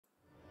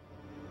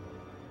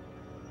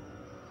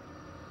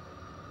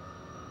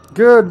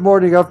Good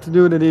morning,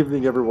 afternoon, and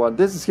evening, everyone.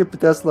 This is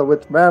HippyTesla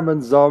with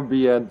Mammon,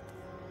 Zombie, and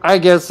I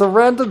guess a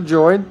random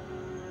join.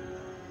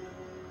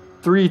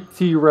 3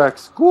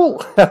 T-Rex.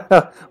 Cool!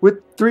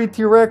 With 3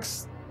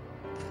 T-Rex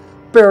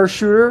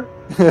parachuter.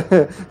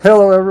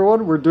 Hello,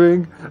 everyone. We're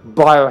doing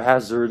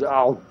Biohazard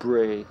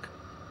Outbreak.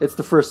 It's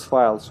the first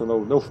file, so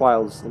no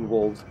files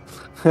involved.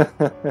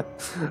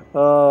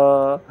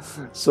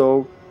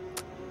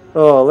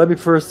 Let me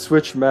first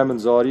switch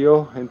Mammon's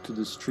audio into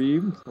the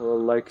stream,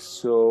 like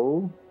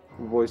so.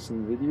 Voice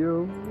and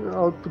video,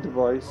 output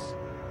device.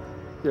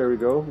 There we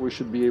go. We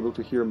should be able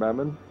to hear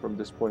Mammon from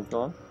this point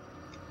on.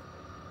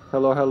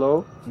 Hello,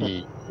 hello.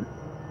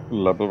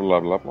 Blah, blah, blah,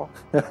 blah, blah.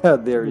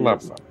 There he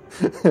is.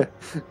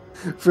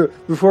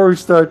 Before we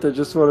start, I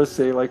just want to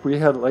say, like, we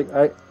had,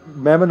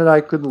 Mammon and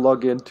I couldn't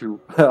log into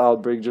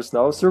Outbreak just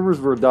now. Servers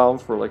were down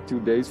for like 2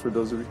 days, for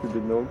those of you who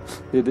didn't know.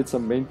 They did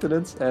some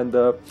maintenance, and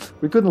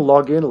we couldn't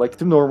log in, like,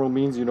 to normal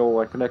means, you know,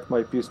 I connect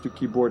my PS2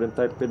 keyboard and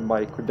type in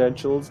my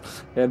credentials,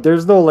 and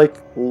there's no, like,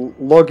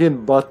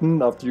 login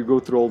button after you go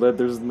through all that.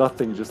 There's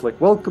nothing, just like,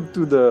 welcome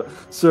to the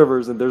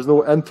servers, and there's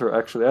no enter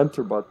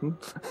button.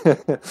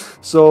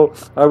 So,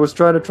 I was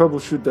trying to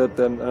troubleshoot that,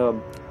 then,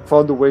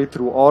 found a way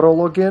through auto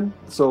login.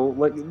 So,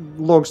 like,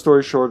 long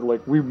story short,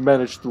 like, we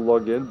managed to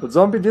log in, but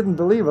Zombie didn't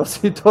believe us.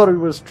 He thought we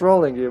was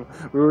trolling him.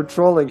 We were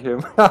trolling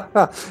him.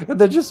 And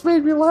that just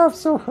made me laugh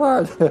so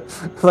hard.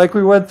 Like,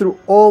 we went through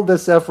all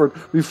this effort.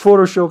 We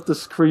photoshopped a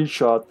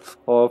screenshot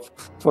of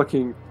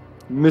fucking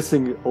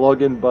missing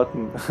login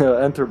button,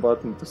 enter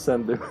button to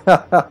send him.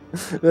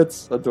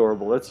 That's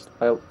adorable. That's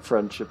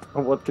friendship.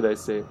 What can I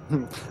say?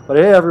 But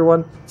hey,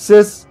 everyone.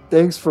 Sis,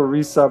 thanks for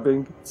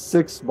resubbing.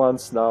 6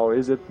 months now,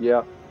 is it?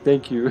 Yeah.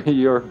 Thank you.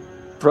 Your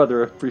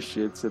brother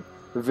appreciates it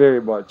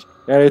very much.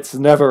 And it's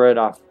never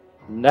enough.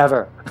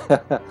 Never.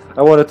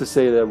 I wanted to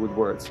say that with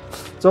words.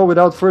 So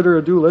without further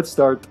ado, let's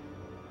start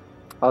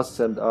us,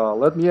 and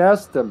let me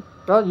ask them.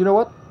 You know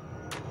what?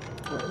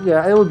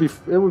 Yeah, it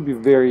would be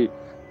very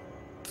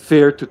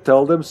fair to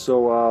tell them.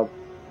 So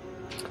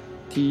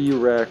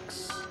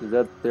T-Rex, is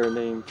that their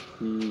name?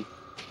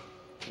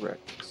 T-Rex.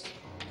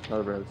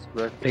 Not Rex.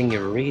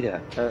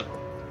 Pingarita.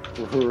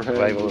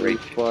 Rivalry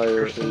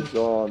fire is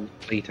on.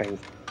 3 times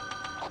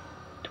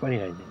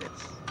 29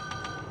 minutes.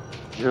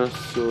 Just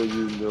so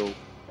you know.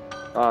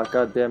 Ah,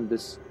 goddamn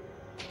this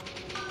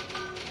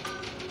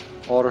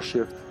auto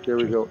shift. There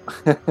we go.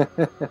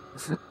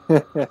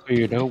 So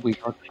you know we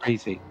got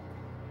crazy.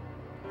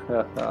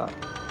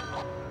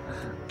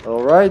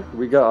 All right,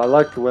 I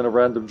like when a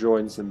random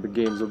joins and the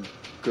games are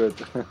good.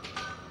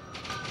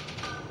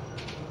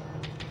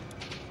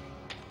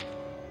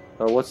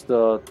 What's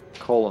the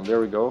column?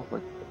 There we go.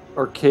 Like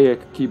archaic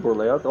keyboard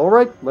layout. All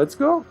right, let's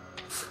go.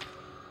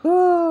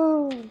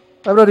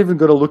 I'm not even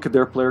gonna look at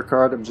their player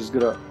card. I'm just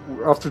gonna,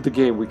 after the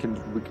game, we can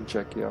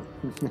check. Yeah.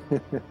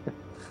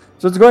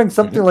 So it's going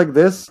something like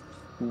this: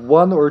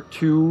 1 or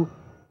 2.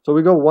 So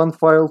we go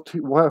file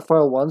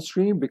 1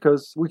 stream,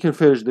 because we can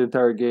finish the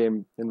entire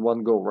game in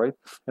one go, right?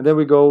 And then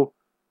we go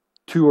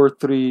 2 or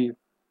 3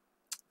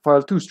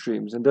 file 2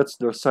 streams, and that's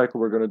the cycle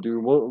we're gonna do.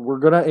 We're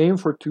gonna aim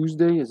for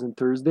Tuesdays and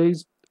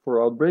Thursdays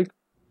for Outbreak.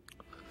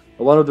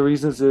 One of the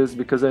reasons is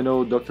because I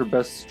know Dr.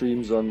 Best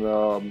streams on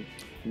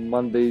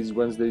Mondays,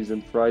 Wednesdays,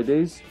 and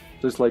Fridays.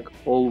 So it's like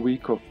all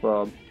week of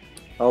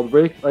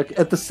Outbreak, like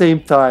at the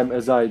same time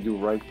as I do,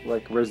 right?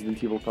 Like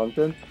Resident Evil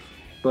content.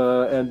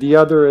 And the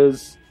other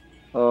is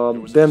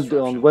then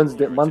on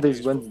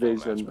Mondays,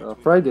 Wednesdays, and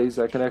Fridays,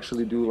 I can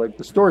actually do like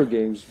the story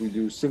games. We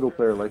do single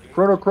player, like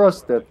Chrono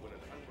Cross.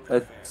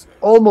 It's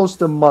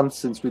almost a month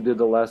since we did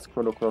the last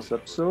Chrono Cross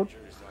episode.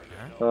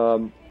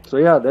 So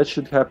yeah, that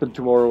should happen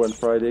tomorrow and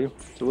Friday.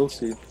 So we'll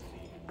see.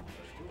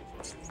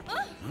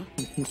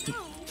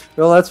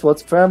 Well, that's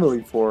what's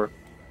family for,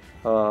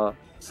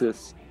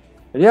 sis.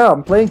 And yeah,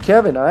 I'm playing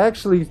Kevin. I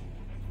actually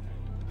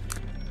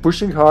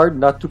pushing hard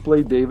not to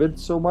play David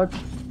so much.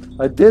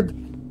 I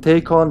did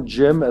take on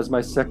Jim as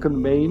my second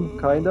main,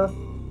 kinda,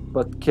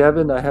 but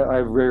Kevin, I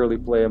rarely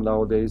play him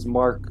nowadays.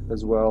 Mark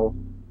as well.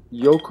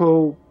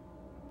 Yoko,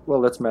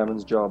 well, that's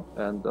Mammon's job,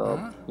 and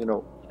you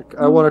know,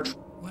 I want to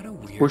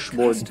push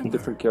more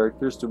different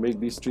characters to make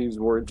these streams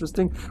more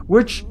interesting,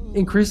 which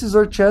increases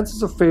our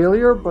chances of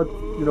failure. But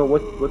you know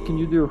what can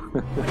you do?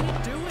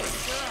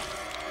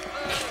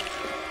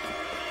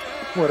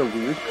 What a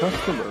weird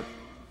customer.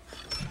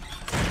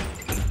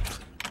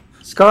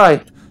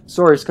 Sky!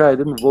 Sorry, Sky, I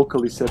didn't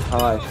vocally say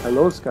hi.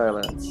 Hello,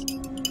 Skylands.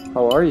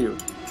 How are you?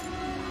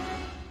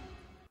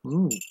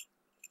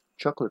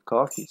 Chocolate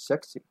coffee,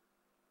 sexy.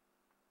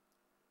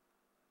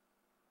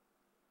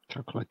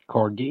 Chocolate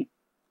corgi.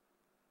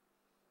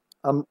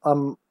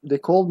 They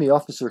called me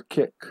Officer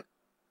Kick.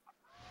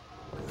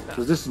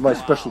 So this is my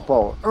special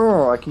power.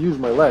 Oh, I can use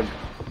my leg.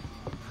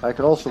 I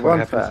can also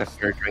run fast.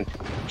 After a drink?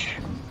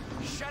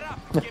 Shut up!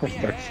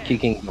 Starts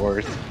kicking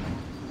doors.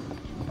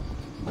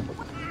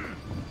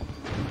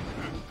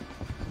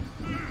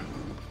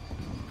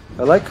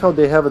 I like how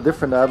they have a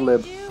different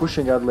ad-lib,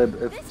 pushing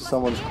ad-lib if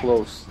someone's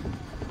close.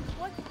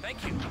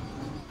 Thank you.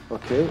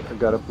 Okay, I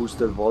gotta boost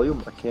that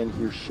volume. I can't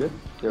hear shit.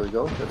 There we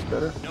go, that's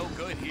better. No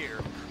good here.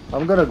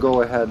 I'm gonna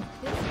go ahead.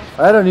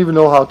 I don't even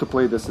know how to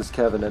play this as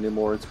Kevin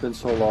anymore. It's been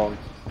so long.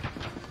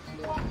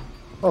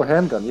 Oh,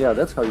 handgun. Yeah,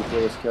 that's how you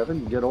play as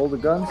Kevin. You get all the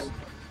guns.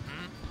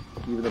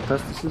 Even the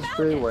pesticide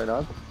spray, why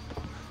not?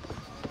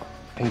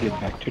 And get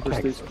back to First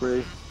aid Texas.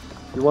 spray.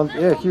 You want...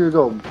 Yeah, here you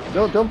go.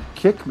 No, don't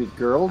kick me,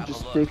 girl.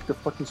 Just take the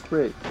fucking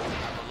spray.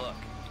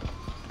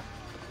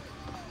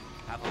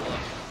 Have a look.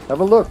 Have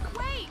a look.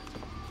 Wait.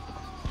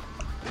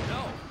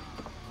 No.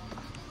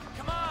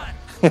 Come on.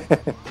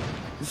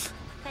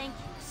 Thank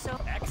you so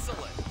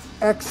Excellent.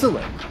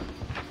 Excellent.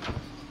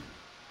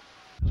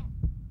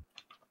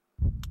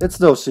 It's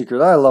no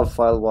secret. I love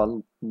File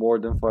 1 more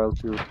than File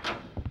 2.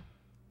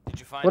 Did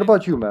you find What it?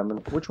 about you, Mammon?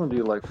 Which one do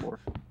you like more?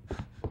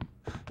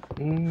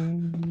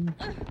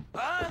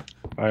 Huh?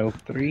 File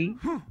 3,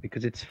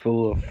 because it's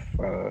full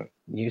of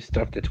new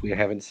stuff that we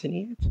haven't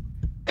seen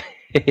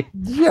yet.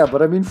 Yeah,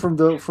 but I mean from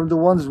the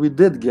ones we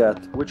did get,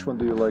 which one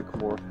do you like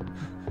more?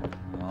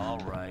 All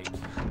right.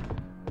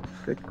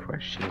 Good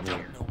question here.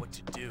 Don't know what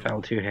to do.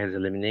 File 2 has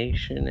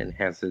elimination and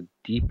has a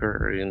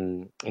deeper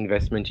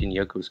investment in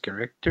Yoko's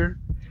character,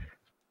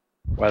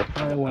 while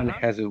File 1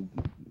 has a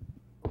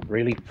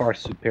really far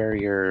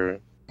superior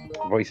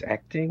voice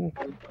acting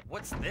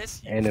What's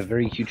this? and a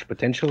very huge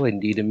potential,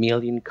 indeed a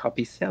million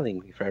copies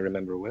selling, if I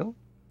remember well,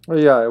 Oh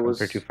yeah, it was...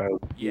 compared to File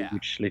 2, Yeah.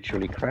 which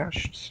literally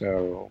crashed,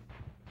 so...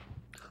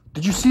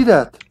 Did you see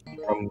that?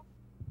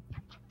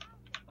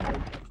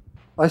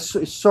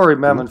 Sorry,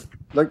 Mammon.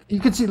 Like, you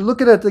can see,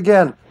 look at it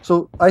again.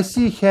 So, I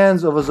see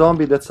hands of a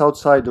zombie that's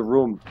outside the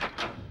room.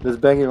 That's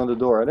banging on the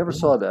door. I never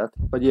saw that.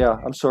 But yeah,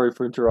 I'm sorry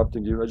for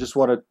interrupting you. I just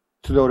wanted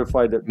to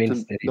notify that, means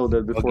to that know it's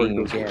that before it bugging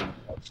goes again.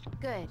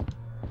 good.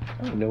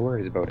 Oh, no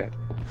worries about that.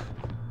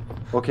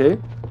 Okay.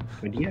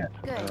 But yeah.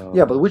 Good.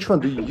 Yeah, but which one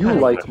do you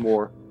like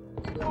more?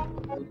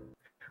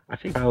 I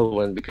think File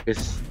 1,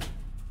 because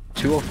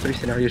 2 of 3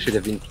 scenarios should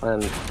have been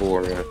planned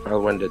for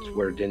File 1 that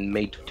were then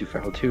made to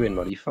File 2 and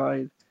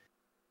modified.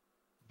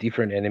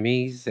 Different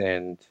enemies,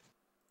 and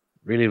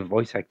really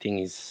voice acting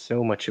is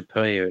so much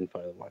superior in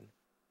File 1.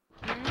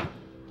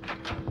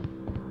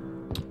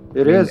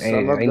 It is.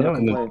 I'm not I gonna know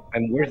complain.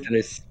 I'm worse than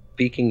a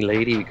speaking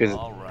lady because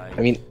All right.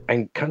 I mean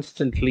I'm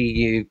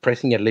constantly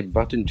pressing a lip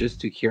button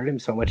just to hear them.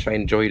 So much I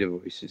enjoy the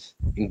voices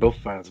in both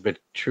files. But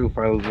true,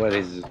 File 1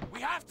 is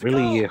We have to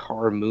really go. a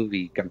horror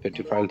movie compared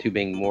to File 2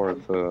 being more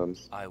of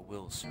I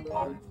will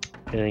survive.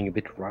 feeling a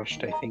bit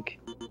rushed. I think.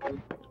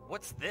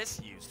 What's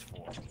this used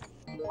for?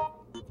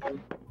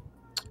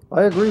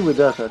 I agree with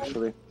that,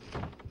 actually.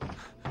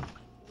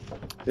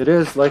 It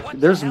is, like,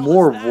 there's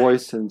more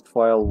voice in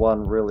File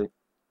 1, really.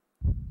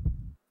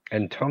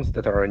 And tons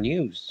that are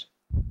unused.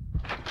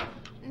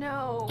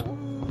 No.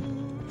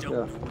 Don't Yeah.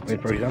 know I what mean, to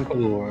for do.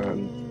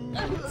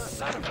 example,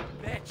 Son of a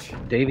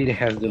bitch. David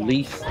has the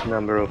least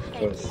number of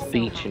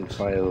speech in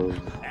File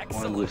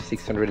 1 with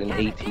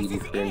 680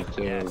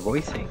 different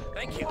voicing,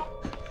 Thank you.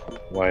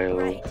 while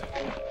Right.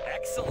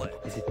 Excellent.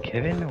 is it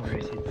Kevin or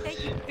is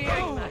Thank you it?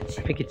 very much.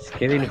 I think it's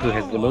Kevin who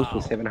has the most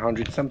with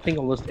 700 something,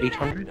 almost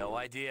 800. No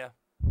idea.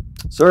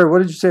 Sorry, what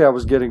did you say? I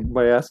was getting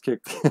my ass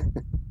kicked.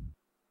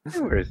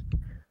 No worries.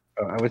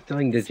 I was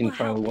telling that in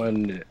File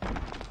 1,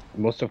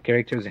 most of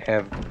characters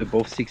have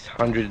above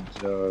 600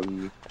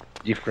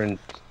 different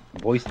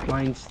voice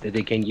lines that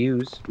they can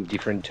use with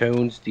different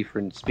tones,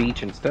 different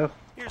speech and stuff.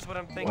 Here's what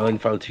I'm thinking. While in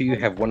File 2 you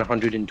have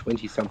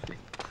 120 something.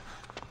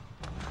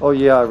 Oh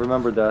yeah, I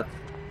remember that.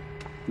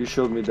 You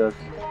showed me that.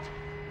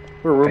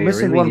 We're I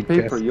missing really one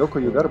paper. just-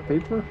 Yoko, you got a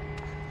paper?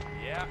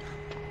 Yeah.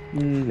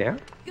 No,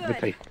 but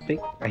Good. I think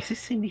I see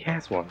Cindy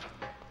has one.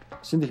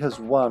 Cindy has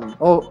one.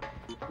 Oh,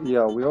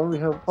 yeah, we only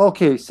have...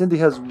 Okay, Cindy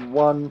has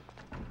one.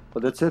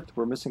 But that's it.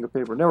 We're missing a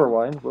paper. Never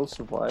mind. We'll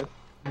survive.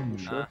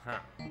 Sure. Uh-huh.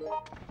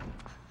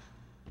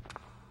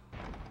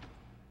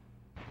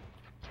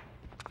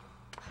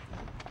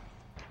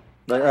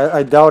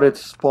 I doubt it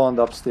spawned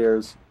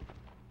upstairs.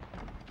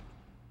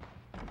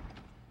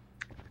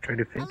 Try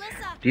to think.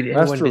 Alyssa. Did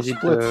anyone Astral visit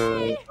splits.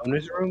 the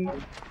owner's room?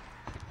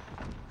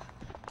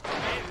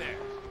 Hey there.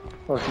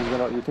 Oh, she's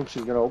gonna... You think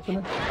she's gonna open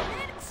it?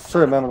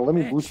 Sorry, Mama, let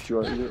me boost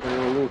you. You're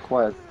a little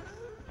quiet.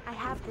 I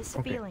have this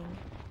Okay. feeling.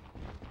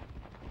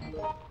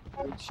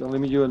 It's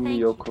only you and me, Thank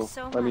you Yoko.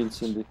 so I mean, much.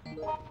 Cindy.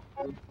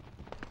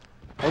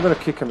 I'm gonna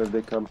kick him if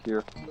they come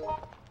here.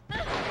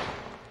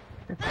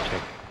 Let's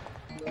check.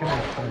 Can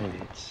I find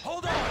it?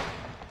 Hold on.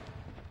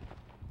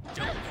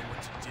 Don't know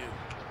what to do.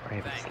 I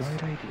have a Thanks.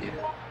 slight idea.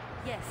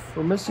 Yes.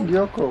 We're missing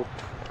Yoko.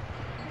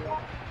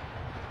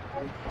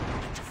 Did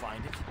you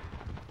find it?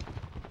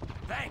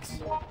 Thanks.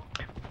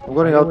 I'm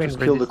going I out know to in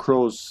kill the Resist-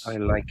 crows. I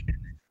like it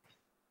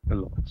a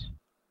lot.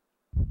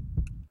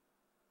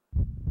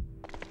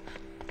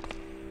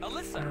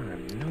 Alyssa.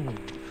 No.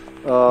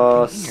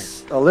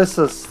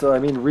 Alyssa's, I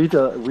mean,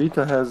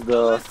 Rita has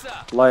the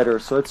Alyssa. lighter,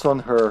 so it's on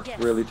her, Yes.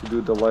 really, to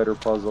do the lighter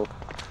puzzle.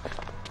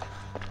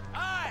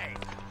 Aye.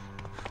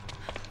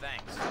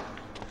 Thanks.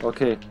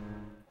 Okay.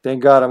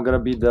 Thank God I'm gonna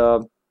be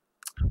the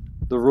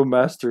room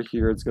master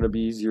here. It's gonna be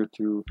easier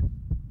to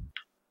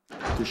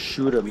to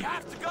shoot him. We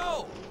have to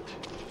go.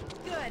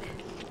 Good.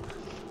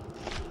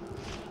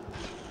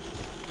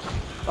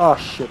 Oh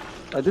shit.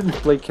 I didn't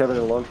play Kevin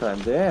in a long time.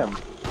 Damn.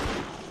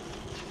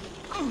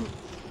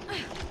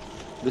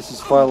 This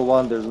is file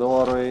 1, there's no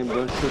auto aim,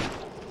 don't shoot.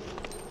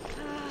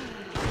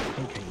 I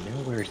think I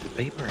know where's the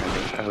paper.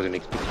 I wasn't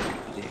expecting it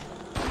to be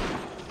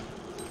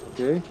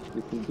there. Okay,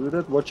 we can do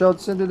that. Watch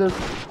out, Cindy, there's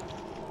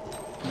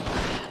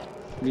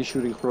me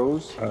shooting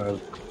crows.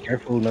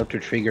 Careful not to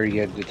trigger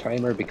yet the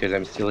timer because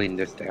I'm still in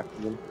the staff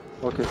room.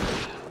 Okay.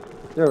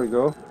 There we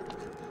go.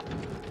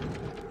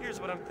 Here's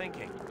what I'm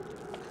thinking.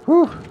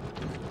 Whew.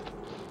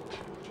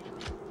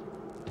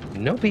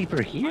 No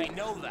paper here? I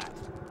know that.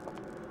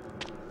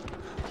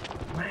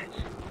 What?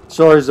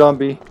 Sorry,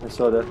 zombie. I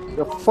saw that.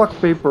 Yeah, fuck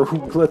paper.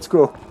 Let's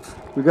go.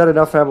 We got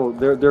enough ammo.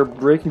 They're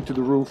breaking to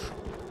the roof.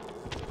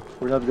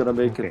 We're not gonna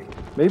make it.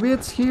 Maybe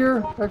it's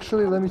here.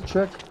 Actually, let me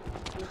check.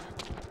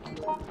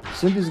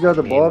 Cindy's got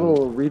a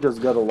bottle. Rita's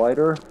got a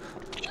lighter.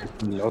 Checked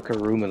the locker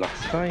room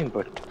last time,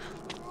 but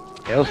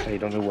else I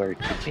don't know where it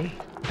could be.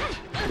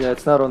 Yeah,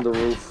 it's not on the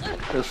roof.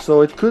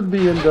 So it could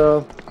be in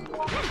the...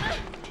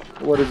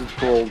 What is it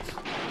called?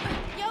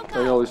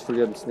 I always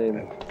forget its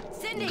name.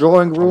 Cindy.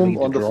 Drawing room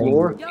Only on the drawing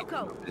floor. room.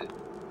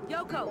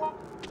 Yoko.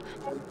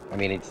 I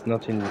mean, it's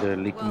not in the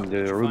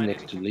room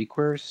next to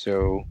liquor,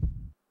 so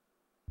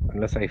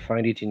unless I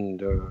find it in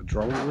the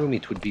drawing room,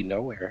 it would be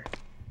nowhere.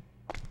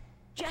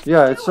 Just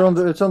Yeah, do it's on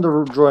it.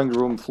 the drawing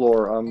room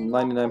floor. I'm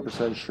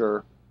 99%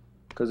 sure.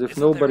 Because if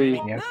Isn't there nobody...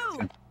 any- Yes,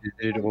 I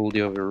visited all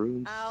the other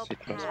rooms. I'll It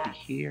must be pass.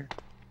 here.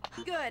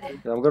 Good.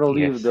 Yeah, I'm gonna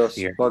leave Yes,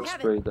 the here. bug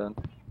spray then.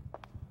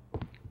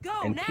 Go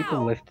And now.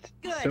 people left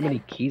so Good. many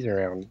keys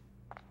around.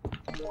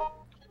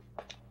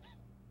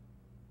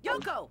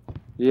 Yoko.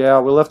 Yeah,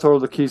 we left all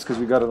the keys because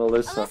we got an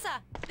Alyssa. Alyssa,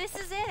 this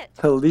is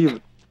it.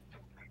 Leave.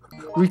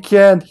 We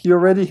can't. He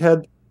already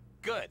had...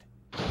 Good.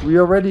 We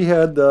already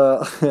had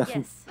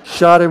Yes.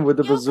 shot him with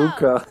the Yoko.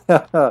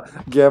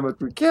 bazooka.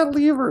 Gamut. We can't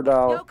leave her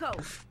now.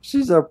 Yoko.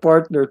 She's our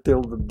partner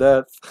till the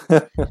death.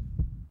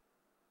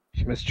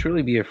 She must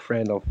truly be a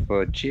friend of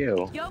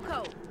Jill,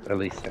 Yoko.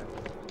 Alyssa.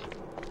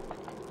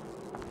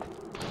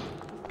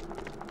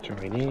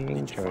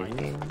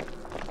 Joining.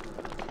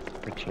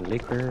 Reaching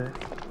liquor.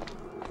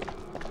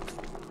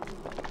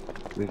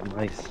 With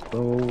my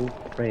slow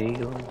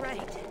rail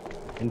Right.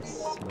 and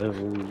slow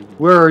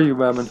Where are you,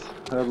 Mammon?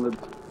 Adlib.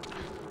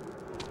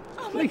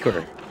 Oh my liquor.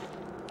 God.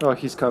 Oh,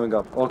 he's coming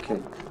up. Okay.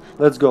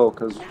 Let's go,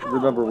 because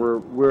remember,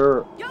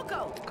 we're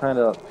Yoko. kind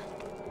of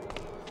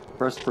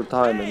pressed for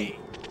time and Hey.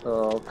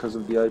 because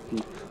of the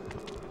IP.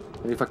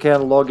 And if I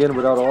can't log in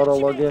without auto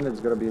login, it's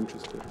gonna be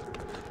interesting.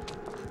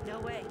 No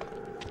way.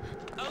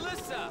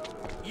 Alyssa.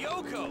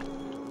 Yoko.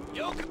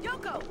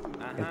 Yoko.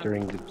 Uh-huh.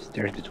 Entering the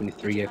stairs between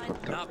 3 F up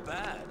top. Not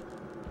bad.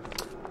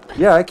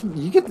 Yeah, I can.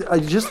 You get.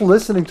 Just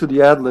listening to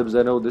the ad libs,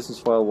 I know this is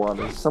file 1.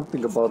 There's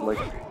something about like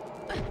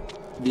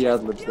the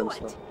ad libs Do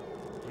themselves. it.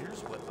 Here's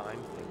what I'm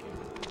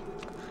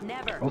thinking.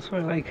 Never. Also, I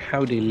like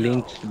how they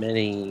linked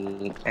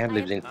many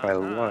ad-libs in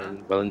file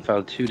 1, while in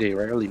file 2 they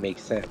rarely make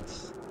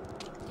sense.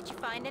 Did you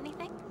find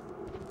anything?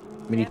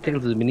 I mean, it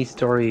tells a mini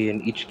story,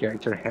 and each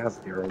character has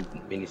their own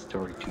mini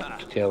story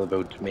to tell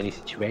about many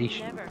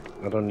situations. Never.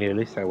 Not only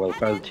Alyssa, while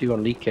file 2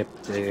 only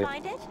kept Did you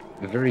find it?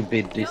 a very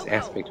bit this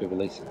aspect of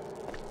Alyssa.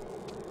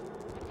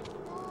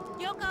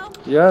 Yoko.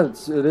 Yeah,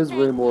 it is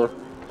way Thank more.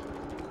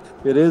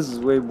 you. It is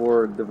way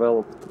more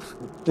developed.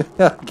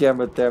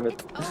 Gamut, damn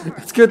it. It's over.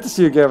 It's good to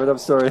see you, Gamut. I'm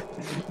sorry.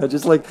 I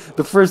just like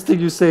the first thing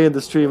you say in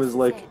the stream is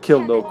like, kill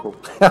Noko.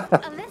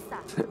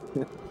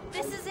 Alyssa.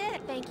 This is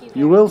it. Thank you. You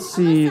very will much.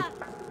 see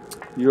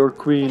Alyssa. your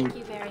queen Thank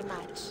you very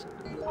much.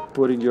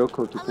 putting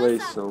Yoko to play,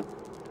 Alyssa. so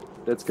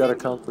that's gotta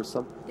count for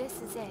something.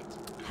 This is it.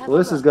 Have a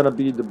Alyssa's look. gonna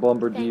be the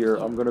bombardier. Thank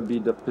you. I'm gonna be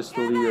the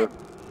pistolier.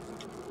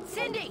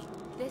 Cindy.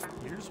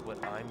 Here's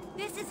what I'm...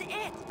 This is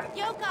it.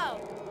 Yoko.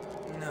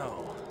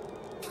 No.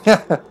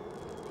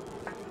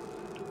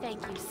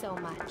 Thank you so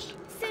much.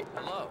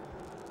 Hello.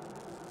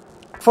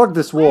 Fuck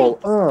this wall.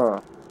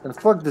 And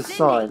fuck this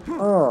sign.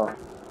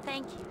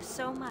 Thank you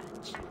so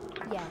much.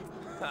 Yes.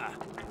 Ha.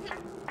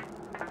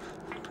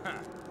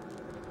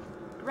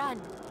 Run.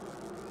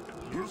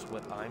 Here's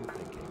what I'm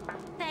thinking.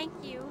 Thank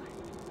you.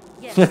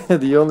 Yes.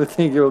 The only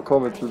thing you'll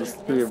comment to the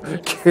stream.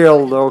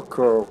 Kill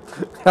Noko.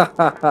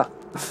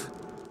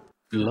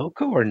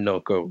 Loco or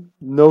Noco?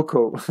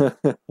 Noko.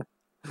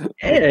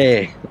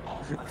 Hey!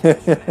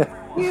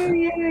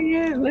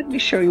 Yeah. Let me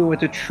show you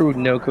what a true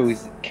Noco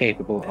is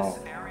capable of.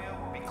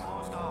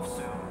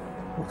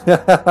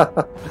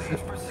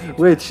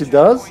 Wait, she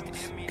does?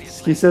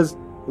 He says,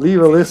 leave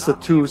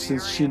Alyssa too,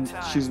 since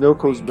she's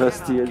Noko's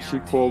bestie and she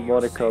called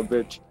Monica a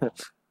bitch.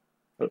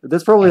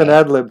 That's probably an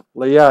ad-lib.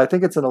 Like, yeah, I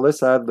think it's an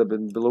Alyssa ad-lib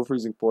in Below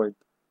Freezing Point.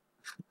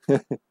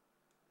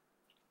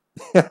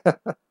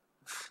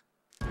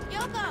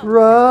 Yoko.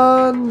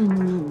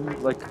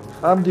 Run! Like,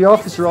 I'm the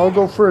officer, I'll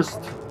go first.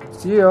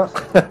 See ya.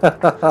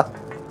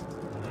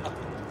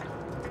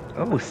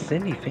 Oh,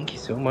 Cindy, thank you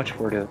so much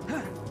for the...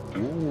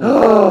 Ooh.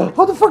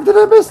 How the fuck did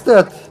I miss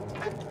that?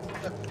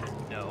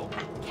 No.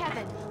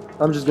 Kevin.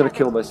 I'm just gonna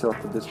kill myself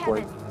at this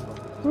point.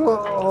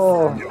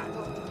 Oh,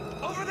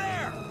 Over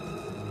there!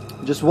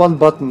 just one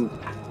button.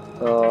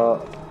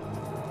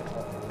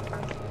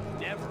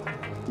 Never.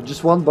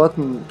 Just one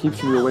button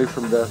keeps me away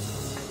from death.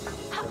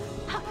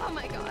 Oh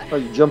my god. Oh,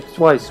 you jumped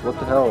twice. What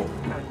the hell?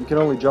 You can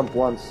only jump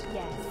once.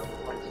 Yes.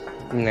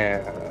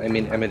 Nah, I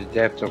mean, I'm an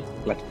adept of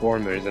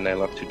platformers and I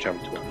love to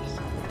jump twice.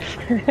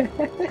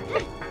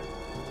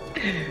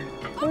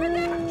 Over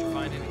there. Did you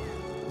find any?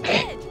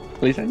 Kid.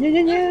 Please, yeah.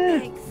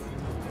 Thanks.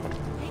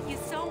 Thank you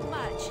so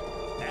much.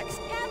 Next.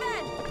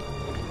 Kevin.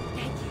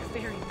 Thank you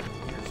very much.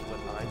 Here's what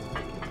I'm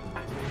thinking.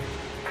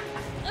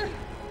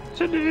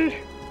 Sorry.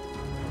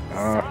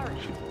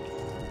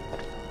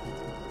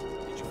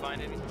 Did you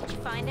find any? Did you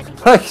find anything?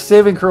 Like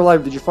saving her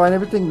life. Did you find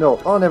everything? No.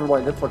 Oh, never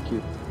mind. Then fuck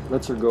you.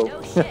 Let's her go.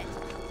 No shit.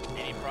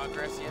 Any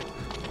progress yet?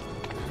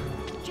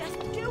 Just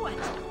do it.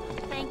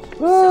 Thank you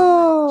so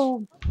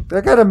Oh,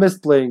 I kind of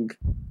missed playing.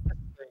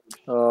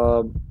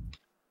 much.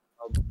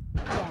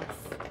 Yes.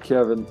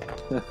 Kevin.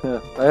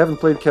 I haven't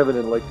played Kevin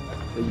in like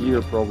a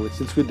year probably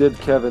since we did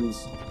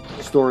Kevin's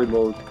story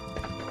mode.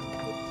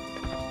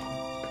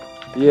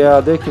 Yeah,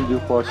 they can do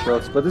pot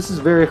shots, but this is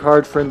very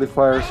hard friendly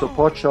fire, so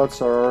pot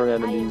shots are our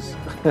enemies.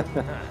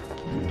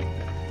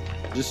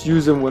 Just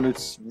use them when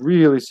it's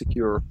really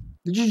secure.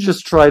 Did you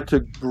just try to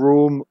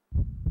groom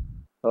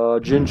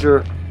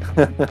Ginger?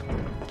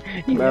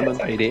 Yes,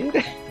 I did.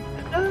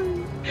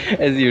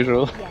 As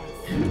usual.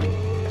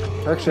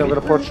 Yes. Actually, I'm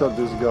gonna pot shot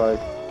this guy.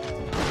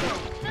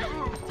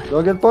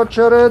 Don't get pot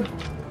shotted!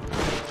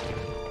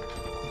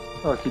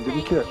 Oh, he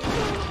didn't care.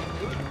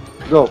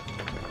 Go. Good.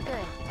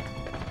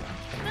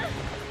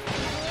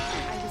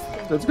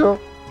 Let's go.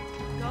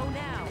 Go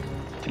now.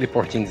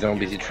 Teleporting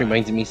zombies, it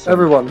reminds me so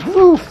Everyone.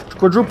 Woo!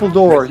 Quadruple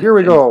door. Here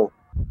we go.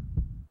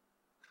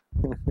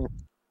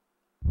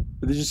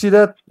 Did you see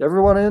that?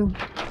 Everyone in?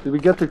 Did we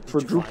get the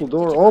quadruple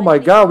door? Oh my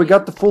god, we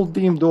got the full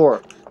team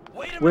door.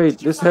 Wait,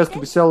 this has to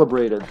be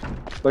celebrated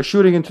by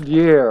shooting into the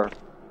air.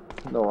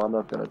 No, I'm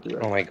not gonna do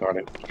Oh it. my god,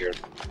 I'm scared.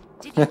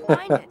 Did you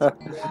find it?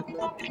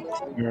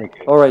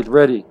 Okay. Alright,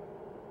 ready.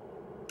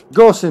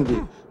 Go,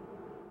 Cindy.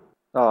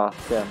 Ah,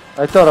 damn.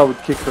 I thought I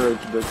would kick her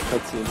into the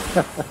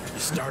cutscene. You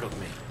startled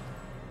me.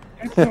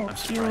 I'm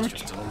surprised you're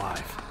still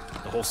alive.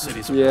 The whole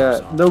city's a war Yeah,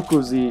 zone. no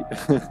cozy.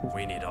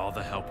 We need all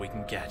the help we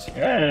can get.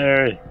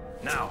 Hey,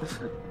 Now,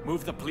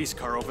 move the police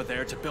car over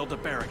there to build a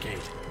barricade.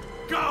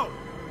 Go!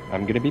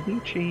 I'm gonna be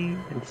beachy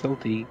and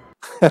salty.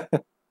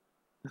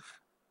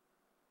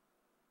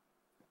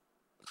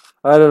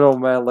 I don't know,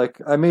 man. Like,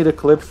 I made a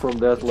clip from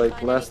that,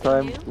 like, last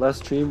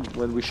stream,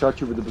 when we shot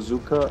you with the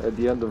bazooka at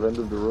the end of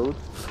the road.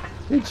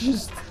 It's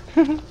just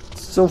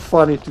so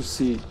funny to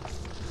see.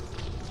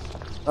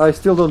 I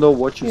still don't know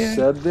what you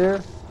said there.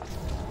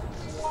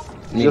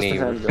 Me Just a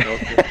neither. handgun,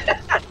 okay.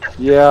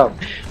 Yeah,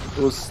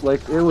 it was like,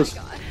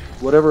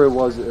 whatever it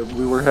was,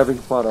 we were having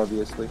fun,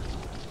 obviously.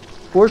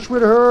 Push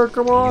with her,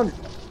 come on!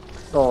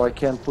 Oh, I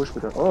can't push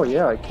with her. Oh,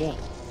 yeah, I can.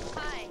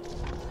 Hi.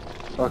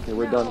 Okay,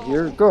 we're done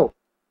here. Go!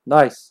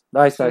 Nice,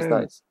 nice, nice,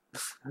 nice.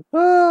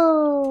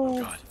 Oh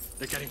Oh. god,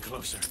 they're getting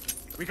closer.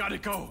 We gotta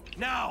go,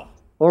 now!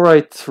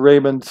 Alright,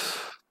 Raymond.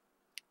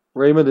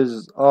 Raymond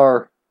is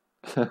our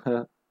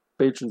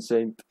patron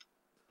saint.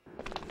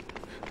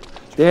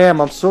 Damn,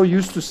 I'm so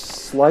used to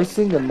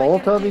slicing and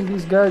molotoving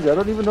these guys, I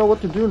don't even know what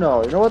to do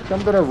now. You know what?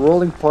 I'm gonna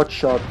rolling pot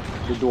shot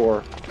the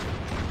door.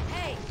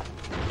 Hey.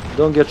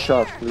 Don't get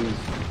shot, please.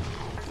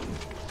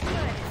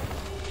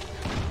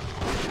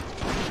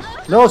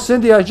 No,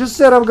 Cindy, I just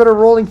said I'm gonna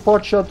rolling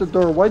pot shot the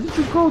door. Why did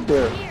you go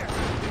there? Here.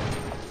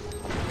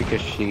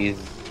 Because she's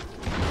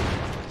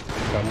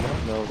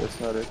someone. No, that's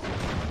not it.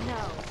 No.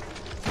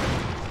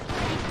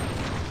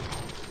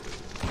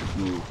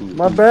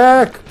 My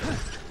back!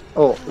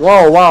 Oh,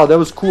 wow, wow, that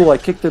was cool. I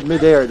kicked it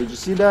midair. Did you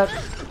see that?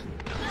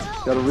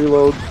 Gotta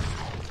reload.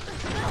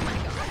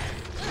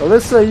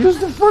 Alyssa, use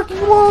the fucking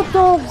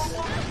molotovs!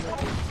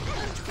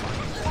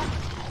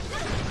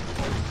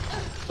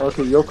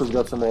 Okay, Yoko's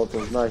got some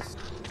molotovs. Nice.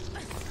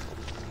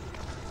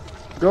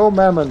 Go,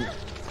 Mammon.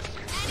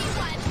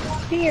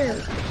 Here.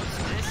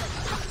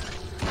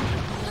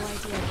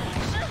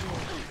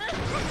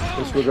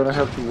 Guess we're gonna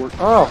have to work.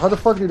 Oh, how the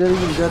fuck did that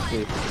even get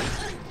me?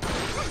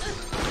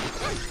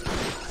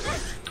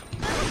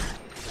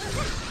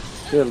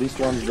 Okay, at least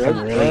one's dead.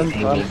 I'm really And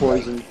I'm aiming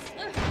poisoned.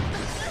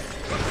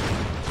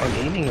 I'm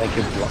aiming like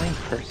a blind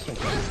person.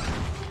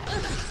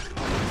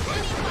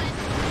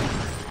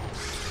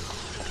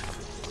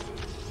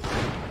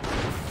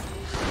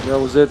 That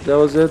was it, that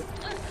was it.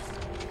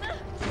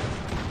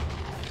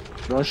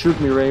 Don't shoot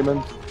me,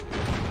 Raymond.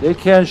 They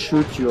can't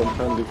shoot you on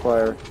friendly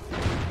fire.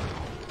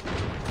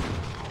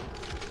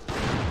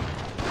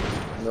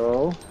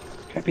 No.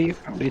 Happy you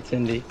found it,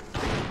 Cindy.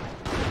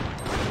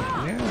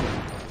 No.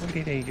 What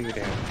did I do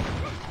there?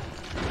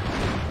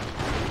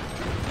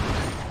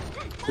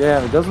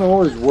 Damn, it doesn't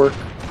always work.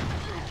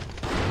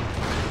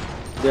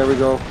 There we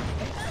go.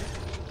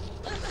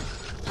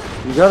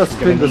 You gotta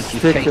spin the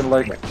stick in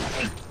like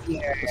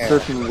a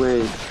certain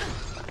way.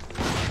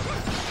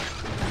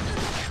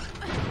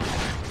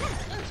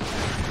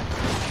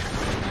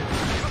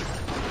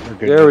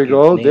 triggered. There we the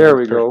go. name There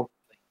we after- go.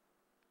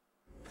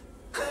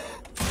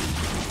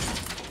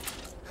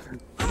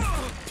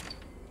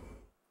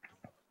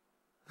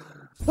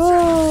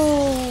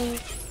 Oh.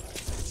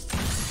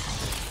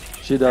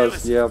 She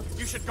does, yeah.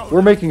 You should go.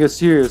 We're making a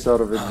series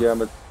out of it,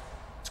 damn it.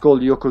 It's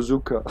called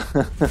Yokozuka.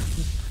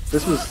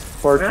 This was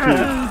part 2.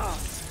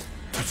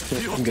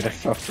 I'm gonna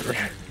suffer.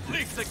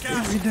 Leave the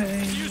gas.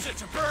 Use it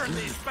to burn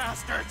these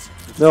bastards.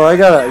 No, I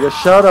gotta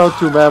shout out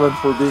to Mammon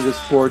for being a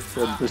sport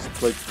and just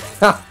like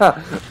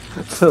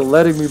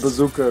letting me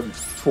bazooka him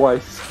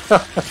twice.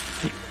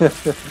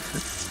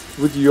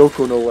 With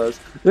Yoko no less.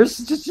 There's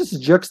just a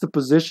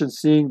juxtaposition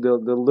seeing the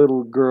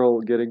little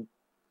girl getting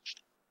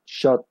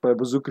shot by a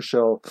bazooka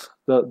shell,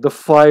 the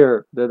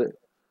fire that it,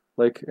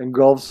 like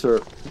engulfs her.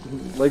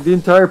 Like the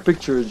entire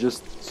picture is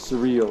just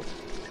surreal.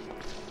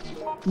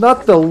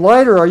 Not the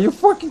lighter, are you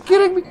fucking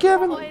kidding me,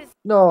 Kevin?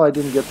 No, I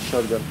didn't get the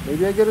shotgun.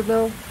 Maybe I get it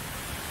now?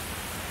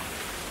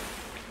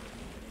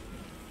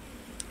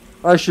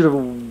 I should have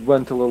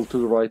went a little to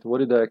the right. What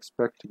did I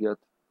expect to get?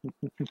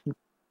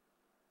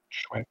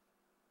 Sweat.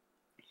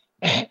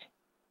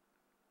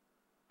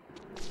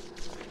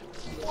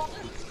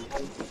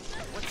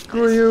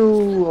 Screw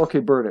you! Okay,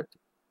 burn it.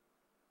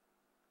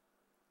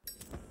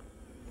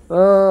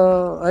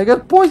 I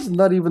got poisoned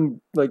not even,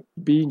 like,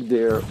 being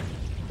there.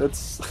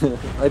 That's...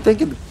 I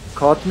think it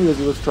caught me as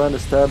he was trying to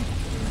stab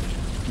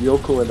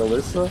Yoko and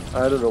Alyssa.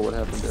 I don't know what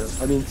happened there.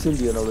 I mean,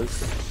 Cindy and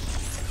Alyssa.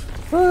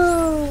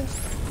 Ah.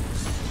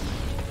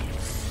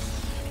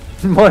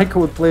 Monica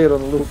would play it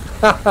on a loop.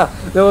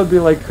 That would be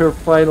like her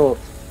final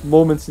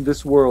moments in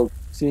this world,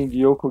 seeing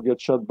Yoko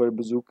get shot by a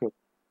bazooka.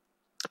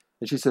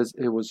 And she says,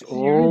 it was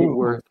all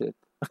worth it.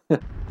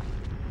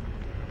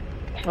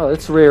 Oh,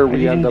 it's rare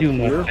we end up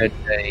here. That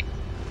day.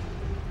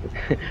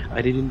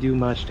 I didn't do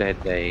much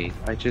that day.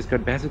 I just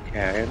got bazooka,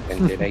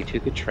 and then I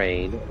took a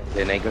train,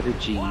 then I got a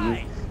Jeep,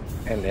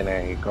 and then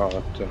I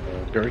got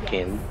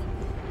Birkin.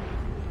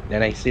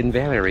 Then I seen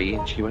Valerie,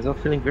 and she was all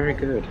feeling very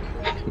good.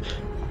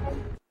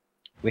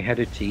 We had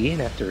a tea,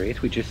 and after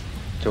it, we just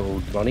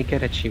told Monica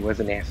that she was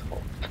an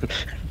asshole.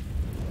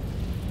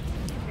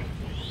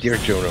 Dear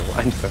Jono,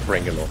 I'm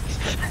suffering a lot.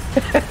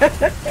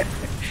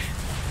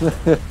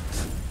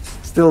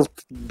 Still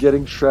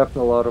getting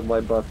shrapnel out of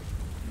my butt.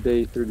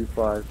 Day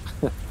 35.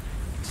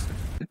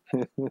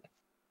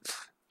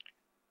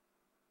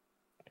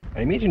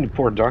 I imagine the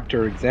poor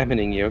doctor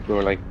examining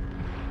Yoko like,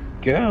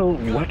 girl,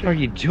 what are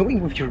you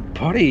doing with your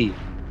body?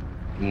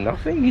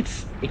 Nothing,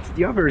 it's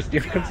the others, they're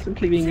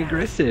constantly being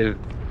aggressive.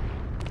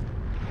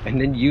 And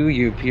then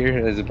you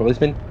appear as a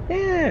policeman.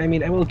 Yeah, I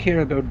mean, I will care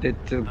about that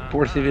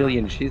poor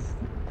civilian. She's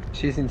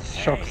in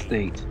shock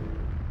state.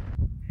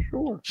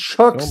 Sure.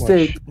 Shock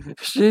state.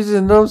 She's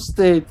in no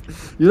state.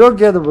 You don't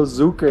get a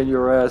bazooka in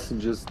your ass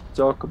and just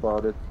talk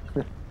about it.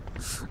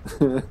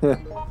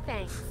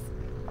 Thanks.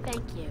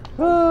 Thank you.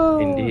 Oh,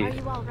 Indeed. Are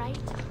you all right?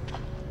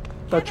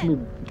 touch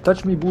Kevin,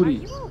 me Are booty.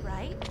 you all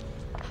right?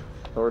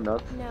 Or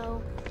not.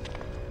 No.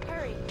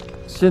 Hurry.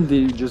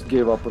 Cindy just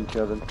gave up on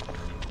Kevin.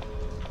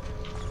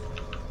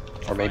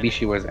 Or maybe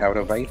she was out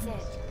of ice, This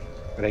is it.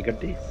 but I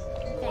got this.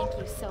 Thank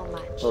you so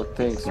much. Oh,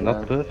 thanks, Not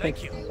man. perfect.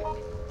 Thank you.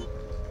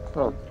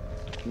 Oh,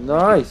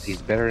 nice.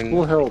 He's better than...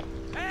 Full help.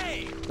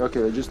 Hey!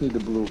 Okay, I just need the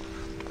blue.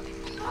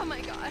 Oh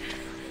my god.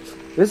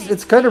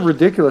 It's kind of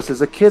ridiculous.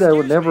 As a kid, I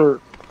would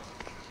never,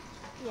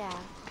 Yeah.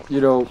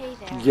 you know, Hey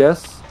there.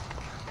 guess.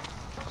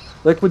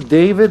 Like with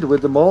David,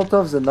 with the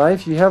Molotovs and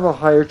knife, you have a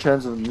higher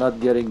chance of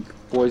not getting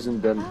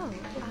poisoned than, Oh,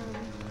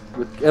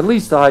 with, at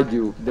least I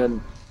do,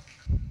 than,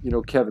 you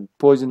know, Kevin.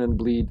 Poison and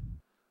bleed.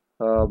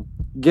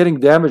 Getting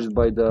damaged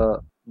by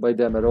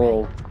them at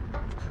all.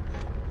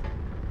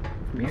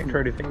 I mean, I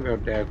try to think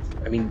about that.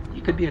 I mean,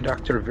 you could be a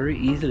doctor very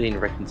easily in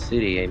Raccoon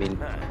City. I mean,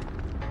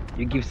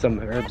 you give some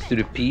herbs to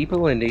the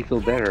people and they feel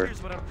better.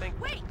 Here's what I'm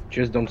thinking. Wait!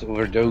 Just don't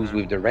overdose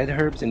with the red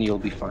herbs and you'll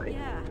be fine.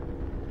 yeah.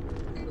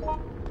 Yeah.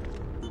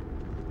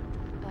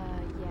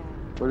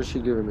 What is she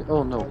giving me?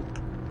 Oh no,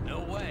 No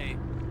way.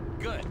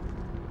 Good.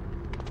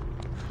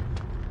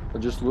 I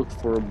just looked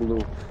for a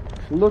blue.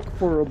 Look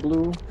for a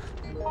blue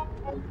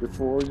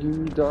before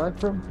you die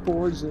from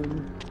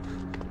poison.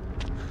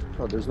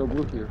 Oh, there's no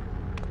blue here.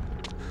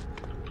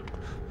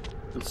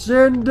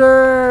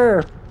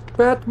 Cinder!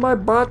 Pat my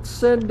butt,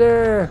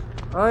 Cinder!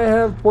 I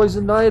have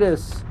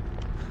poisonitis.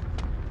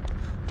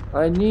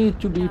 I need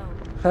to be No.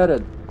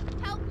 petted.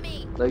 Help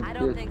me. Like I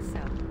don't this. think so.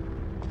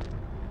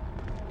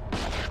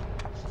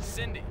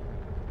 Cindy.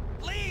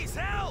 Please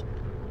help!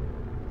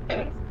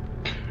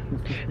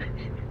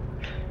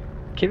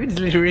 Kevin's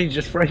literally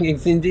just frightening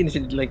Cindy and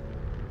she's like,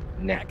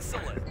 nah.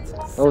 Excellent.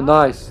 Oh,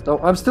 nice. No,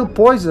 I'm still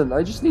poisoned.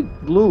 I just need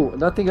blue.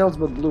 Nothing else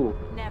but blue.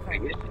 Never.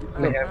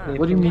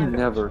 What do you mean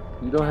never?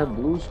 You don't have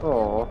blues?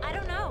 Oh. I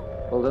don't know.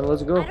 Well, then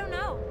let's I go. don't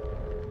know.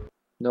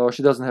 No,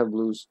 she doesn't have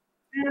blues.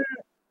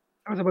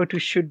 I was about to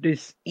shoot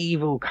this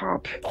evil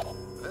cop.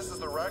 This is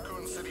the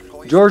Raccoon City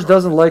Police George Department.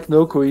 doesn't like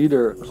Noko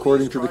either,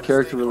 according to the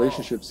character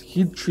relationships.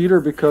 He'd treat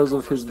her because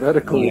of his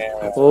medical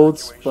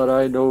oaths, but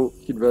I know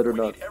he'd rather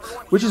not.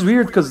 Which is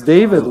weird, because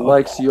David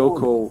likes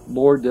Yoko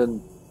more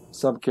than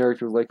some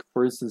characters. Like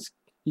for instance,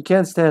 he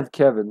can't stand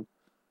Kevin,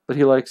 but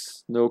he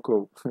likes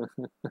Noko.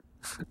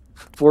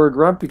 For a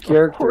grumpy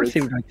character, Of course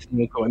he likes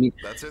Noko. I mean,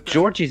 That's it then.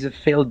 George is a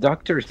failed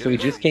doctor, so he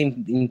just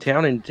came in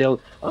town and tell,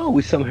 oh,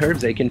 with some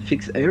herbs I can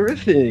fix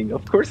everything.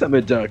 Of course I'm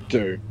a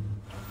doctor.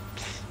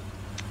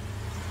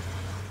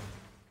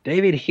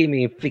 David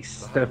Himi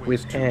fixes stuff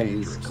with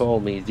hands, he's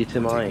calm, he's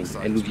determined.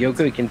 And with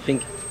Yoko he can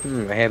think,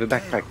 I have a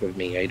backpack with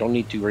me, I don't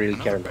need to really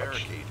care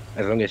much.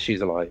 As long as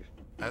she's alive.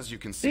 As you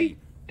can See? see,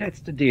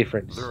 That's the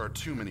difference. there are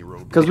too many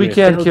roadblocks. because we Yeah,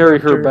 can't failed carry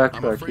her doctor.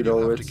 I'm backpack, afraid you know,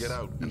 you'll have to it's get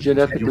out and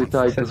genetically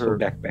tied to Successful her.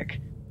 backpack.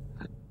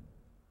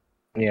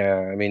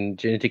 Yeah, I mean,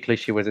 genetically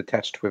she was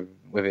attached with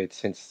it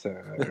since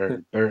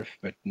her birth,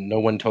 but no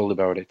one told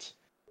about it.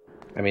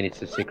 I mean,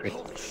 it's a secret.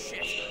 Holy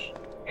shit.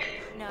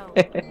 No.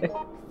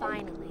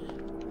 Finally.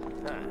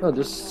 Oh,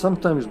 there's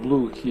sometimes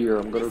blue here.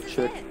 I'm gonna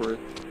check for it.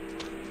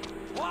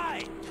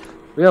 Why?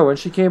 Yeah, when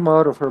she came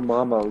out of her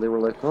mama, they were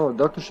like, "Oh,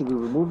 doctor, should we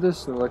remove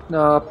this?" And they're like,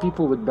 "Nah,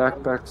 people with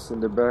backpacks in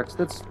their backs,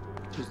 that's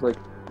just like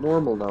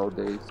normal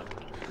nowadays."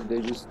 And they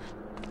just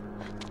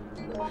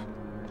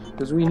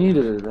because we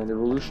needed it, and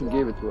evolution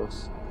gave it to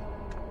us.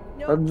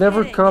 No I've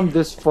never kidding. come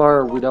this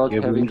far without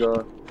Yeah, having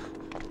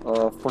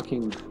a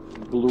fucking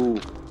blue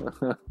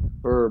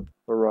herb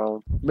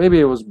around. Maybe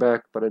it was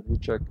back, but I didn't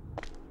check.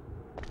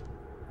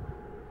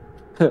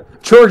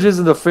 George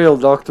isn't a failed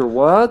doctor.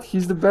 What?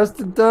 He's the best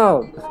in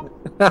town.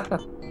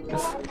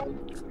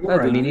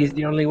 I mean, he's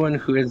the only one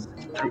who has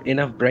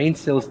enough brain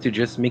cells to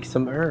just make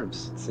some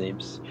herbs, it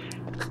seems.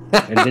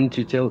 And then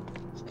to tell,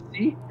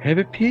 see, have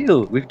a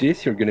pill. With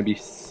this, you're gonna be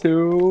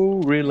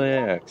so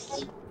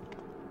relaxed.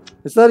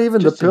 It's not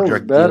even Just a the pills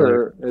drug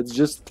better. It's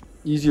just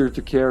easier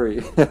to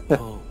carry.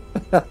 Oh.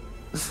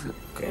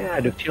 Yeah,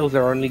 the pills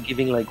are only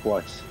giving like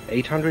what,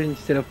 800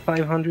 instead of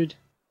 500?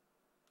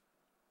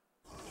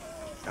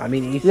 I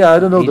mean, it's, Yeah, I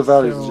don't know the it's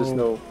values. so- Just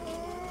know.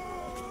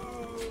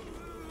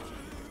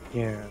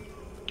 Yeah.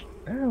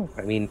 Oh,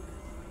 I mean,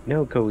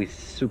 Noko is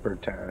super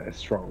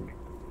strong.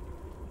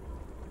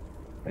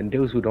 And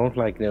those who don't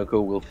like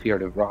Noko will fear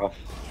the wrath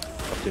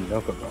of the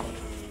Noko God.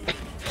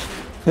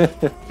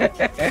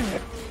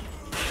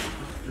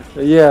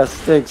 Yes,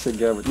 thanks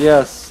again.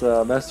 Yes,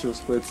 Master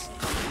Splits.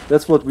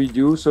 That's what we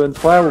do. So in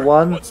file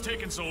 1, What's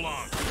taking so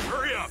long?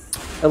 Hurry up!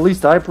 at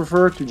least I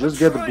prefer to just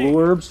get the blue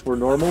herbs for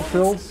normal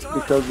pills,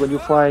 because when you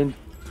find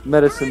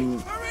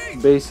medicine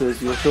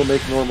bases, you'll still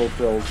make normal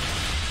pills.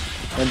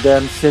 And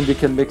then Cindy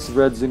can mix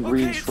reds and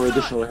greens for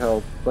additional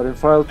help. But in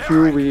file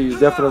 2, we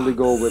definitely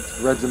go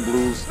with reds and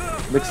blues,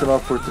 mix them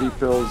up for 3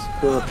 pills,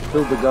 fill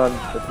the gun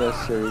if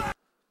necessary.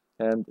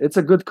 And it's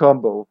a good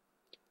combo.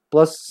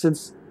 Plus,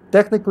 since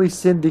technically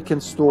Cindy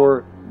can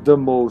store the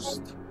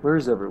most... Where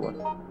is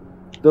everyone?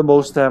 The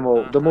most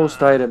ammo, the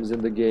most items in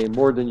the game,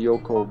 more than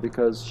Yoko,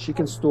 because she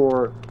can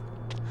store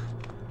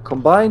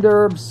combined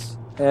herbs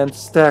and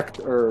stacked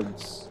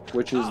herbs,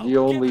 which is the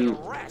only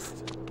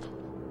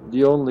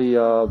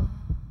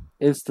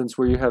instance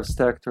where you have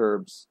stacked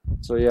herbs.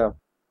 So yeah,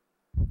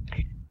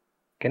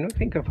 Can you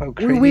think of how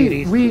crazy it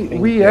is? to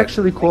think we that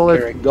actually the call it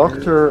character-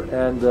 Doctor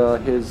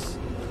and his.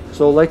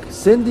 So like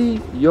Cindy,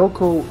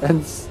 Yoko,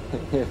 and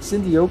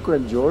Cindy, Yoko,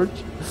 and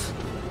George,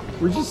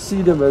 we just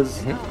see them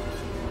as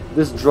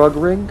this drug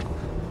ring.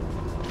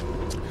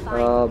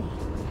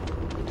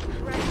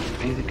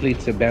 Basically,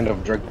 it's a band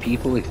of drug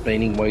people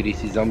explaining why they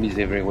see zombies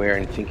everywhere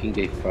and thinking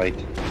they fight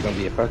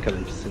zombie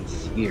apocalypse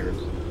since years.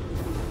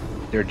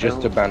 They're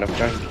just a band of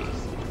junkies.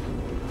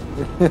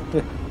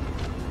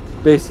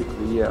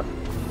 Basically, yeah.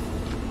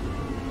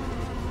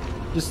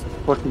 Just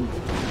fucking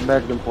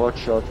magnum pot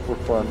shot for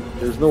fun.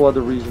 There's no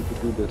other reason to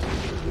do this.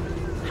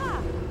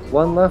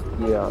 One left?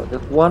 Yeah,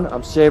 that one,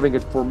 I'm saving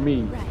it for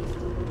me.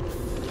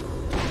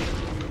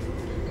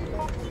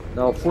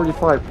 Now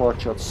 45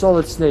 pot shot,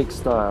 solid snake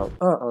style.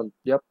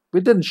 Yep. We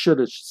didn't shoot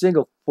a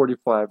single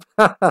 45.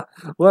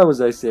 Why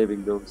was I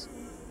saving those?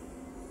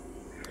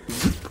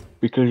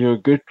 Because you're a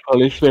good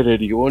policeman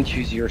and you won't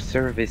use your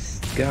service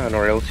gun,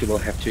 or else you will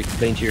have to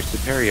explain to your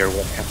superior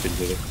what happened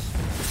with it.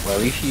 Well,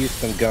 if you use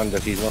some gun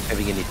that is not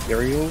having any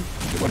stereo,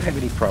 you won't have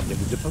any problem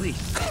with the police.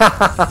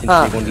 Since they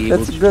won't be able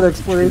That's a to good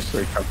trace explanation.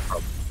 where it comes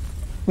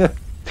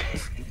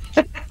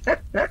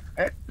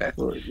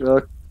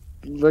from.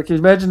 Like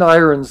imagine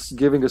Irons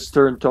giving a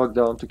stern talk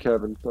down to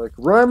Kevin. Like,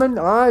 Ryman,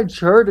 I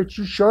heard that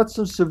you shot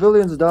some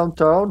civilians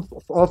downtown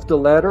off the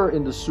ladder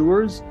in the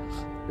sewers.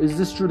 Is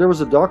this true? There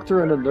was a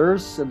doctor and a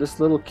nurse and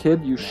this little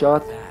kid you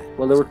shot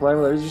while they were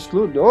climbing ladders. Just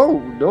flew.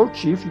 No,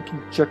 Chief, you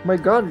can check my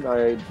gun.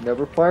 I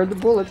never fired the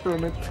bullet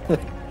from it.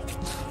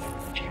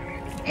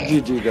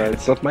 GG, guys.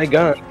 It's not my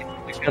gun.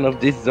 It's the gun of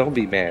this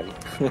zombie man.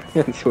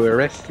 So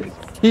arrested.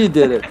 He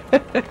did it.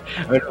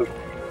 I don't-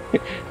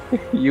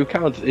 You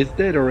can't. It's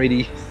dead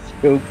already.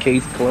 So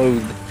case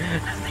closed.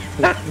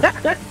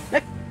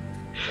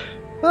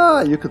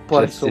 You could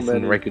punch so Justice and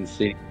many.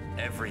 reconciliation.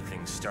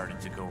 Everything started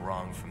to go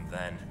wrong from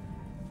then.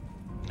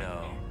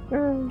 No,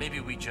 Maybe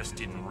we just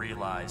didn't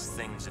realize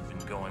things had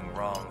been going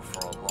wrong for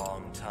a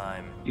long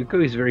time.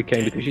 Yuko is very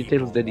kind because she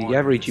tells that the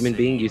average human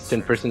being uses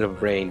 10% of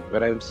brain.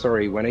 But I'm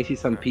sorry, when I see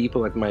some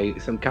people at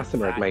some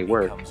customer at my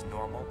work,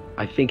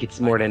 I think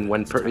it's more than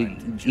one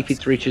if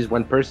it reaches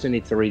 1%,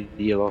 it's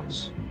already a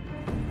lot.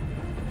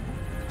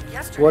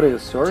 What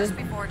is, sorry? Just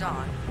before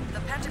dawn, the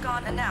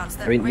Pentagon announced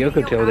that I mean,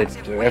 Yoko told that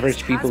radioactive average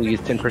waste people has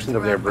use been 10%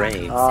 of their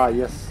brain. Ah,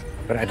 yes.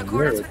 But In at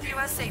accordance work, with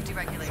US safety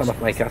regulations, some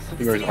of my the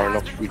customers city are has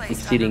not been placed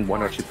exceeding under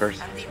 1 or watch,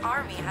 2%. and the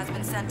army has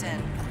been sent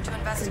in to I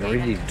investigate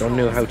really and don't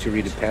know control how the to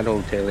read a situation.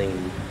 panel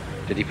telling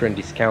the different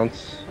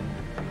discounts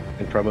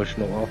and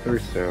promotional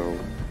offers, so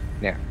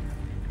yeah,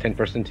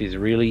 10% is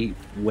really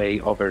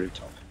way over the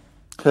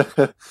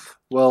top.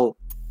 Well,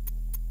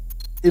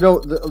 you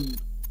know,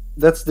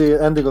 that's the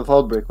ending of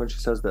Outbreak when she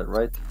says that,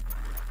 right?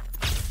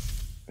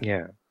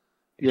 Yeah.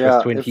 It Yeah,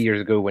 was 20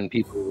 years ago when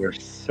people were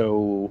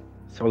so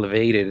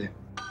elevated.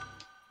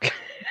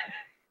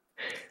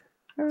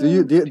 Do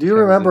you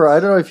remember? I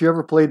don't know if you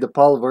ever played the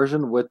PAL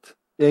version with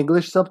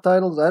English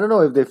subtitles. I don't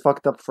know if they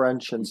fucked up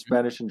French and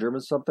Spanish and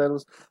German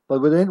subtitles,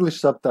 but with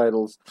English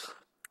subtitles,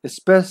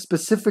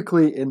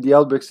 specifically in the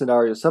Outbreak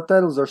scenario,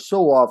 subtitles are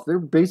so off. They're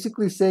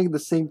basically saying the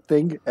same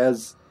thing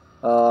as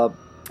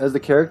the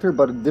character,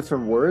 but in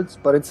different words.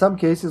 But in some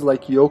cases,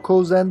 like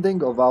Yoko's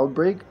ending of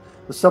Outbreak,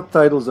 the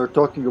subtitles are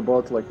talking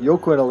about, like,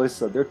 Yoko and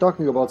Alyssa. They're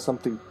talking about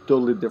something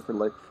totally different.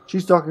 Like,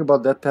 she's talking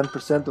about that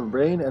 10% of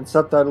brain, and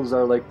subtitles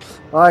are like,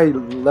 I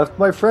left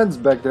my friends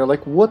back there.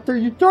 Like, what are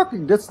you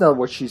talking? That's not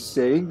what she's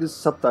saying. The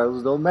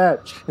subtitles don't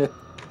match.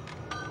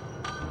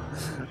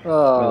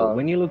 Well,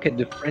 when you look at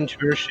the French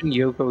version,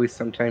 Yoko is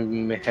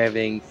sometimes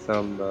having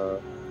some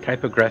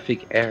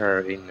typographic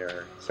error in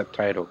her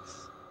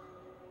subtitles.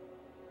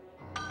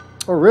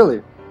 Oh,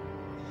 really?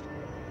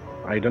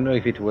 I don't know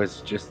if it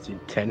was just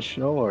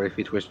intentional or if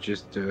it was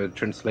just a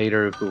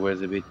translator who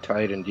was a bit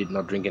tired and did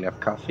not drink enough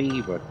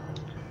coffee, but...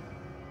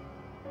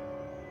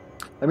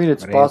 I mean,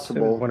 it's but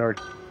possible. One or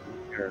two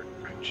are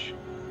French.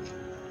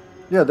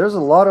 Yeah, there's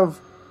a lot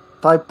of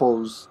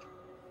typos.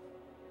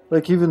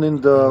 Like, even in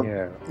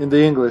the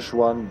English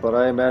one, but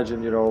I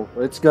imagine, you know,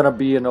 it's gonna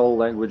be in all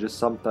languages,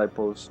 some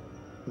typos.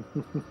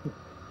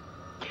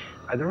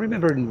 I don't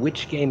remember in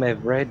which game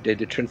I've read that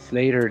the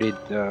translator did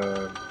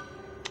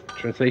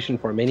translation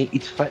for many.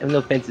 It's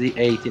Final Fantasy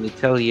VIII in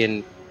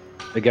Italian.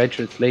 The guy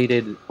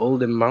translated all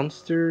the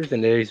monsters,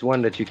 and there is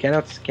one that you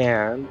cannot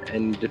scan.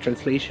 And the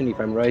translation, if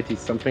I'm right, is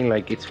something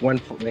like it's 1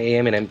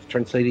 a.m. and I'm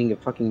translating a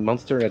fucking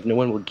monster that no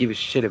one will give a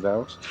shit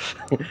about.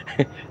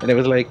 And I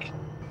was like,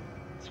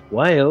 it's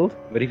wild,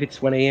 but if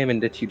it's 1 a.m.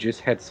 and that you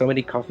just had so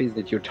many coffees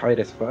that you're tired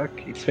as fuck,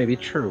 it's maybe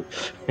true.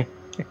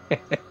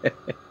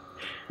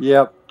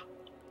 Yeah,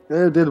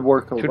 it did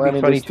work a lot. I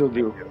mean, they still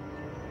do.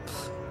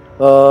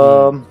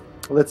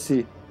 Let's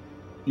see.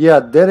 Yeah,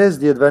 that is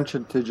the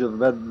advantage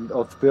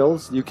of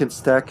pills. You can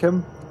stack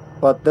him,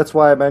 but that's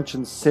why I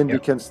mentioned Cindy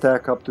can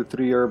stack up to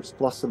 3 herbs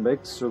plus a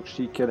mix, so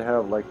she can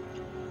have, like,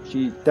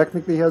 she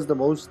technically has the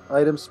most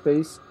item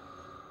space,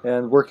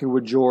 and working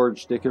with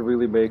George, they can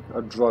really make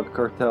a drug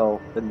cartel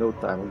in no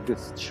time. Like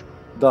this,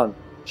 done.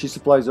 She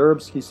supplies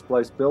herbs, he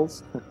supplies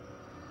pills.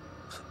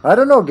 I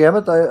don't know,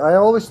 Gamut. I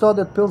always thought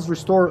that pills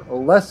restore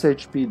less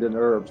HP than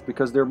herbs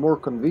because they're more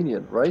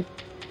convenient, right?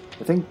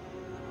 I think.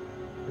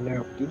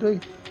 No. Do they?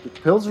 The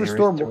pills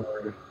restore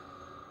more.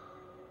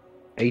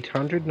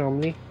 800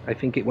 normally. I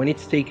think when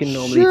it's taken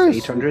normally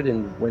it's 800,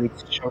 and when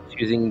it's shot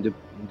using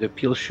the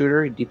pill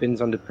shooter, it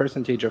depends on the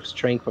percentage of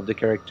strength of the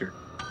character.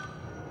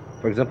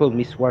 For example,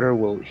 Miss Water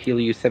will heal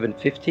you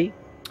 750.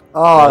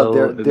 Ah,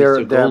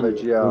 their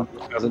damage, yeah.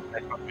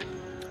 1,500.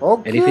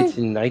 Okay. And if it's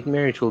in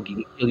Nightmare, it will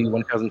heal you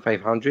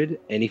 1,500,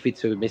 and if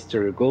it's a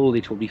Mr. Gold,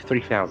 it will be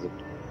 3,000.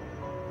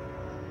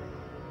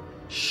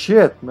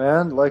 Shit,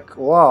 man! Like,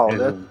 wow,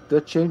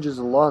 that changes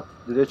a lot.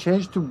 Did I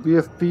change to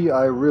BFP?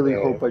 I really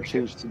hope I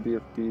changed to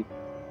BFP.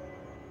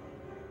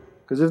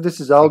 Because if this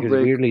is Outbreak,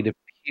 because weirdly the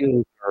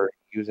pills are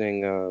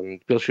using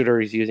pill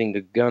shooter is using the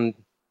gun,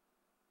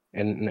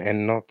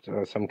 and not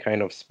some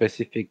kind of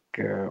specific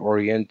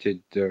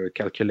oriented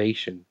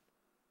calculation.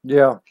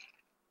 Yeah,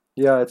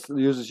 it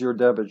uses your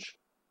damage.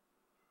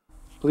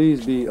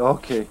 Please be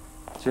okay.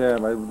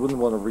 Damn, I wouldn't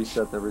want to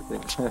reset everything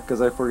because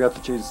I forgot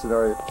to change the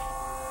scenario.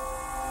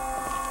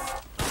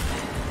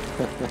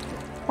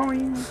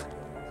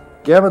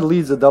 Gamut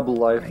leads a double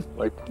life.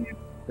 Like,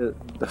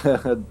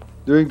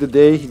 during the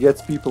day he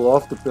gets people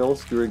off the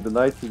pills. During the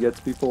night he gets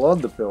people on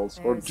the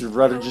pills, or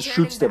rather just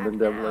shoots them in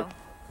them.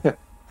 Like,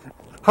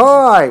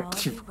 hi!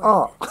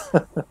 Oh.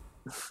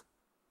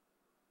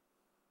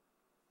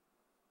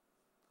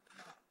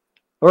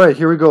 All right,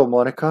 here we go,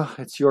 Monica.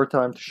 It's your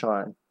time to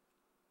shine.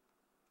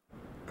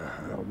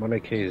 Well,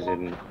 Monica is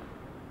in.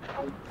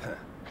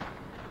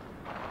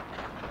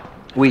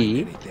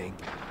 We.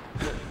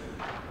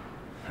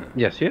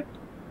 Yes, yeah.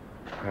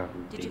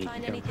 Did you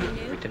find anything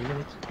new? 10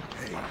 minutes.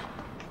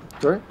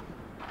 Sorry?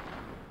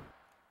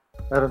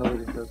 I don't know what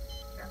he said.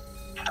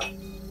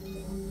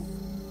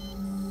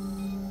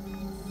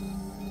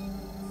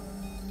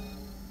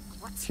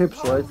 Hips,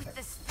 right?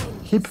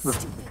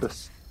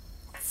 Hippytesla.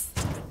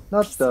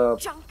 Not the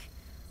Junk.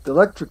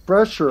 electric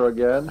pressure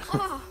again.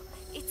 Oh,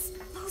 it's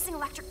losing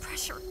electric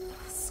pressure.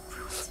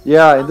 Screw it.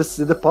 Yeah, in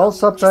the PAL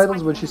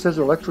subtitles, when she says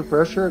electric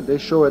pressure, they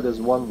show it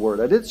as one word.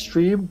 I did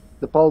stream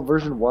the PAL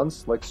version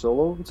once, like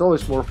solo. It's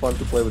always more fun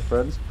to play with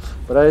friends.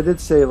 But I did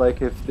say,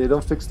 like, if they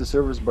don't fix the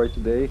servers by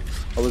today,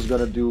 I was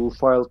gonna do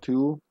File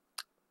 2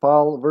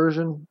 PAL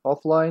version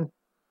offline.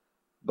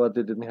 But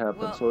it didn't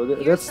happen. Well, So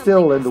here's that's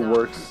still in the something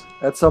works.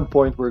 At some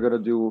point, we're gonna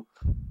do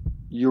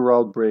Your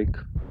Outbreak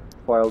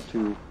File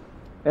 2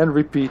 and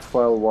repeat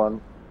File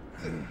 1.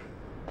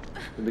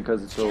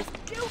 Because it's so...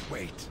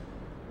 Wait.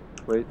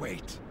 Wait.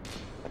 Wait.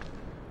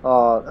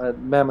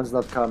 Mammon's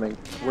not coming.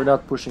 We're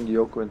not pushing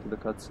Yoko into the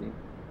cutscene.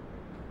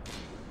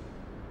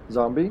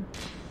 Zombie?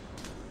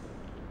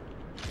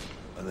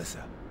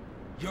 Alyssa.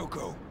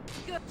 Yoko.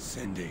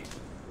 Cindy.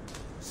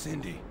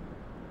 Cindy.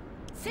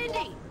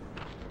 Cindy!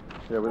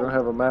 Yeah, we don't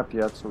have a map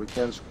yet, so we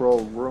can't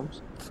scroll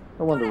rooms.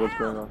 I wonder what's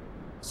going on.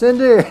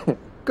 Cindy!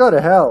 Go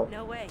to hell!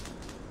 No way.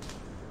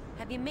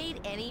 Have you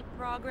made any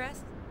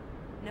progress?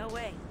 No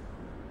way.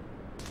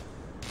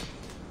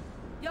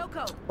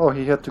 Yoko! Oh,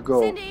 he had to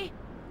go. Cindy!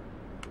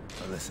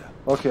 Alyssa.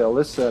 Okay,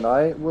 Alyssa and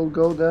I will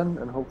go then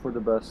and hope for the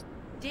best.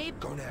 Dave?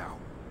 Go now.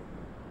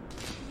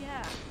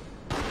 Yeah.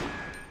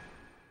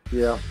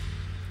 Yeah.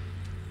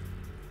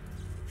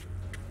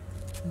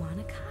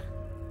 Monica?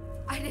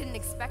 I didn't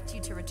expect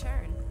you to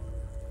return.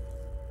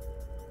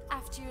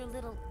 After your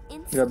little Yeah,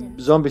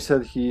 incident, Zombie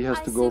said he has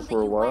I to go assumed that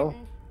for a you while. went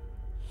and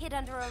hid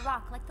under a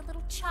rock like the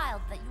little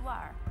child that you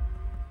are.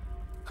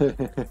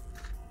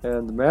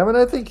 And Mammon,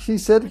 I think he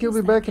said he'll be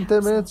is back that in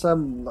 10 capsule?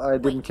 minutes. I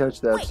didn't catch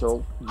that, wait.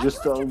 so Are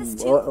just you into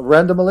this too?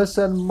 random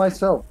Alyssa and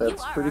myself. You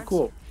That's are, pretty aren't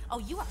cool. you? Oh,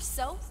 you are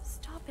so...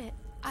 Stop it.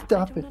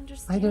 Stop it.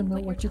 Understand I don't know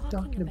what you're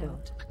talking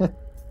about.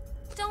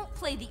 Don't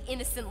play the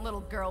innocent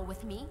little girl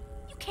with me.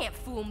 You can't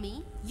fool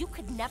me. You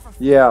could never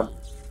fool Yeah. me.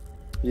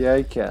 Yeah,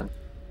 I can.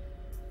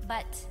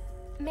 But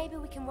maybe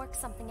we can work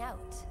something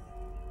out.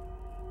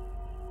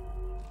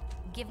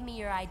 Give me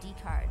your ID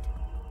card.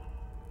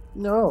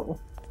 No.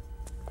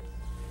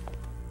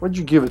 Why'd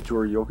you give it to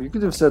her, Yoko? You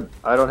could have said,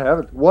 I don't have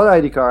it. What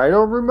ID card? I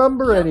don't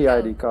remember any Yoko,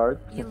 ID card.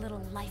 You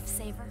little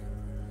lifesaver.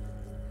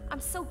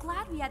 I'm so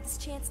glad we had this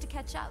chance to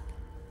catch up.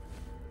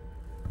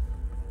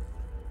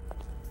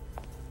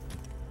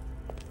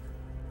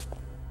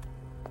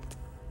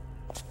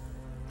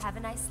 Have a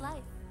nice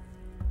life.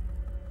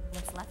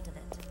 What's left of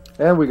it.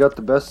 And we got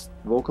the best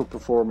vocal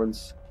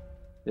performance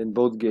in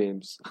both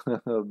games.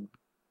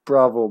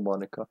 Bravo,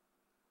 Monica.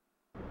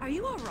 Are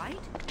you alright?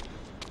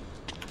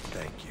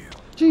 Thank you.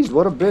 Jeez,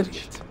 what a bitch.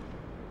 Idiot.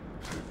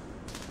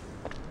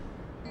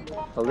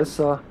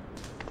 Alyssa.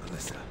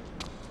 Alyssa.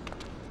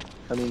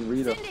 I mean,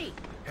 Rita. Cindy!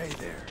 Hey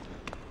there.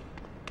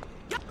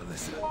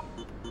 Alyssa.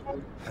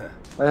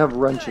 I have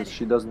wrenches.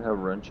 She doesn't have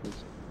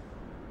wrenches.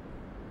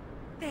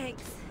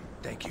 Thanks.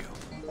 Thank you.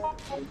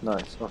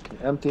 Nice. Okay.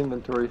 Empty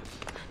inventory.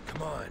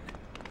 Come on.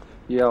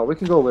 Yeah, we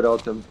can go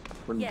without them.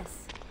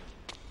 Yes.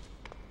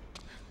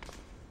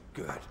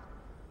 Good.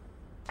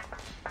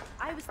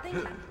 I was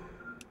thinking.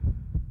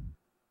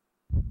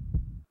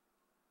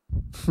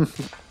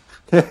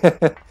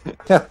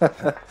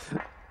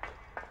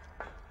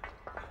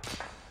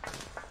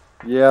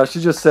 Yeah, she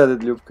just said it,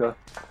 Ljubka.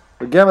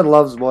 The Gamut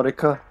loves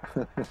Monica.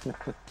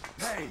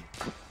 Hey.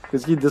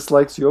 Because he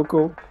dislikes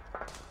Yoko.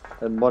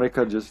 And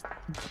Monica just,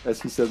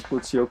 as he says,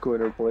 puts Yoko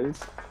in her place.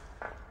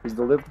 Is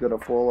the lift gonna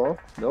fall off?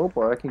 Nope,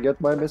 or I can get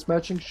my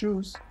mismatching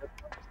shoes.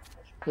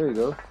 There you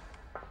go.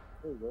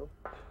 There you go.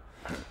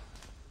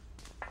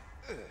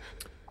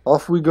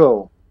 Off we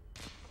go.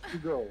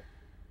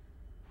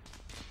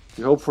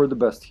 We hope for the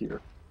best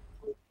here.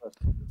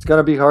 It's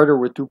gonna be harder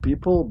with two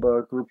people,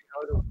 but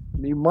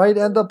we might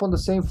end up on the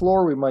same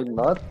floor, we might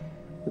not.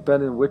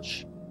 Depending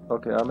which...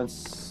 Okay, I'm in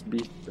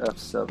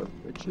BF7,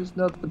 which is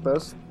not the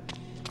best.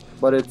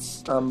 But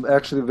I'm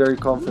actually very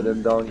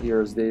confident down here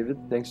as David,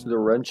 thanks to the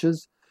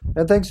wrenches.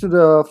 And thanks to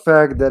the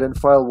fact that in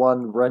File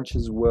 1,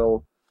 wrenches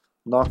will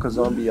knock a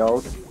zombie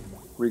out,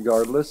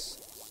 regardless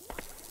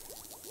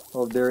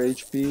of their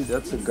HP.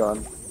 That's a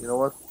gun. You know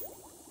what?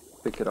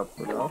 Pick it up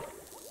for now.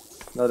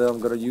 Not that I'm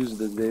gonna use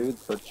this, David,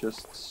 but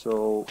just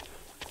so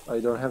I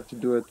don't have to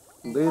do it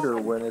later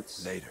when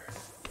it's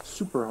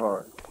super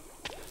hard.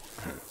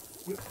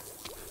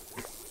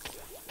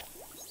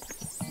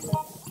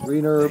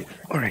 Greener.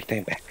 Alright,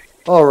 I'm back.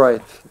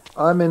 Alright,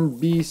 I'm in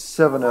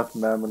B7F,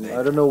 Mammon.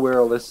 I don't know where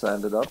Alyssa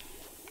ended up.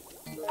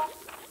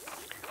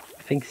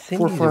 I think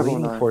Cindy's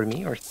waiting for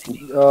me, or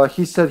Cindy?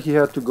 He said he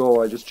had to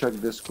go. I just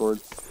checked Discord.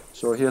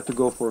 So he had to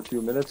go for a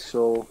few minutes,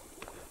 so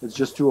it's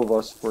just two of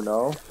us for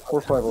now.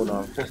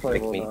 4509.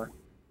 4509.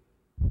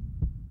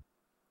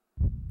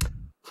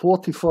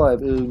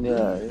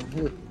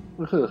 4509.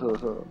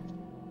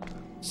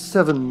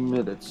 7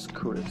 minutes,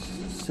 Chris.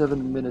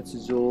 7 minutes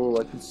is all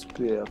I can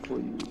spare for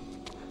you.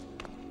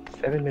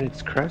 7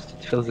 minutes crust?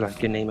 It feels like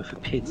the name of a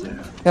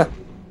pizza.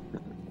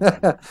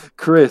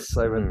 Chris,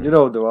 I mean, you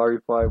know the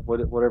RE5,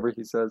 whatever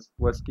he says,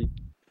 Wesky.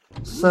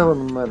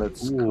 7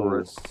 minutes, Ooh.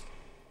 Chris.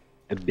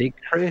 A big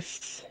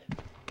Chris.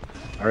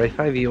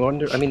 RA5, you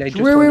under? I mean, I just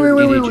Wait, wondered,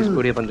 wait, did you wait, just wait.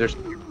 put him under?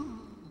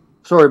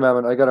 Sorry,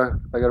 Mammon. I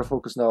gotta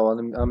focus now.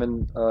 I'm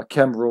in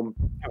chem room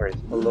Alright.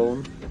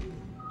 alone.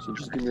 So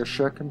just give me a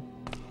second.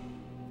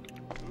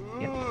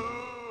 Yep.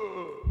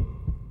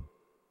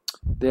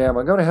 Damn,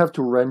 I'm gonna have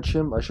to wrench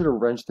him. I should have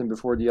wrenched him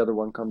before the other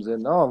one comes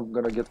in. Now I'm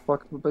gonna get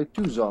fucked by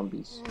 2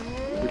 zombies,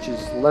 which is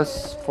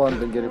less fun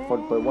than getting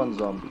fucked by 1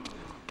 zombie.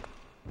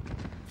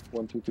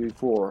 1, 2, 3,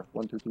 4.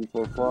 1, 2, 3,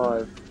 4,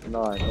 5,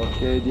 9.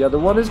 Okay, the other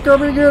one is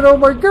coming in. Oh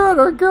my god,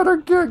 I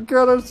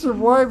gotta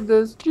survive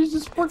this.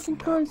 Jesus fucking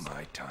Christ.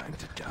 My time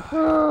to die.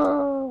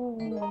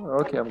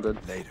 Okay, I'm good.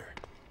 Later.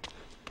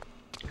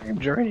 I'm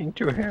joining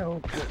to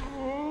help.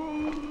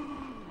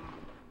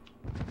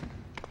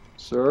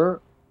 Sir,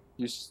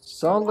 you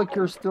sound like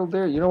you're still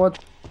there. You know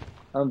what?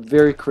 I'm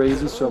very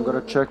crazy, so I'm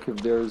gonna check if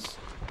there's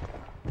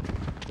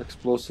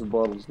explosive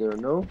bottles there.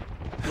 No?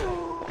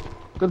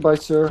 Goodbye,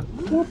 sir.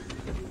 Whoop.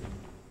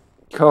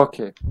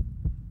 Okay.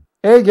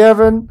 Hey,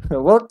 Gavin.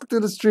 Welcome to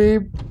the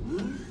stream.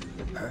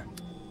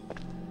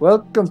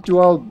 Welcome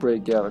to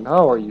Outbreak, Gavin.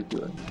 How are you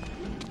doing?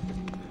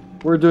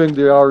 We're doing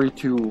the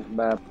RE2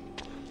 map.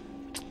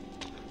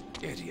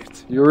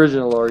 Idiot. The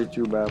original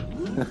RE2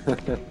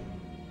 map.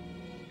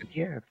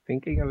 Yeah,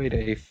 thinking of it,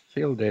 I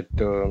feel that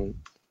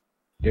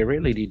they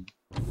really did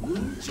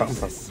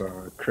pump up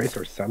Chris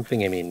or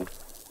something. I mean,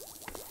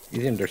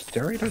 is he under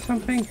steroid or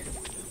something?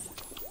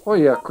 Oh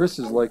yeah, Chris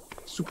is like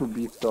super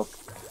beefed up.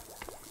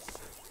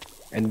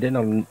 And then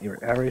on your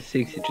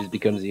RS6, it just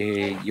becomes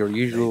your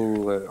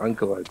usual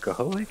uncle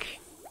alcoholic.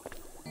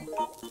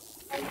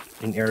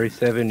 In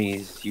RE7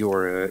 is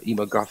your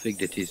emo gothic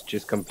that is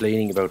just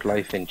complaining about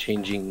life and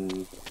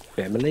changing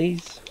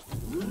families.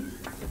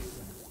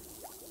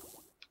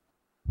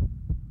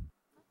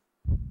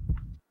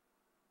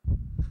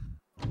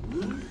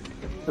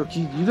 Look,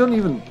 you don't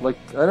even like.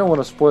 I don't want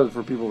to spoil it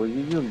for people, but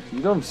you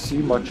don't see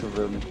much of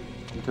him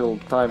until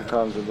time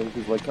comes, and then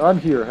he's like, "I'm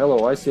here.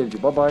 Hello, I saved you.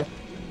 Bye bye."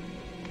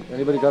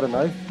 Anybody got a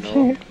knife?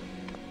 No.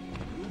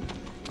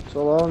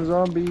 So long,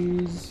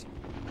 zombies.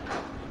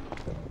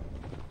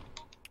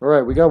 All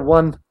right, we got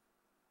one.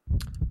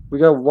 We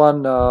got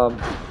one.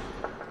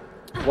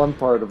 One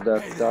part of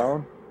that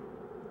down.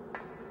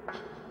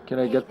 Can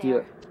I get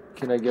the?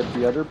 Can I get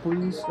the other,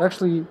 please?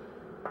 Actually,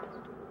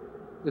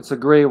 it's a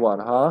gray one,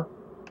 huh?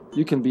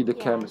 You can be the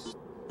chemist.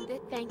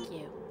 Thank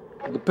you.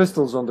 The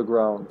pistol's on the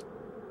ground.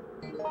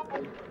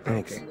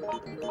 Okay.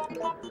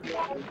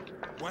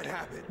 What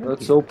happened?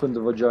 Let's open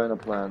the vagina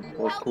plant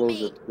or close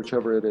it,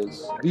 whichever it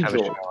is. Have a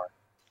Visual. shower.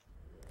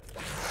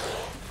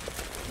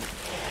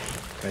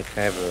 Let's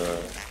have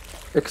a...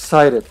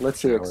 Excited. Let's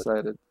say Shower.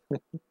 excited.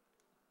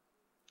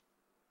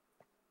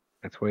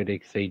 That's why they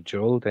say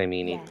jolt. I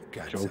mean, Yes.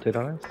 it jolted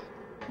on us.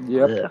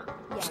 Yep. Yes.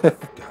 Got Did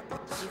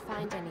you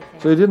find anything?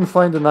 So you didn't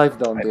find the knife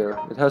down there.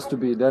 It has to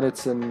be. Then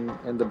it's in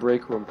the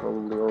break room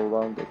probably or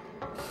around it.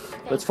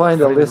 Let's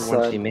find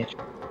Alyssa.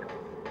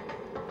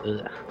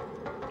 Ugh.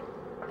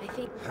 I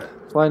think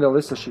Find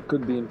Alyssa. She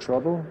could be in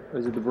trouble.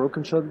 Is it the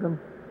broken shotgun?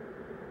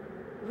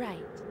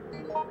 right.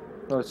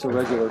 No, it's a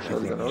regular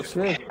shotgun.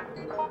 Okay.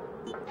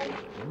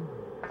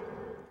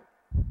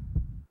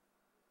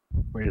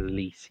 Where's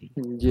Lacey?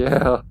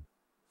 Yeah.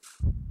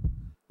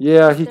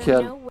 Yeah, he Is there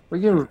can. no way- We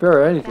can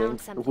repair anything. Found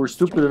If something we're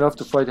stupid enough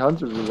to strange. fight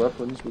hunters with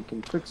weapons, we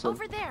can fix them.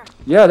 Over there.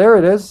 Yeah, there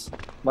it is.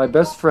 My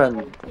best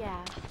friend.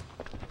 Yeah.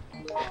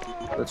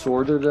 Let's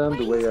order them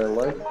the way I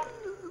like.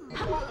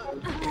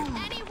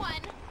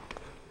 Anyone?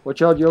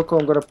 Watch out, Yoko.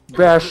 I'm gonna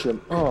bash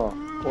him. Oh,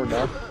 or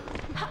not.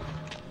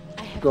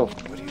 I have Go.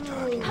 What are you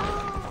talking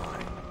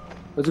about?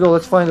 Let's go.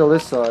 Let's find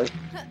Alyssa.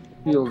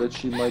 I feel that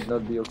she might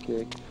not be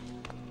okay.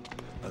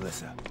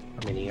 Alyssa.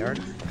 How many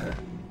yards?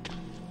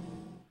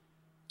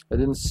 I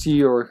didn't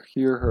see or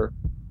hear her.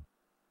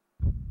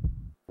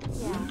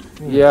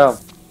 Yeah. Yeah,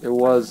 it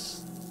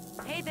was.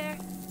 Hey there.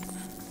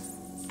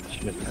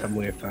 She must be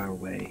somewhere far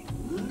away.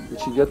 Did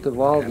she get the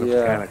valve? Kind of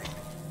Yeah. panic.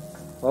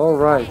 All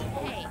right.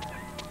 Hey.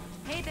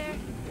 Hey there.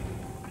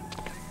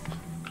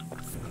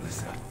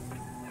 Alyssa.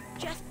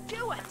 Just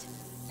do it.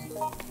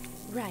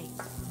 Right.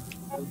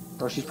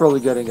 Oh, she's probably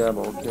getting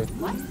ammo. Okay.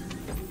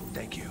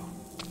 Thank you.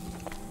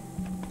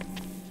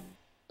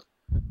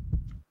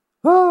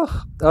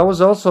 I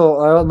was also.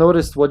 I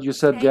noticed what you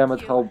said, Thank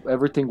Gamut. you. How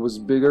everything was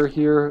bigger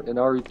here in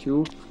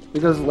RE2,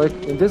 because like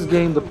in this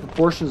game the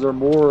proportions are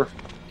more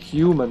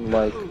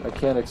human-like. I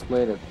can't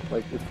explain it.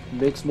 Like it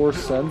makes more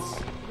sense.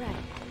 Right.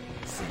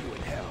 See you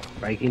in hell.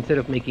 Like, instead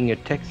of making a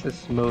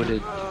Texas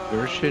modded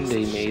version,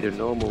 they made a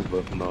normal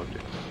mod.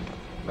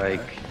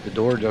 Like, the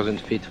door doesn't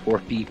fit 4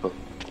 people.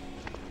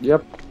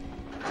 Yep.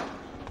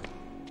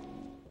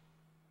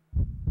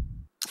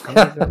 How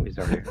many zombies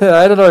are there?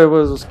 I don't know if it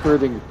was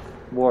squirting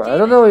more. I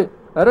don't know.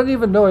 I don't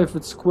even know if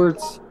it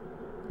squirts.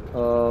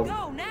 Go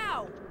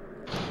now.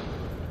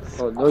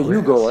 Oh no,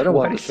 you go. I don't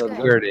What want the is shotgun.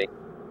 squirting?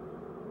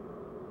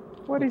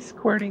 What is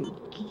squirting?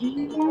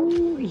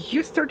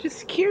 You start to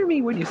scare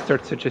me when you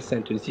start such a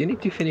sentence. You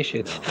need to finish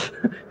it.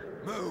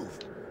 Move.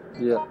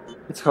 Yeah,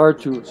 it's hard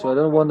to. So I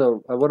don't want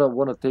to. I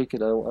wanna take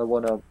it. I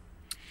wanna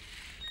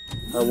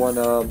I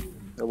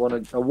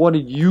want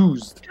it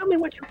used. Tell me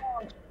what you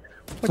want.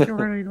 What you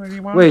really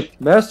want. Wait,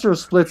 Master of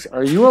Splits,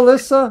 are you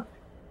Alyssa?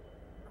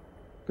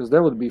 Because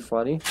that would be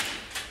funny.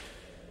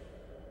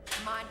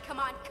 Come on, come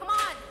on, come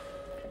on!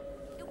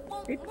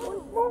 It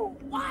won't move.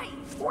 Why?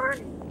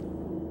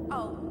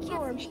 Oh,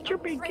 I'm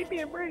stupid. Give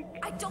me a break.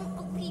 I don't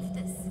believe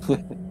this.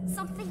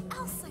 Something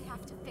else I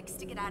have to fix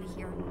to get out of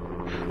here.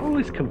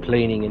 Always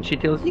complaining, and she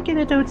tells you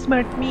cannot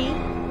outsmart me.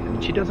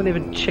 And she doesn't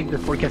even check the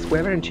forecast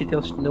weather, and she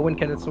tells no one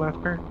can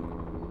outsmart her.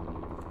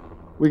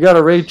 We got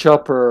a raid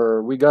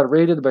chopper. We got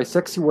raided by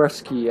Sexy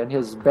Wesky and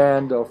his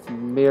band of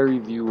merry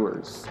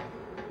viewers.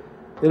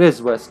 It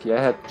is Wesky,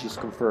 I had to just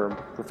confirm.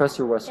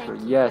 Professor Wesker,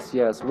 yes,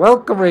 yes.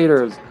 Welcome,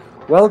 raiders!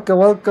 Welcome,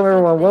 welcome,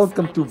 everyone.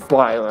 Welcome to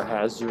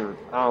Biohazard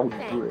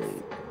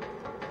Outbreak.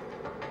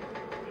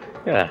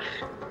 Yeah.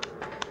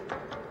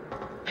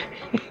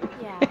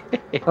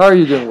 How are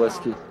you doing,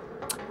 Wesky?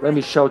 Let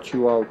me shout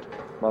you out,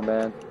 my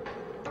man.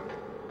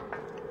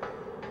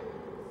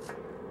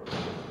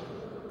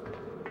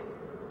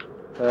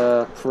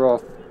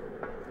 Prof.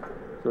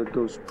 So it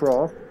goes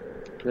Prof,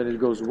 then it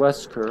goes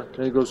Wesker,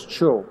 then it goes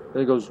Cho,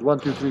 then it goes 1,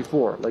 2, 3,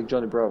 4, like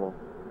Johnny Bravo.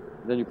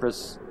 Then you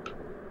press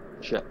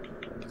check.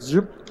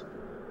 Zoop.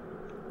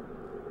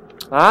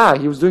 Ah,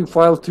 he was doing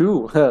file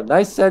 2.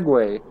 Nice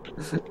segue.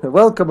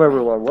 Welcome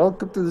everyone,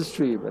 welcome to the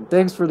stream, and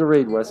thanks for the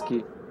raid,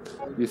 Wesky.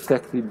 We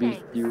effectively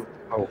beat you.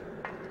 Oh.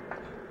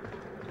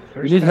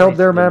 You need help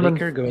there, Mammon?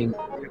 Going...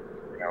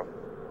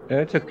 No,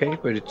 it's okay,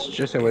 but it's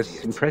just I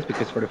was impressed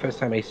because for the first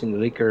time I seen the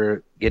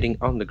liquor getting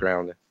on the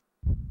ground.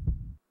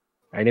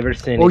 I never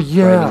seen it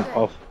riding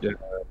off the...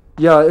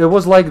 Yeah, it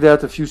was like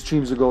that a few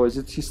streams ago. Is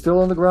he still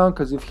on the ground?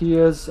 Because if he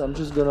is, I'm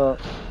just gonna...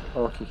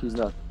 Oh, okay, he's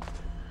not.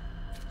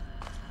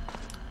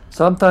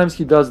 Sometimes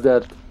he does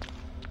that.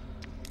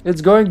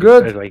 It's going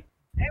good. I was like,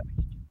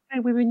 I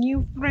have a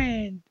new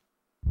friend.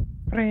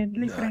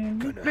 Friendly,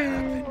 friendly,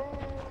 friend.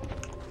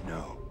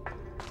 No.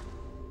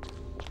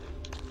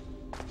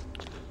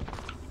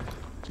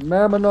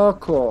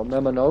 Mamonoko.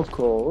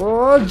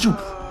 Oh, juke.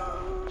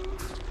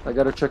 I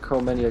gotta check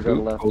how many I got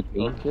left.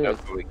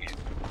 Okay.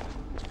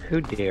 Who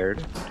dared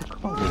to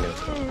call me no?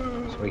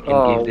 So I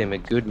can give them a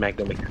good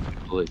Magnum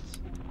bullets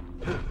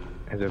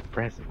as a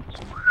present.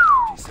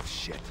 Piece of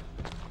shit.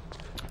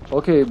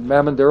 Okay,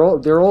 Mammon,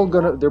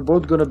 they're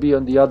both gonna be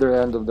on the other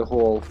end of the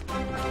hole.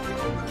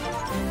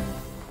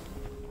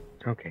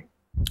 Okay.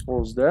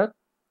 What was that?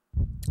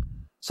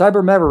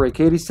 Cyber Maverick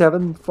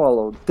 87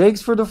 followed.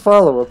 Thanks for the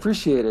follow,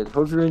 appreciate it.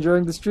 Hope you're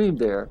enjoying the stream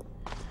there.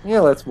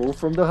 Yeah, let's move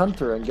from the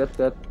hunter and get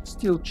that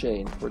steel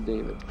chain for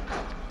David.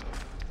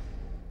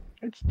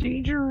 It's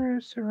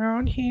dangerous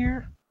around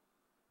here.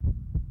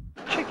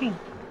 Checking.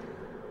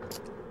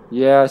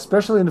 Yeah,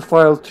 especially in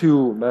file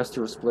 2,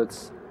 Master of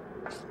Splits.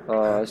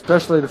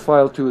 Especially in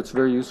file 2, it's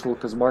very useful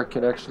because Mark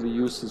can actually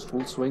use his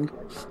full swing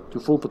to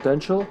full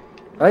potential.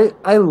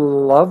 I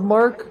love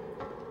Mark,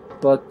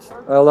 but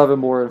I love him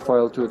more in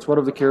file 2. It's one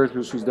of the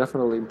characters who's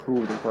definitely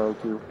improved in file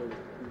 2.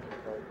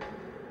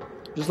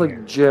 Just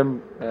like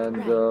Jim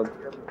and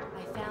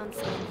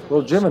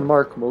well, Jim and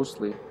Mark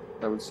mostly,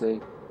 I would say.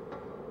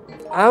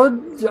 I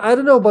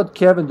don't know about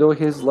Kevin though.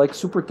 His like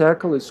super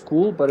tackle is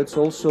cool, but it's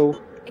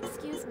also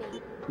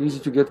easy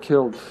to get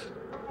killed.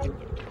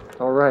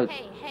 All right.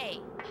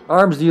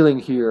 Arms dealing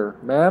here,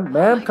 ma'am.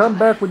 Ma'am, come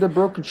back with the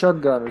broken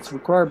shotgun. It's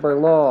required by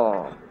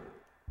law.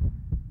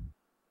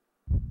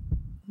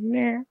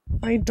 Nah,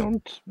 I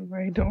don't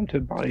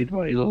abide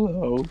by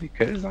law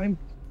because I'm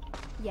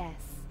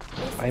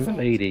a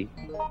lady.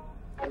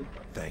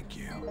 Thank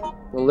you.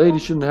 Well, lady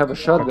shouldn't have a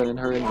shotgun in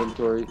her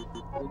inventory.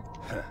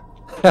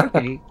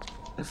 Okay.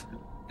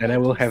 Then I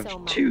will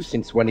have two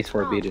since one is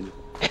forbidden.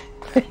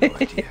 No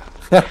idea.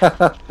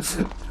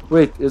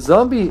 Wait, is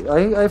zombie?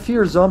 I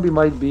fear zombie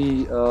might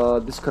be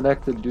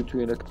disconnected due to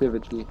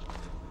inactivity.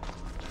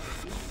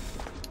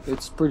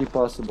 It's pretty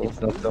possible.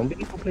 It's not zombie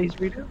who plays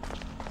reader?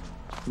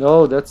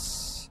 No,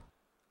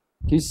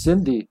 he's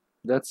Cindy.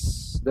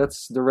 That's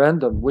the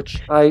random.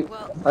 Which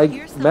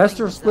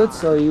Master of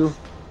Splits, are you?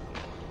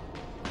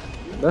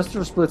 Master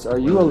of Splits, are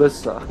you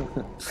Alyssa?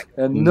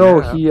 And no,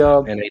 he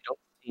And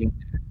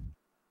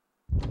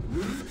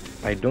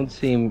I don't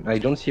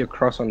see a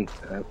cross on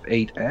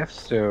 8F,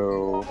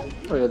 so...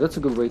 Oh yeah, that's a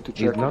good way to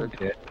check he's not it.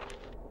 dead.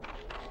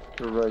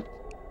 You're right.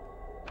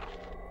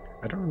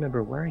 I don't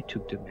remember where I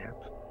took the map.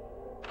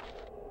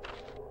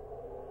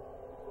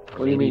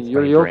 What do you mean?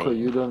 You're Yoko,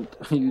 you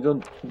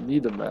don't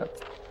need a map.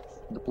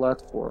 The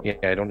platform. Yeah,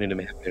 I don't need a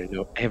map, I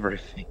know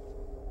everything.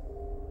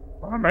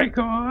 Oh my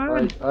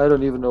god! I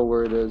don't even know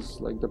where it is.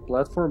 Like the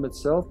platform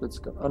itself,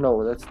 oh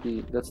no, that's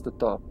the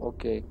top.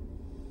 Okay.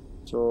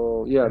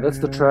 So yeah, that's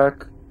the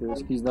track.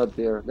 He's not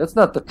there. That's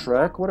not the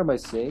track. What am I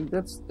saying?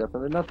 That's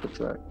definitely not the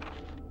track.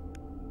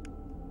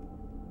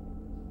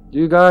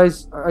 You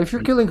guys, if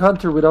you're killing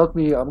Hunter without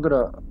me, I'm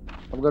gonna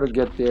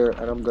get there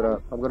and I'm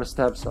gonna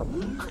stab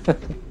someone.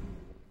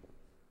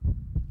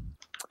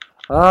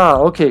 Ah,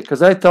 okay.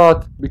 Because I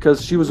thought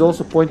she was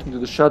also pointing to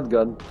the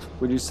shotgun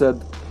when you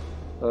said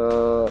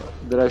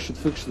that I should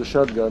fix the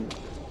shotgun.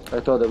 I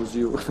thought that was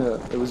you.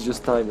 It was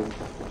just timing.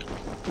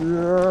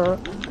 Yeah.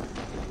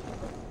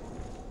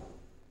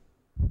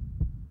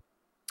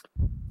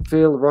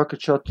 Failed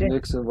rocket shot to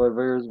Nixon by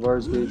virus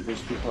gauge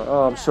was too high.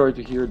 Oh, I'm sorry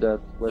to hear that,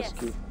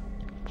 Wesky.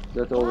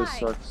 That always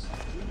sucks.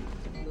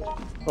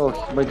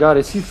 Oh my god,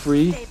 is he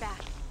free?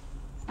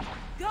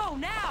 Go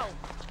now.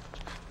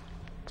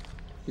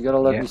 You gotta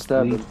let me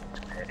stab him.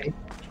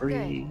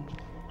 Free.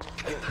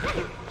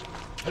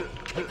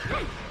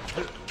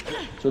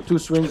 So 2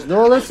 swings.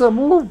 No, let's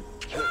move!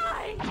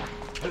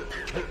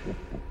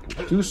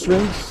 2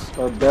 swings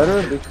are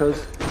better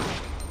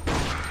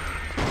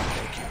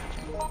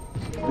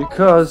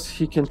because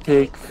he can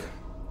take...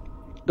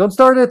 Don't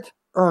start it!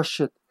 Oh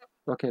shit.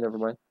 Okay, never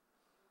mind.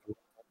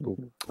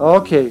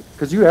 Okay,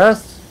 because you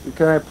asked,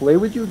 can I play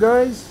with you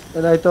guys?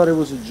 And I thought it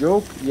was a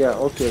joke. Yeah,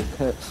 okay.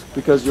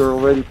 Because you're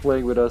already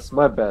playing with us.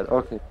 My bad.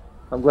 Okay.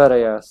 I'm glad I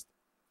asked.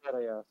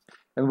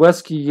 And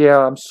Wesky, yeah,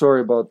 I'm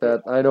sorry about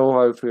that. I know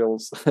how it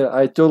feels.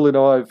 I totally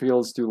know how it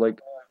feels to like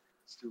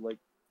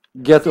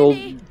get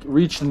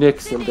reach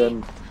Nix and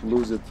then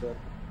lose it.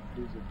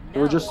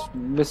 We're just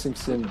missing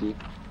Cindy.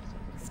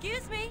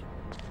 Excuse me.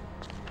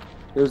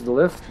 There's the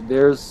lift.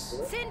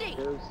 There's Cindy.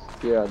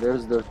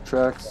 there's the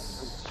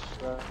tracks.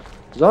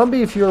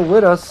 Zombie, if you're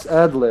with us,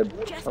 ad-lib.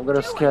 I'm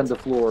gonna scan the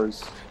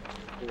floors.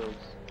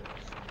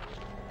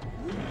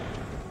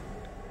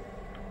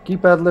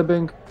 Keep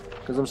ad-libbing,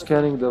 because I'm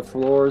scanning the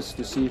floors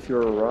to see if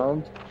you're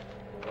around.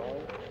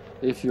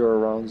 If you're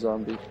around,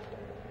 zombie.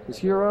 Is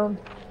he around?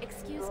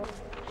 Excuse me.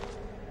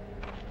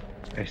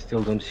 I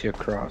still don't see a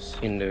cross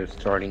in the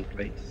starting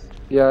place.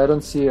 Yeah, I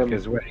don't see him.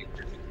 Because when he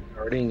was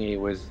starting, he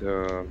was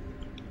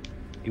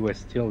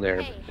still there,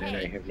 but then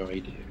I have no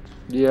idea.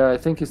 Yeah, I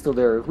think he's still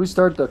there. If we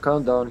start the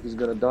countdown, he's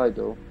gonna die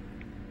though.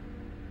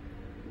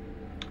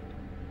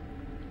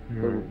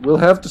 We'll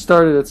have to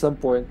start it at some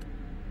point.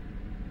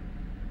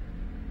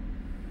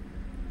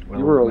 Well,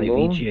 You were my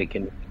alone? VGA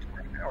can wait for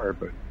an hour,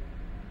 but...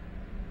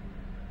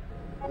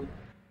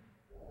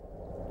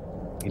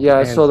 It Yeah,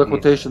 I saw the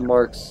depends quotation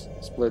marks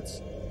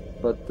splits,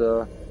 but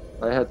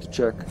I had to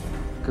check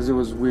because it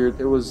was weird.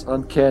 It was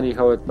uncanny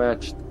how it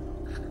matched.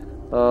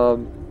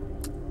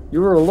 You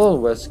were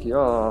alone, Wesky.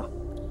 Ah,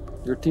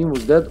 your team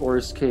was dead or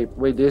escaped.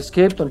 Wait, they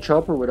escaped on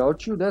Chopper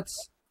without you?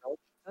 That's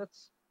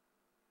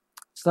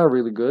it's not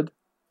really good.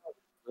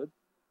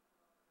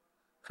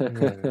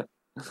 Yeah.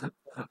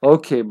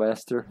 Okay,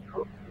 Master.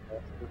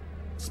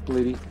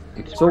 Splitty.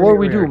 It's So what do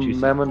we pretty do, rare to see-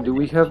 Mammon? Do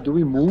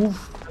we move?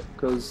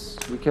 Because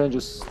we can't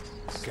just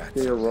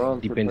stay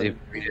around. Depends for if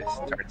Rita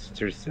starts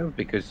herself,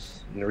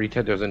 because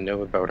Narita doesn't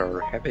know about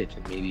our habit,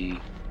 and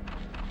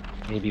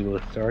maybe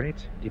we'll start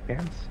it.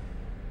 Depends.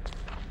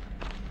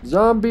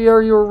 Zombie,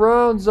 are you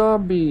around,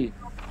 zombie?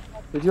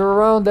 If you're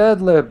around,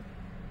 adlib.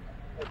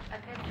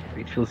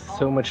 It feels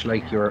so much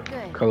like you're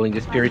calling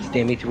the spirits,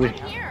 damn it, with...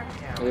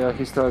 Yeah,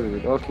 he started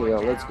it. Okay, yeah,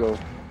 let's go.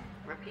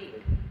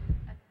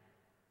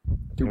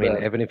 Too I mean,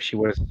 bad. even if she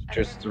was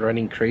just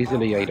running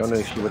crazily, I don't know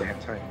if she would have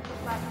time.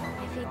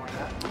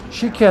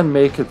 She can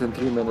make it in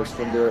 3 minutes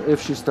from there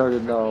if she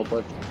started now,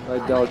 but I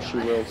doubt she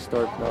will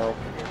start now.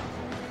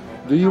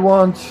 Do you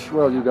want?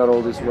 Well, you got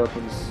all these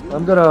weapons.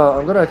 I'm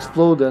gonna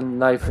explode and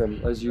knife him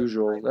as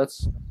usual.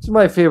 It's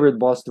my favorite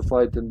boss to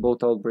fight in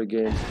both Outbreak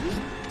games.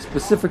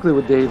 Specifically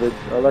with David,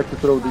 I like to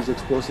throw these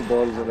explosive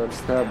bottles and then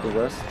stab the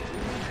rest.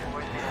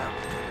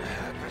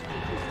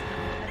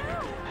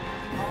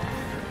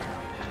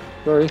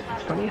 Sorry.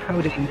 It's funny how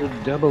they do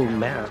double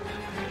map.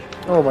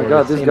 Oh my For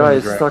god, the this same guy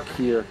is drive. stuck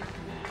here.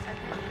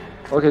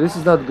 Okay, this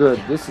is not good.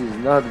 This is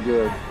not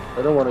good.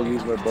 I don't want to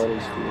use my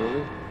bottles too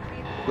early.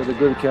 Get a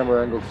good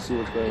camera angle to see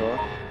what's going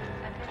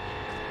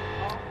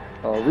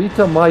on.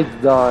 Rita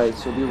might die,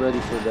 so be ready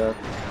for that.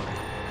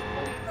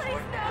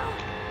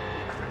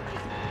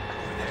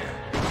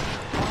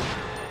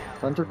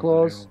 Hunter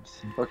Claws?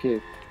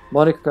 Okay.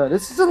 Monica,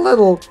 this is a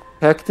little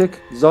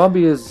hectic.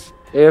 Zombie is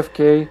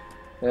AFK,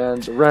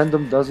 and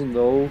Random doesn't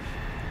know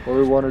what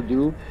we want to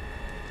do.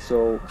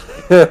 So,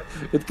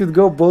 it could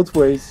go both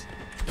ways.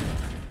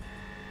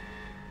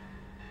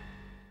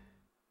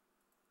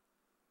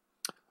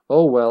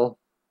 Oh well.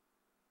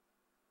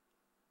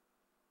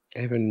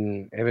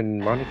 Even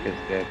Monica's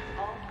dead.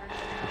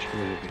 Which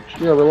was a bitch.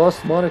 Yeah, we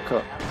lost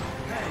Monica.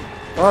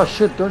 Oh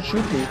shit, don't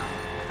shoot me.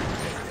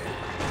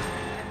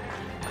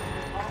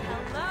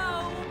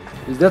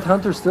 Is that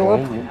hunter still up?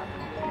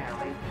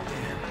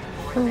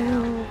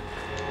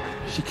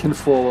 She can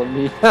fall on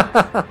me.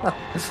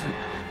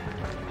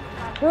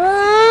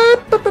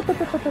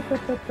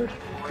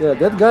 Yeah,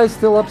 that guy's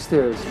still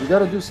upstairs. We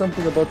gotta do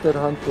something about that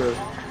hunter.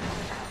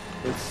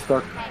 It's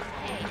stuck.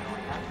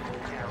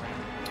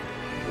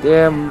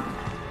 Damn.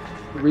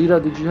 Rita,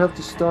 did you have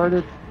to start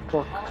it?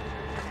 Fuck.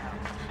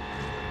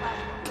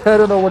 I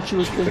don't know what she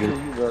was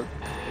thinking, but...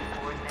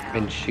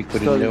 And she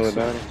couldn't know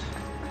about it.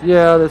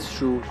 Yeah, that's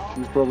true. She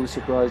was probably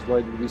surprised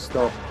why did we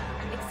stop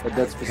at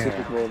that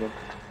specific moment.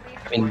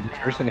 I mean, the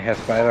person has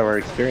 5-hour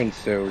experience,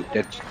 so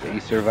that he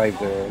survived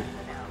the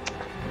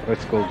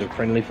what's called the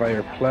friendly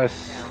fire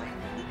plus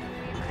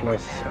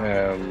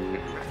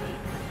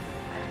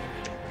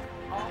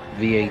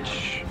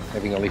VH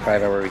having only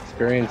 5-hour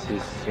experience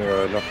is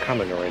not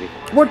common already.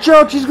 Watch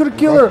out, she's gonna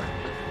kill her!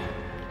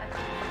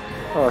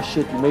 Oh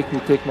shit, you make me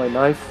take my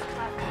knife.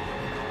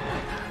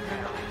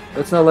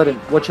 Let's not let him.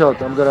 Watch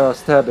out, I'm gonna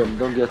stab him.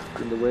 Don't get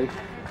in the way.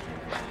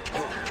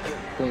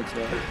 Thanks,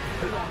 man.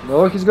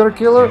 No, he's gonna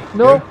kill her.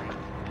 No!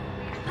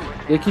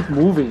 They keep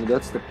moving,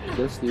 that's the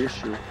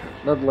issue.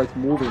 Not like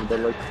moving, but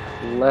like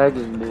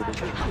lagging moving.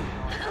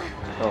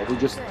 Oh, we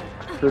just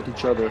hurt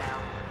each other.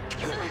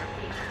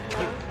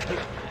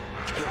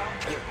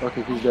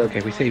 Okay, he's dead.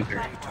 Okay, we saved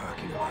her.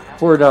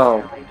 For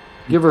now.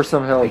 Give her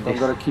some help. I'm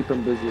gonna keep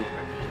him busy.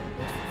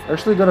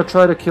 Actually gonna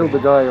try to kill the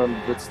guy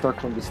that's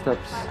stuck on the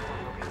steps.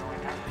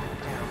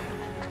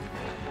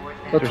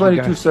 Got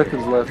 22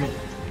 seconds left.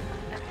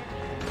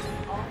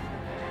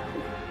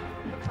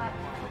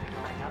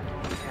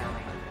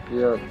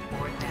 Yeah.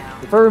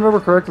 If I remember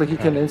correctly, he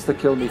can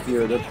insta-kill me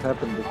here. That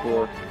happened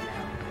before.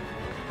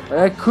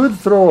 I could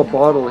throw a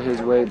bottle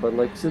his way, but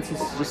like since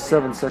it's just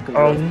 7 seconds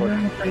Oh left.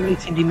 no, finally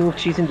Cindy moved.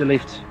 She's in the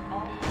lift.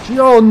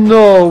 Oh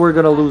no, we're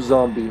gonna lose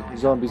Zombie.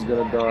 Zombie's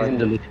gonna die. She's in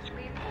the lift.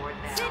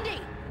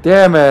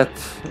 Damn it!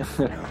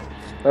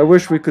 I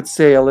wish we could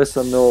say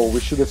Alyssa no.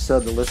 We should have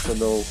said Alyssa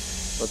no,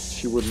 but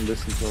she wouldn't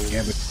listen to us.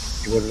 Yeah, but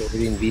it was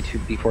already in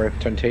B2 before I've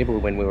turntable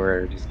when we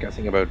were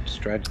discussing about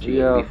strategy.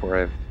 Yeah. Before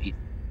I've eaten.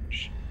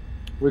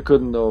 We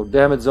couldn't know.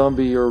 Damn it,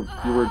 Zombie! You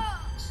were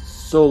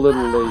so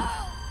little late.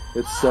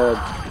 It's sad.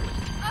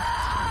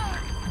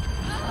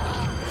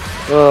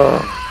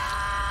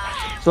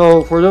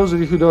 So, for those of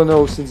you who don't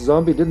know, since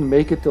Zombie didn't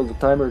make it till the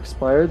timer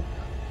expired,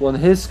 on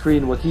his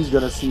screen what he's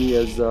gonna see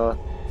is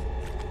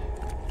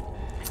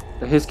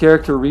his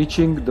character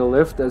reaching the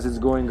lift as it's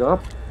going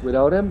up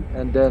without him,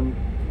 and then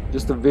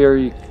just a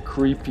very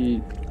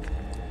creepy,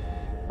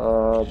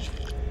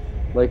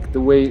 like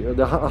the way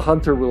a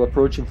hunter will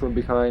approach him from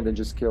behind and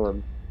just kill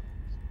him.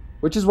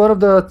 Which is one of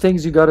the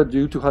things you gotta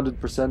do to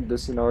 100%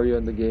 this scenario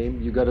in the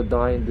game. You gotta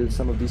die in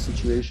some of these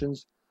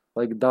situations.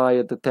 Like die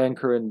at the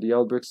tanker in the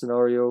Outbreak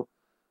scenario.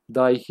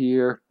 Die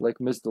here, like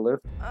miss the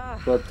lift.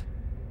 But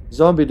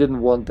Zombie didn't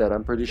want that.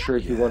 I'm pretty sure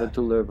he wanted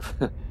to live.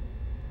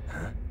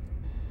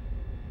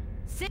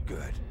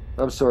 Good.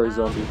 I'm sorry,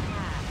 Zombie.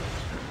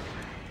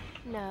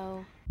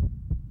 No.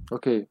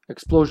 Okay,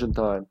 explosion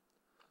time.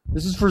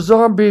 This is for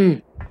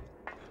Zombie!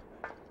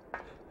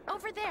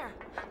 Over there.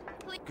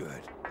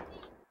 Good.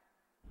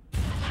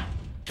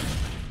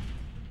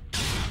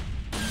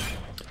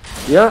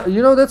 Yeah,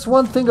 you know, that's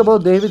one thing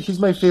about David. He's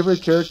my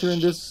favorite character in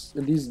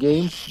these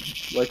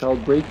games, like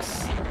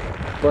Outbreaks.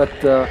 But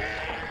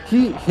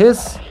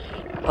his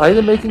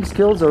item making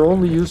skills are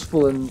only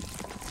useful in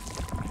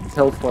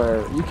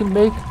Hellfire. You can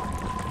make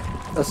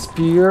a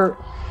spear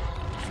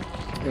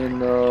in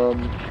the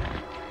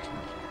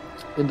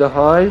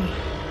hive,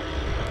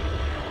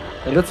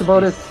 and that's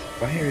about it.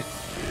 Fire is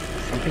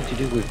something to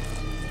do with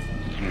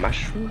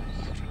mushrooms?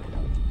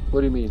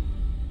 What do you mean?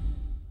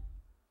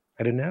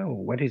 I don't know.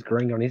 What is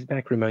growing on his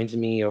back reminds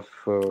me of,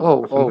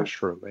 a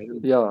mushroom. Right?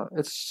 Yeah,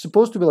 it's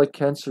supposed to be like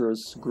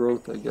cancerous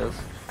growth, I guess.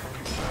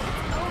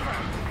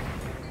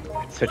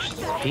 Such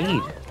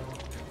speed.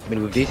 I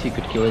mean, with this you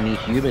could kill any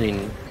human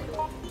in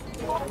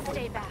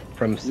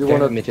from You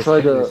want to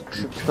try to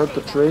start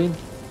the train?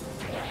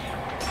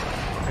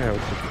 Oh,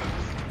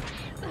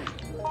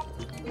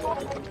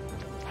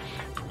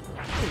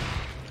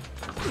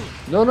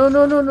 No, no,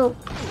 no, no, no.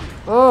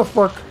 Oh,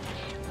 fuck.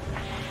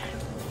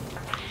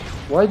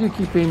 Why do you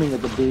keep aiming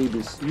at the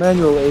babies?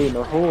 Manual aim,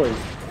 ahoy.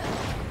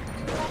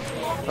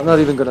 I'm not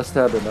even gonna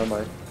stab him, am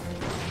I?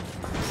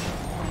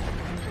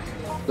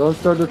 Don't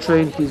start the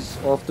train, he's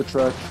off the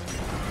track.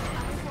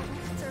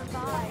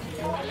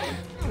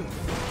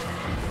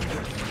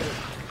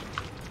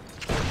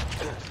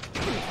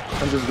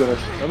 I'm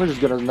just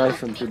gonna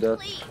knife him to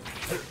death.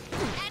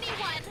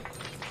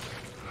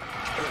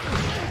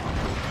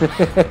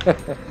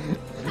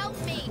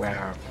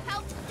 wow.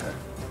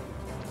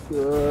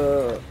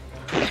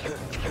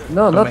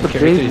 No, not the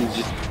babies.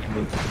 Just...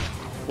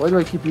 Why do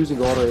I keep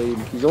using auto aim?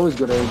 He's always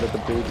gonna aim at the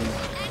babies.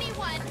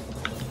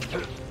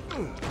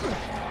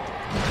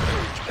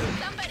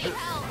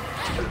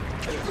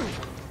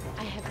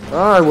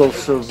 I will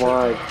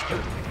survive.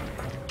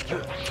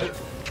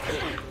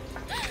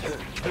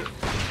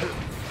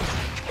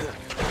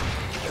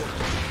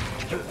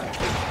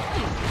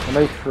 Am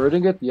I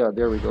hurting it? Yeah,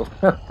 there we go.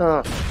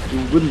 You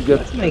wouldn't get.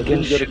 That's my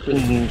gun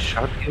shooting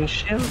shotgun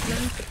shells,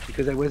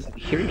 because I was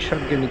hearing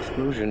shotgun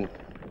explosion.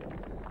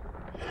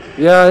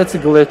 Yeah, it's a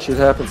glitch. It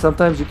happens.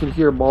 Sometimes you can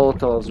hear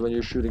Molotovs when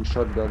you're shooting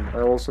shotgun.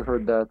 I also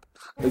heard that.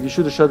 Like you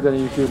shoot a shotgun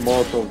and you hear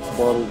Molotov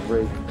bottles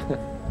break.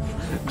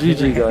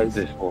 GG, guys.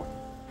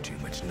 Too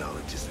much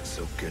knowledge isn't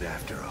so good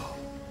after all.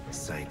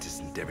 Scientists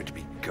endeavor to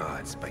be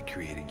gods by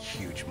creating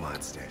huge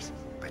monsters.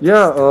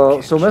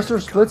 Yeah, so Master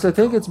of Splits, I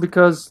think it's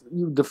because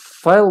the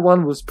file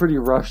 1 was pretty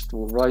rushed,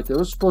 right? It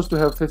was supposed to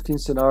have 15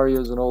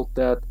 scenarios and all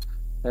that,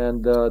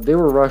 and they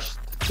were rushed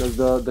because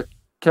the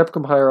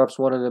Capcom higher-ups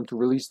wanted them to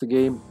release the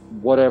game,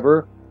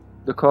 whatever,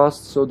 the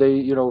cost, so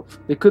they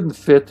couldn't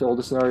fit all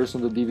the scenarios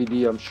on the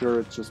DVD. I'm sure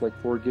it's just like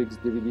 4 gigs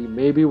DVD,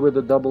 maybe with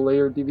a double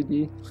layer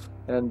DVD.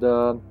 And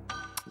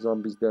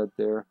zombie's dead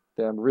there.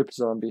 Damn, rip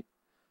zombie.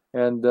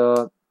 And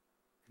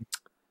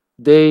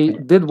they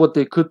did what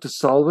they could to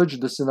salvage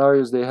the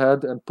scenarios they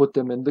had and put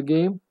them in the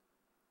game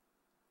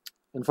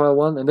in file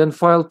 1. And then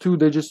file 2,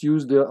 they just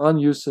used the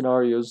unused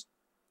scenarios,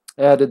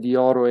 added the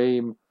auto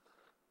aim,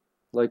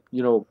 like,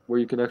 where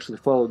you can actually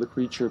follow the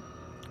creature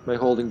by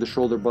holding the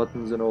shoulder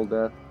buttons and all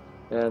that.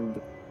 And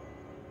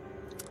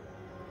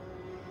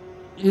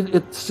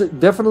it's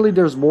definitely,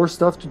 there's more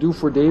stuff to do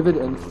for David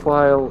in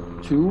file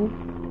 2,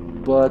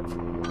 but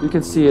you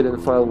can see it in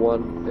file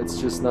 1. It's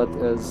just not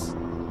as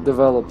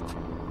developed.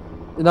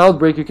 In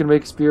Outbreak you can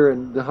make spear,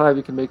 in the Hive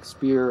you can make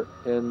spear,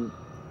 in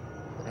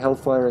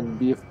Hellfire and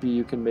BFP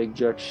you can make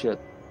jack shit.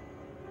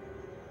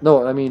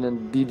 No, I mean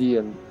in DD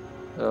and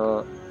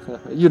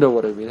you know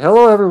what I mean.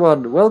 Hello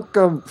everyone,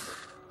 welcome.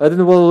 I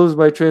didn't want to lose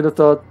my train of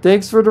thought.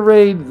 Thanks for the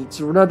raid.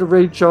 It's not a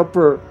raid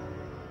chopper.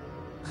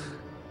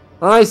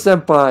 Hi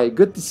senpai,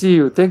 good to see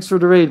you. Thanks for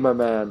the raid, my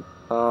man.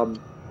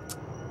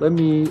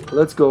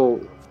 Let's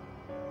go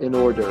in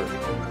order.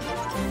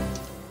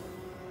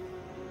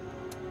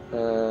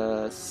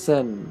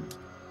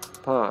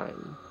 Senpai.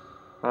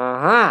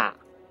 Aha!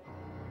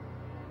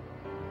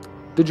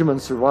 Digimon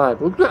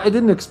survived. I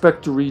didn't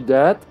expect to read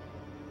that.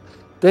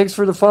 Thanks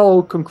for the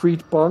follow,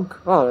 Concrete Punk.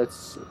 Oh,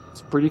 it's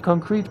pretty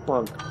concrete,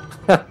 Punk.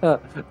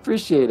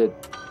 Appreciate it.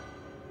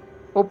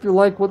 Hope you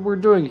like what we're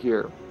doing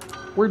here.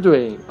 We're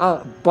doing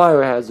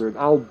Biohazard,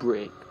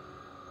 Outbreak.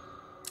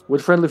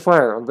 With friendly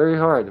fire on very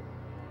hard.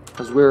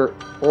 Because we're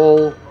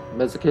all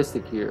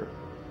masochistic here.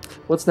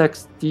 What's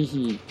next?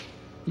 Tee-hee.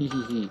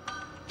 Tee-hee-hee.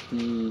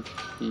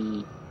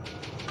 Tee-hee-hee.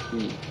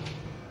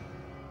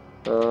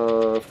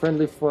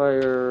 Friendly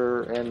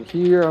fire, and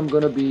here I'm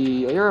gonna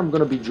be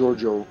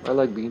Giorgio. I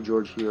like being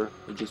George here.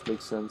 It just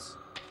makes sense.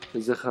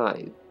 It's a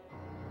Hive.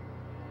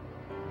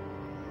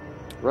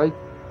 Right?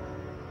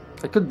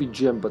 I could be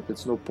Jim, but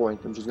it's no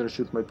point. I'm just gonna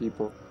shoot my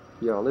people.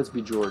 Yeah, let's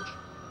be George.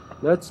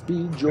 Let's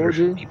be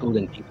Georgie. People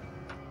than people.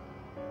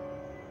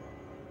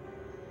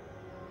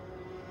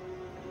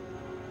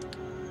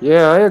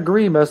 Yeah, I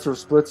agree, Master of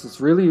Splits.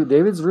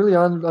 David's really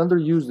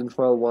underused in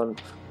file 1.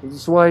 This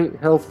is why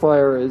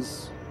Hellfire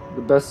is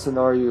the best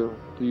scenario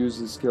to use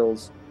his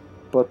skills.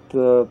 But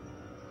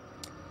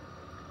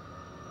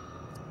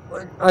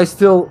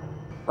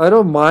I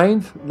don't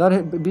mind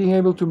not being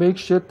able to make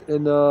shit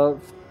in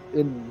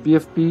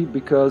BFP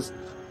because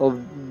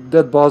of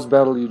that boss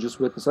battle you just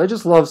witnessed. I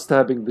just love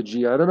stabbing the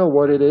G. I don't know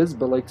what it is,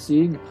 but like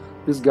seeing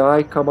this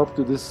guy come up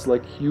to this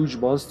like huge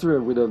monster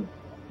and with a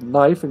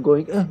knife and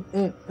going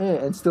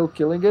and still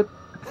killing it.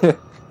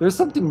 There's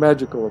something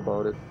magical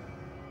about it.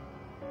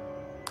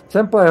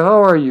 Senpai,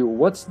 how are you?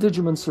 What's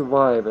Digimon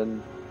Survive?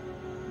 And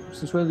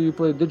since when do you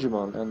play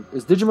Digimon? And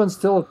is Digimon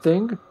still a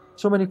thing?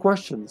 So many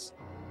questions.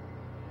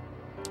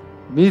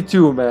 Me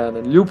too, man.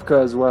 And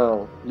Lyupka as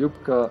well.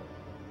 Lyupka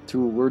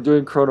too. We're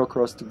doing Chrono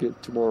Cross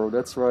tomorrow.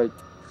 That's right.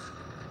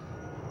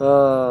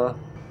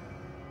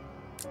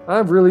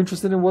 I'm really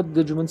interested in what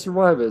Digimon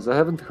Survive is. I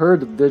haven't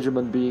heard of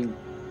Digimon being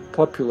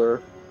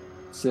popular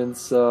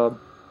since I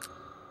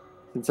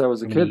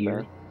was a kid,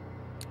 man.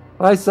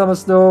 Hi, Summer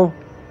Snow.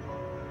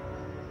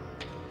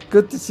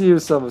 Good to see you,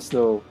 Summer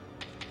Snow.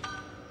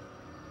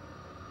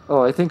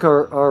 Oh, I think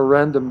our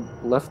random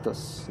left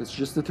us. It's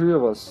just the 3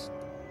 of us.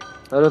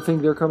 I don't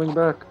think they're coming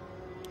back.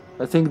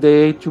 I think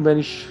they ate too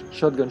many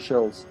shotgun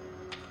shells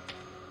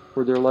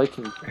for their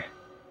liking.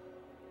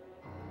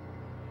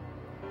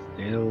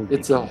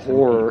 It's a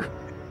horror.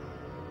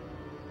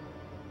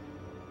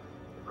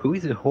 Who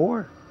is a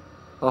whore?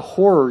 A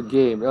horror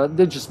game.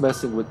 They're just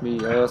messing with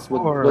me. I asked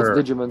what's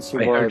Digimon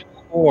Survive.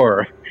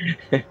 Horror.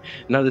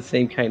 Not the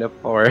same kind of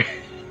horror.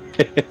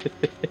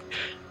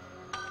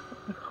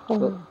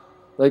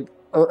 Like,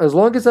 as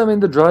long as I'm in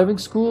the driving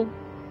school,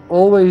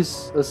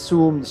 always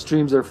assume the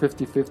streams are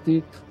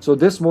 50-50. So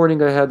this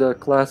morning I had a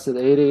class at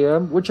 8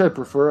 a.m., which I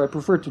prefer. I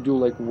prefer to do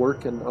like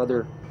work and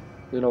other,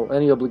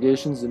 any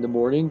obligations in the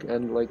morning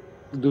and like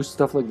do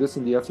stuff like this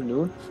in the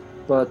afternoon.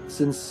 But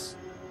since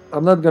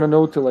I'm not gonna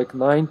know till like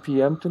 9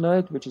 p.m.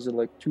 tonight, which is in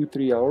like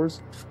 2-3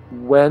 hours,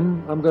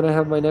 when I'm gonna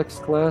have my next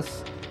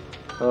class,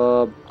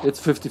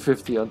 it's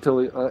 50-50 until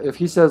if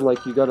he says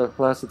like you got a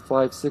class at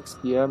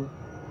 5-6 p.m.,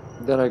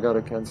 then I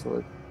gotta cancel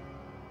it.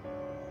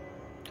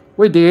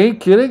 Wait, they ain't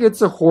kidding?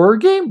 It's a horror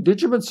game?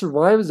 Digimon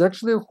Survive is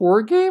actually a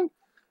horror game?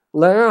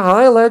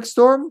 Hi,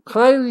 Lagstorm.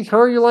 Hi, how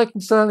are you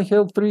liking Silent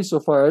Hill 3 so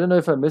far? I don't know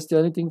if I missed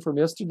anything from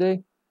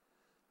yesterday.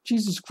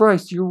 Jesus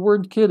Christ, you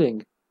weren't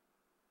kidding.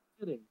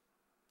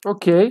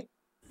 Okay.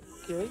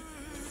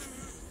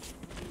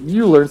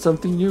 You learn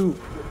something new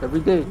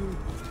every day.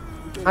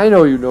 I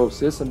know you know,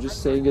 sis. I'm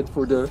just saying it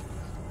for the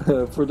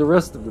for the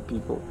rest of the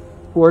people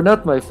who are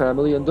not my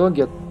family and don't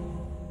get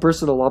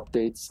personal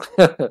updates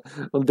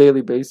on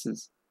daily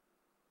basis.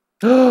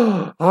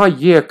 Oh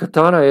yeah,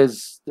 katana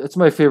it's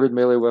my favorite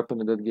melee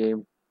weapon in that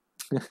game.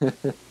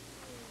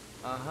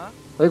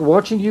 Like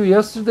watching you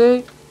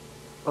yesterday,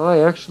 I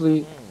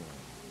actually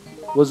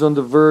was on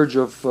the verge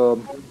of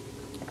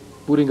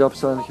booting up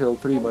Silent Hill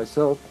 3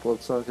 myself. Well,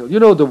 Silent Hill. You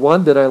know, the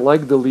one that I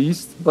like the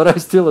least, but I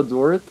still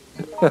adore it.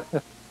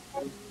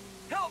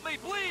 Help me,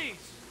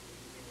 please!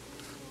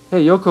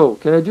 Hey, Yoko,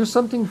 can I do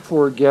something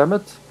for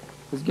Gamut?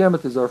 Because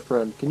Gamut is our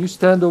friend. Can you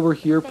stand over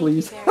here,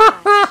 please?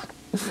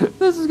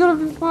 This is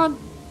gonna be fun.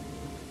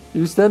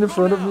 Can you stand in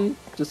front of me?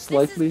 Just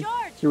slightly.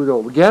 Here we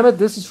go. Gamut,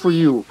 this is for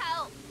you.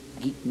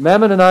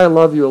 Mammon and I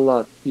love you a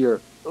lot.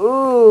 Here.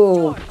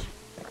 Oh!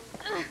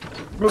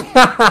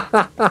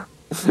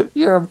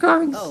 Here, I'm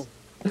coming. Oh,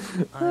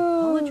 I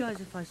apologize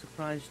if I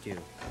surprised you.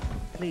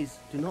 Please,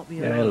 do not be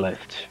And I alarmed.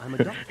 left. I'm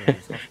a doctor in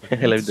this hospital.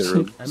 I left the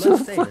room. I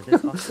must say that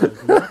this hospital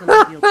is not an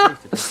ideal place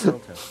to take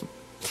shelter.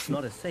 It's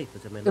not as safe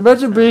as it may look.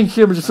 Imagine being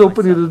him just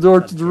opening the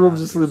door to the room,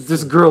 just like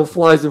this girl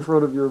flies in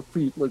front of your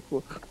feet. Like,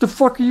 what the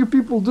fuck are you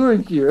people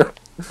doing here?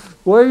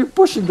 Why are you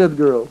pushing that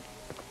girl?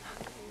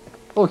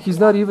 Oh, he's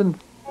not even...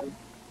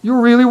 You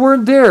really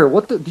weren't there.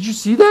 What the... Did you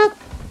see that?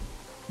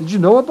 Did you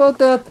know about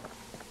that?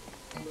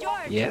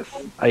 Yes,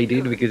 I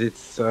did because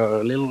it's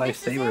a little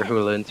lifesaver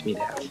who learned me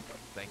that.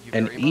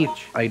 And if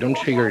I don't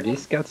trigger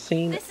this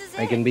cutscene,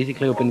 I can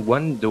basically open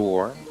one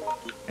door,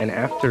 and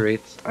after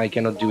it, I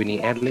cannot do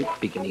any ad-lib,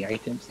 pick any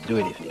items, do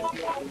anything.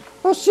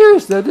 Oh,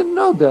 seriously? I didn't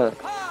know that.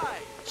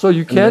 So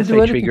you can't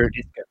do anything? Trigger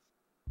this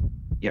cutscene.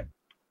 Yep.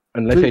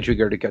 Unless I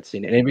trigger the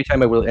cutscene. And every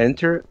time I will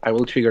enter, I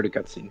will trigger the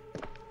cutscene.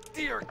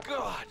 Dear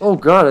God! Oh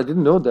God, I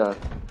didn't know that.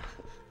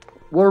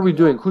 What are we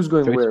doing? Who's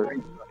going where?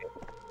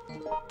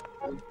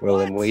 Well,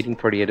 I'm waiting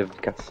for the end of the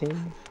cutscene.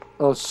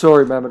 Oh,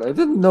 sorry, Mammon. I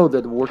didn't know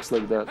that it works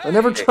like that. I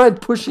never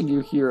tried pushing you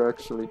here,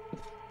 actually.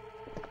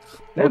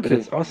 No, but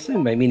it's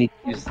awesome. I mean, it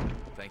gives...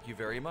 Thank you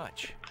very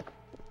much.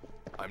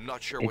 I'm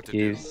not sure It what to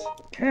gives...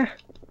 do.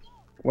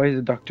 Why is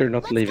the doctor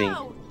not leaving?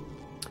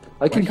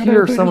 I can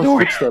hear someone's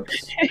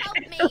footsteps.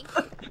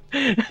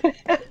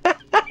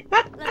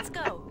 Let's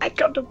go. I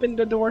can't open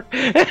the door.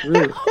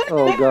 Really?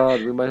 Oh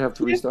God, we might have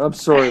to restart. I'm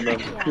sorry, man.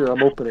 Here,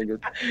 I'm opening it.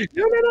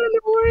 No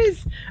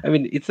worries. I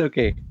mean, it's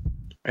okay.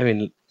 I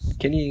mean,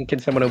 can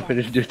someone open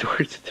the door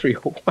to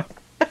 301?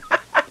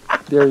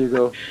 There you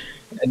go.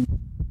 And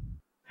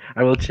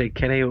I will check.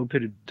 Can I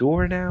open the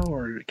door now,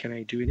 or can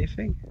I do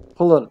anything?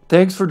 Hold on.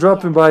 Thanks for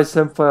dropping by,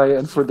 Senpai,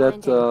 and for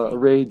that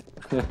raid.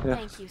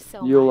 Thank you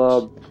so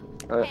You'll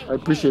much. I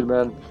appreciate it,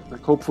 man.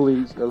 Like,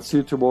 hopefully, I'll see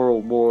you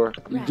tomorrow more.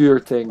 You do your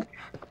thing.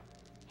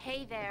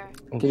 Hey there.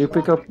 Can you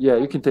pick up? Yeah,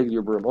 you can take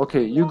your broom.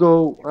 Okay, you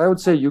go. I would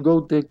say you go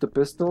take the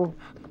pistol.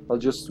 I'll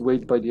just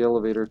wait by the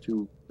elevator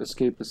to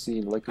escape the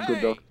scene like a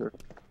good doctor.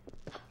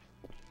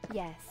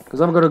 Yes.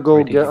 Because I'm gonna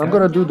go get. I'm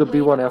gonna do the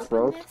B1F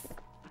route.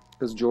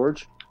 Because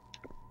George.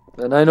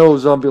 And I know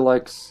Zombie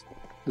likes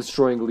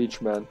destroying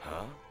Leech Man.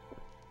 Huh?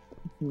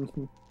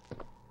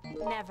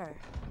 Never.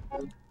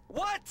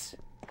 What?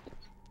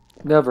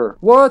 Never.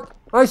 What?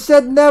 I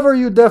said never,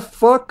 you deaf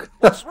fuck!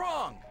 What's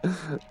wrong?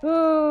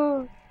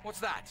 Ah. What's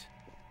that?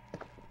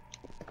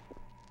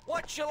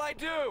 What shall I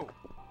do?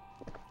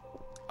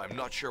 I'm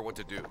not sure what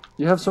to do.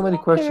 You have so many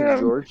questions,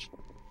 George.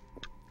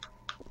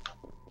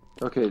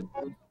 Okay.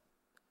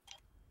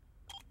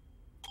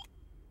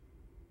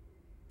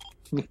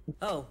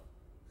 Oh.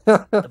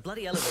 The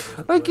bloody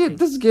elevator. I can't.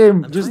 This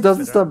game just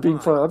doesn't stop being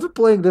fun. I've been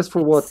playing this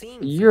for what,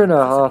 a year and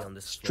a half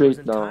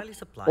straight now,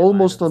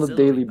 almost on a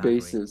daily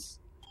basis.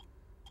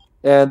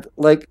 And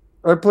like,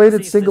 I played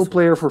it single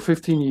player for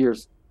 15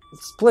 years.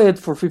 Play it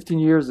for 15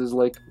 years is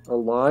like a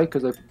lie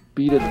because I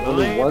beat it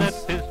only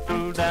once. Lay that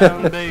pistol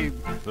down, babe.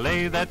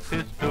 Lay that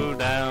pistol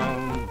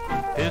down.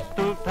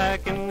 Pistol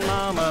packing,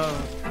 mama.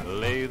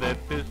 Lay that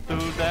pistol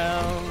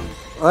down.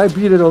 I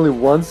beat it only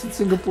once in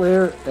single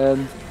player,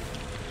 and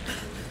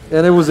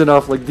it was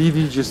enough. Like,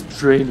 DD just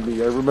drained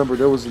me. I remember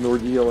there was an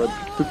ordeal. It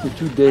took me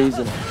 2 days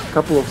and a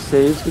couple of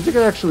saves, because you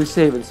can actually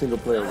save in single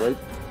player, right?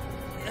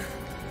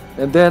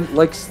 And then,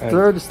 like,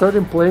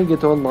 starting playing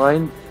it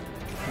online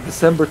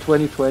December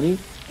 2020,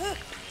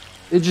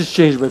 it just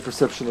changed my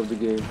perception of the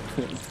game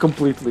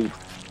completely.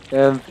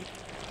 And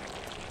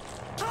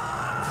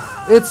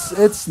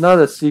it's not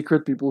a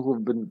secret. People who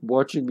have been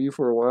watching me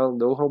for a while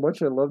know how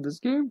much I love this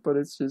game, but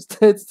it's just,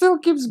 it still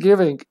keeps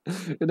giving.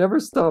 It never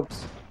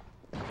stops.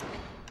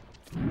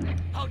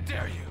 How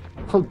dare you?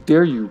 How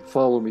dare you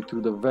follow me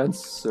to the vents,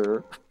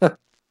 sir?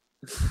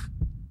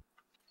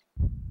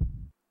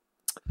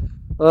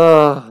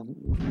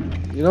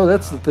 You know,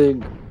 that's the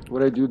thing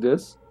when I do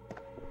this,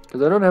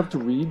 because I don't have to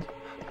read.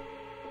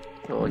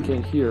 Oh, I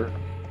can't hear.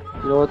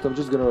 You know what? I'm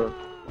just gonna...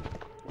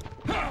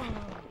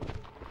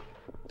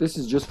 This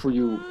is just for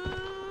you.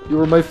 You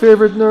were my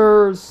favorite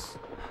nurse!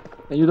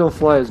 And you don't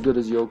fly as good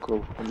as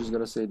Yoko. I'm just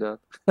gonna say that.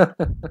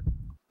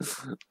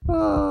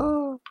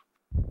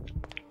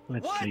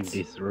 Let's leave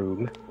this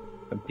room.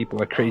 Some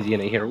people are crazy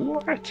and I hear,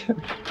 what?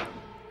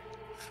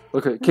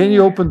 Okay, can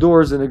you open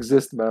doors and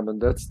exist, Mammon?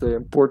 That's the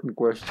important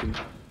question.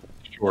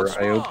 Sure,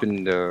 I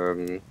opened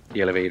the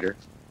elevator.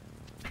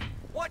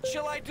 What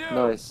shall I do?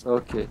 Nice,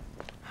 okay.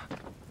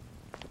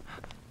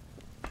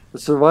 The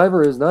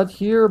survivor is not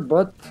here,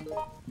 but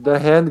the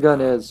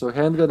handgun is. So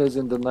handgun is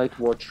in the night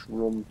watch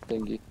room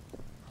thingy.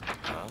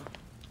 Huh?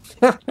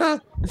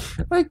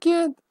 I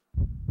can't.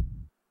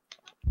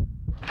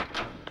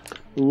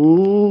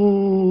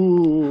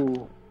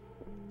 Ooh.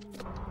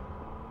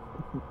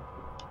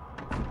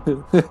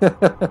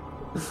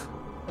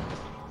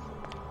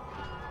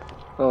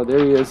 Oh, there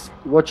he is.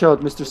 Watch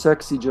out, Mr.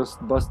 Sexy just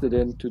busted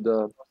in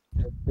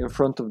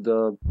front of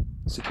the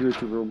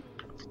security room.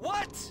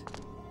 What?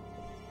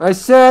 I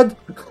said!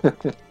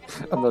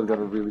 I'm not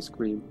gonna really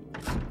scream.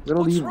 I'm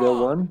gonna leave that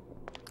one,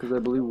 because I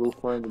believe we'll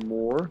find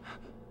more.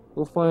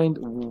 We'll find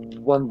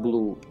one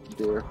blue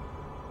there.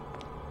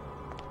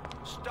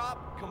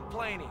 Stop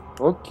complaining.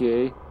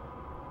 Okay.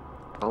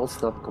 I'll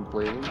stop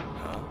complaining.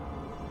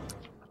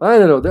 I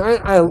don't know.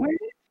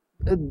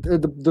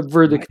 The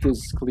verdict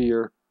is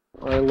clear.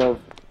 I love...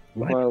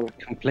 What?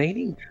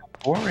 Complaining?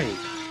 Boring.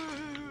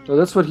 Oh,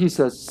 that's what he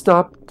says.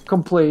 Stop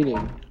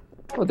complaining.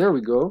 Oh, there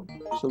we go.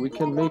 So we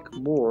can make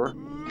more.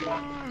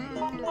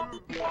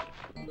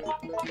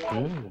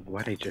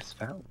 What I just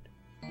found.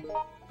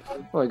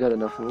 Oh, I got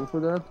enough room for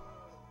that.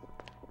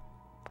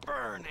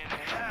 Burn in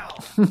hell.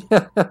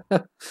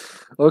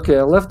 Okay,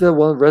 I left that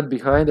one red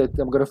behind.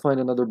 I'm gonna find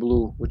another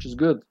blue, which is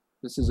good.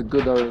 This is a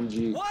good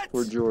RNG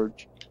for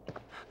George.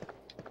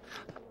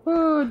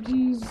 Oh,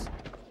 jeez.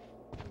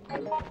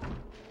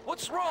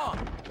 What's wrong?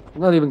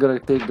 I'm not even gonna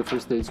take the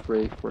first aid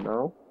spray for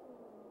now.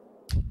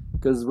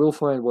 Because we'll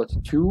find, what,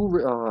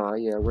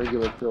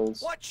 regular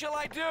pills. What shall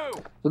I do?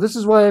 So this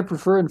is why I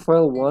prefer in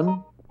file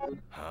 1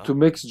 to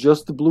mix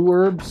just the blue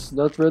herbs,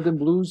 not red and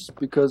blues,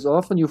 because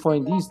often you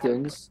find these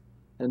things,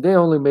 and they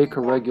only make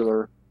a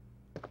regular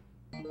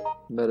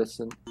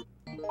medicine.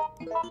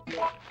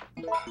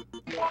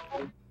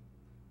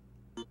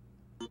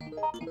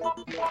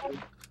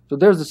 So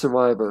there's the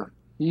survivor.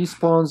 He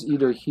spawns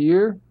either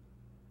here,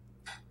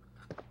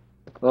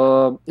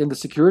 in the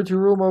security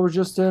room I was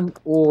just in,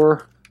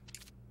 or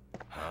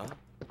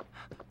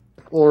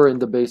in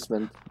the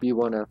basement,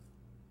 B1F,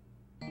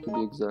 to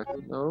be exact.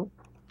 No.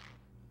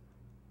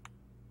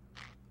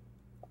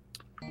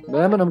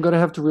 Mammon, I'm gonna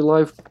have to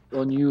rely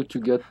on you to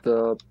get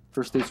the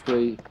first aid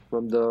spray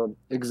from the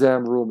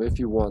exam room if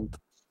you want.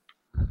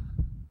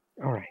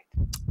 Alright.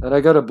 And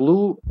I got a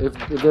blue. If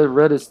that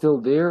red is still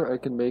there, I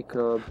can make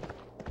I'm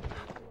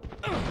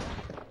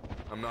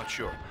not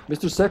sure.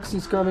 Mr.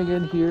 Sexy's coming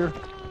in here.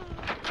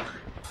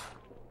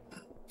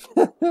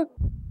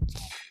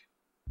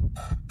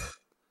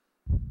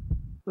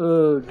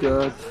 Oh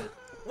god.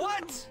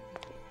 What?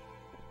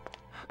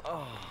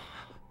 Oh.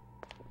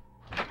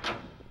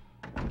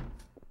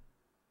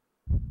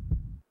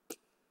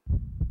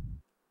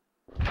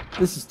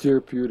 This is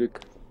therapeutic.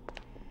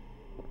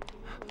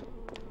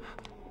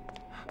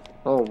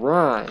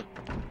 Alright.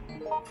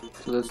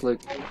 So that's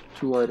like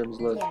 2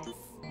 items left.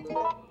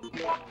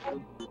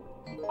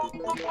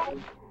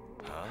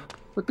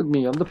 Look at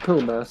me, I'm the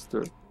pill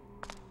master.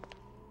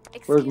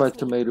 Where's my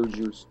tomato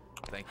juice?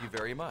 Thank you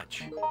very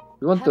much.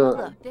 You want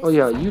the... Oh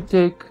yeah, you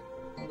take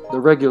the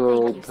regular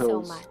old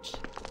pills. So much.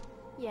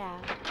 Yeah.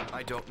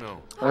 I don't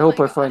know. I hope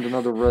I find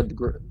another red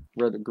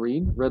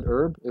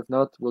herb. If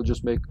not, we'll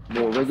just make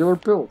more regular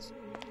pills.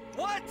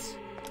 What?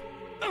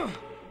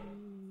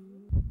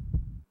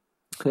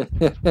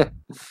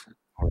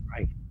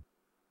 Alright.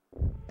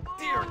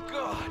 Dear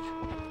God.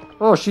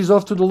 Oh, she's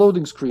off to the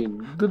loading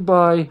screen.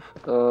 Goodbye,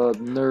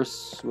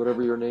 nurse,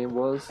 whatever your name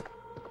was.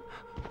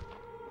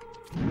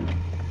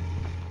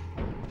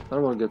 I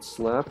don't want to get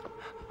slapped.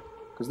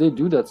 Because they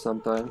do that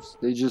sometimes.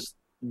 They just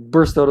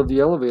burst out of the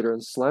elevator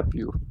and slap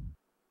you.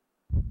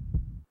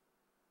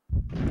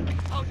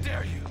 How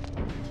dare you?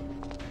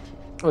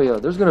 Oh yeah,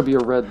 there's gonna be a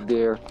red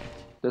there.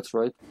 That's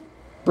right.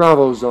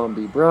 Bravo,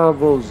 zombie.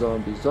 Bravo,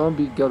 zombie.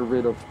 Zombie got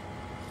rid of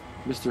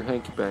Mr.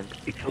 Hanky Pank.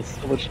 It feels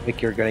so much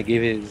like you're gonna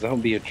give a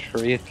zombie a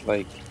treat,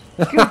 like,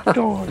 good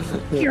dog,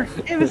 here,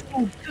 have a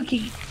small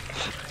cookie.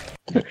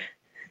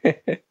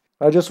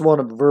 I just want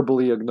to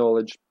verbally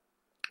acknowledge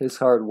his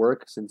hard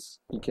work since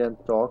he can't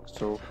talk,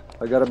 so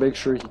I gotta make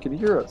sure he can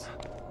hear us.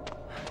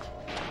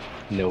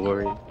 No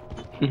worries.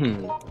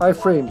 High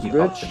frames,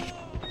 bitch.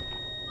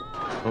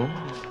 Oh.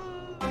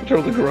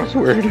 Control the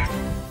crossword.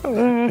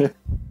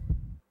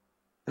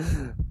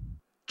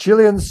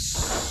 Chilean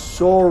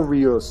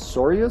Sorius,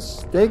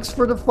 thanks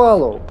for the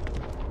follow.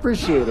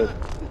 Appreciate it.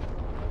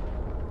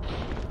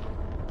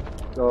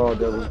 Oh,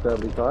 that was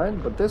badly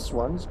timed, but this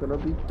one's gonna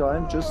be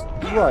timed just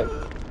right.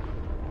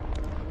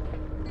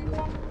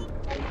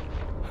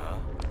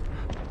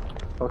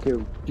 Okay,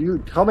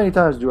 how many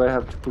times do I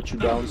have to put you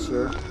down,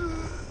 sir?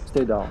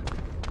 Stay down.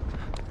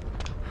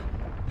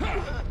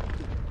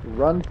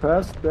 Run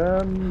past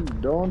them,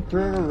 don't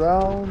turn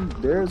around,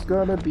 there's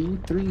gonna be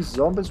 3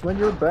 zombies when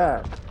you're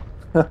back.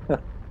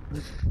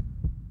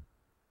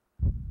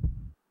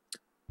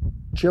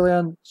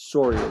 Chilean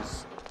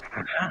Sorius.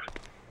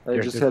 I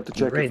just had to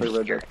check if I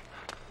read that.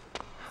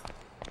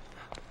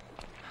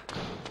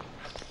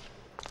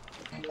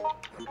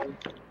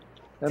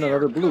 And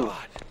another blue.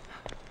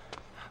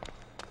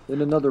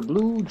 Then another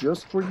blue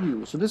just for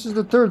you. So this is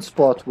the 3rd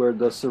spot where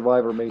the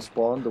survivor may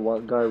spawn, the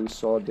one guy we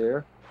saw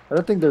there. I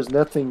don't think there's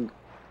nothing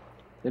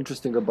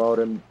interesting about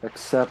him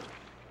except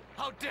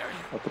How dare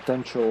you? a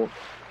potential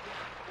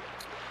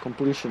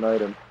completion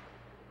item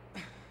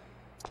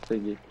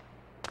thingy.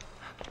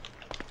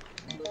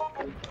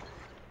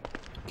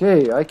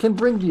 Okay, I can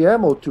bring the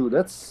ammo too.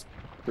 That's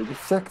pretty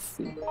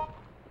sexy.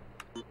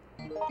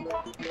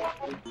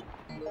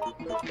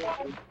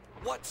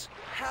 What's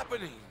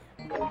happening?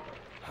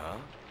 Huh?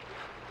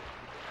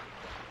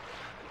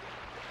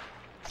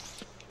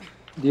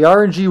 The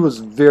RNG was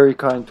very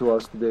kind to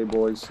us today,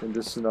 boys, in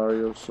this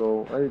scenario,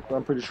 so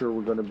I'm pretty sure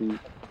we're gonna be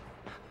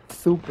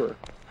super.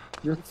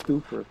 You're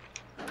super.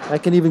 I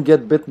can even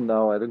get bitten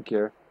now, I don't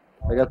care.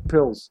 I got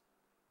pills.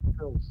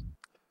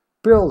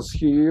 Pills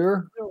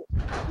here.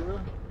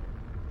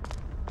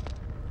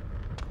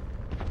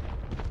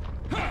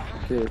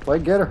 Okay, if I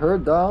get her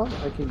down,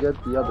 I can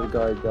get the other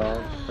guy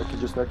down. I can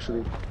just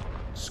actually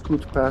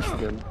scoot past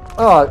him.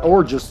 Ah,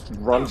 or just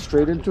run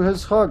straight into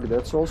his hug.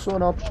 That's also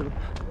an option.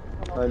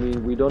 I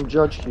mean, we don't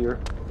judge here.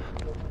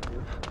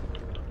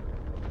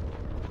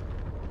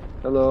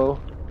 Hello.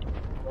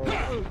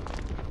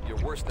 You're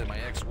worse than my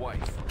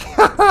ex-wife.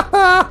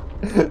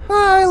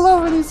 I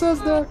love when he says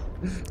that.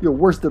 You're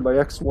worse than my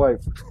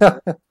ex-wife.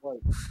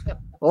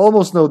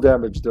 Almost no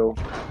damage, though.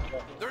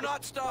 They're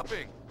not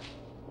stopping.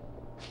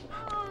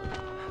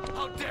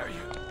 How dare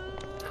you?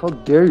 How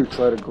dare you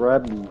try to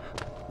grab me,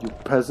 you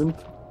peasant?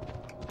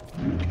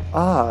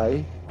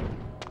 I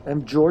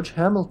am George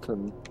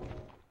Hamilton,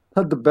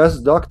 not the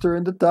best doctor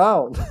in the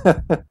town.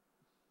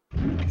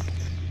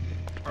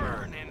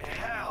 Burn in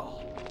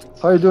hell.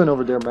 How you doing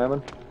over there,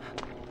 Mammon?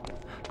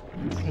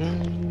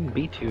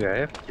 B2, I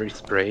have 3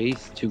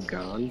 sprays, 2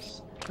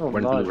 guns, Oh,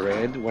 1 nice. blue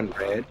red, 1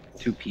 red,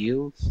 2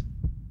 peels,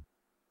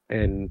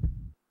 and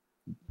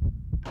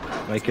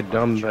like a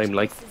dumb, I'm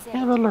like,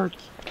 have alert,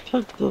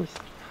 take this.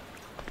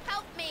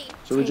 Help me.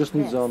 So we just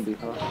need zombie,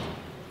 huh?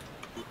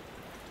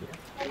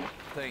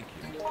 Thank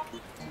you.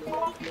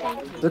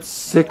 Thank you. That's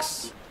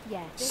 6.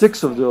 Yeah, this 6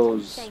 is of it.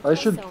 those. Thank I you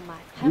should. so much.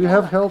 Do you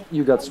have health?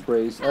 You got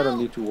sprays. I don't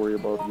need to worry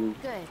about you.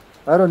 Good.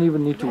 I don't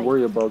even need to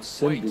worry about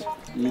Cindy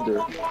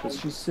either, because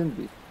she's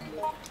Cindy.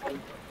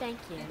 Thank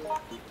you.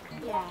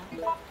 Yeah.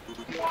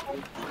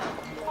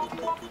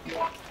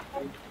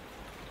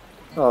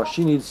 Oh,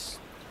 she needs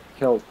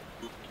help.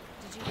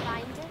 Did you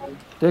find it?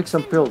 Take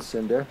some pills,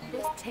 Cinder.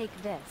 Take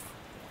this.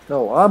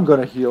 No, I'm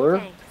gonna heal her.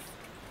 Thanks.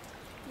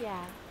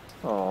 Yeah.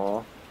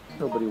 Aw,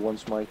 nobody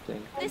wants my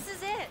thing. This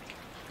is it.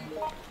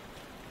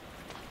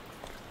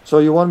 So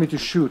you want me to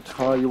shoot,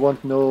 huh? You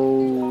want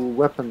no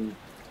weapon,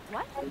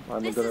 What?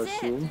 I'm This gonna is it.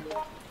 assume.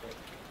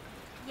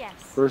 Yes.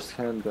 First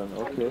handgun,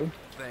 okay,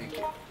 Thank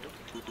you.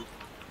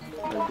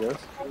 I guess.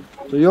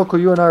 So Yoko,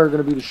 you and I are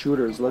gonna be the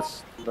shooters.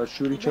 Let's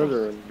shoot each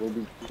other and we'll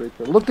be great.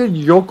 Look at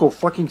Yoko,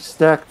 fucking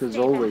stacked as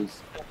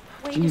always.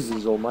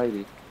 Jesus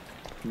almighty.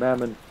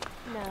 Mammon.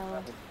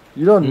 No.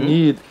 You don't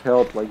need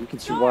help, like you can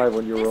survive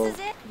on your This own. is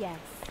it. Yes.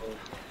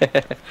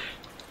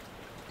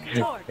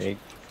 Hey,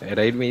 and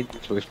I made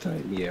first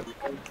time, yeah.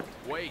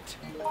 Wait.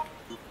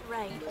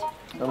 Right.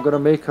 I'm gonna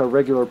make a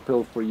regular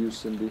pill for you,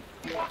 Cindy.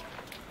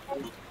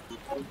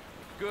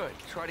 Good.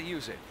 Try to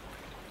use it.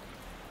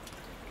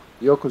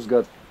 Yoko's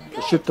got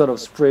a shit ton of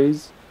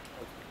sprays.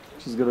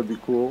 She's gonna be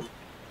cool.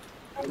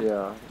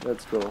 Yeah,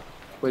 let's go.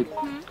 Wait,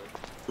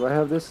 do I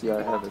have this? Yeah,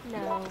 I have it.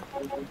 No.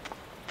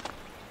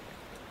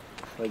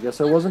 I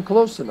guess I wasn't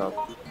close enough.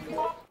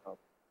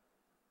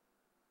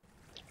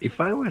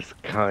 If I was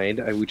kind,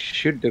 I would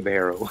shoot the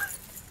barrel.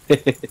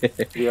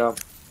 Yeah.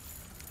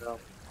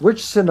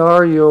 Which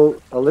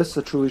scenario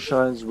Alyssa truly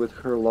shines with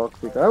her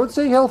lockpick? I would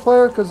say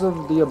Hellfire because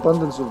of the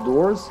abundance of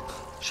doors.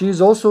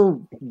 She's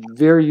also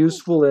very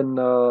useful in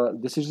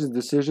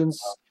decisions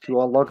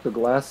to unlock the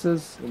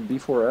glasses in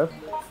B4F.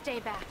 Stay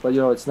back. But you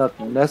know, it's not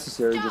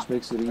necessary, it just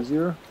makes it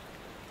easier.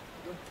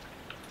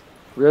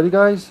 Ready,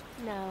 guys?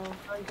 No.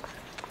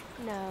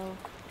 No.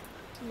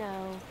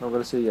 No. I'm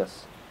gonna say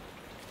yes.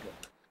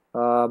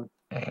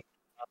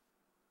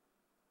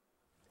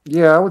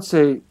 Yeah, I would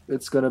say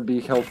it's gonna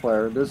be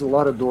Hellfire. There's a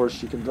lot of doors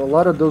she can, a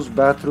lot of those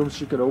bathrooms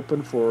she can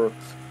open for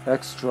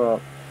extra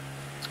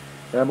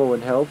ammo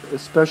and health,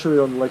 especially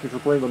on, like, if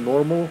you're playing on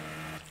normal,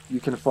 you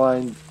can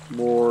find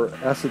more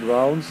acid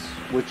rounds,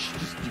 which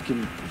you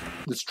can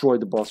destroy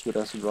the boss with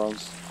acid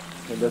rounds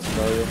in that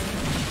scenario.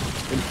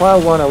 In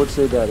File 1, I would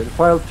say that. In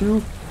File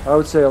 2, I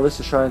would say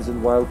Alyssa shines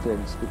in Wild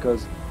Things,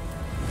 because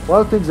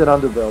Wild Things and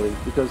Underbelly,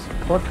 because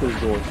fuck those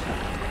doors.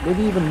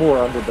 Maybe even more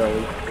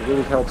Underbelly. It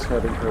really helps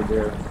having her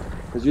there,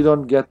 because you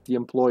don't get the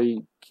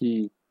employee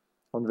key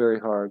on very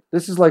hard.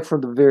 This is like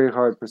from the very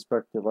hard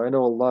perspective. I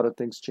know a lot of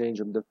things change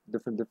on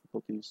different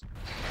difficulties.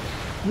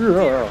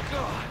 Yeah.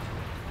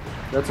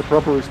 That's a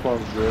proper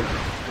response, George.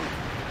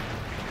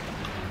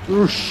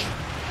 Oosh.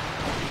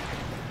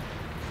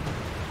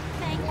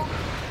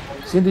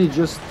 Cindy,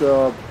 just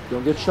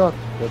don't get shot.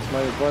 That's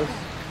my advice.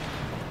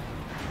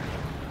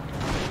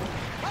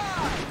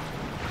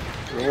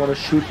 You don't want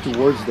to shoot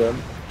towards them.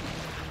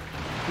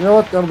 You know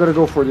what? I'm gonna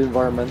go for the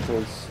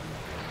environmentals.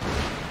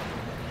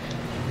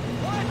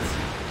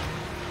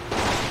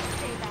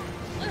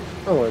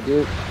 Oh, I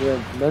did. Yeah,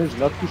 managed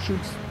not to shoot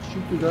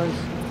you guys.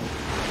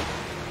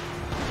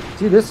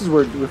 See, this is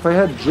where, if I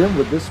had Jim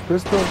with this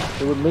pistol,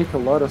 it would make a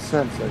lot of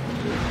sense, I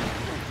think.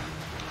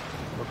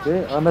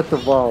 Okay, I'm at the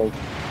valve.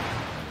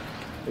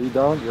 Are you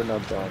down? You're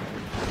not down.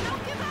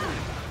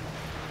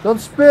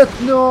 Don't spit!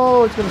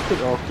 No! It's gonna spit.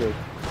 Okay.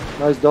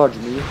 Nice dodge,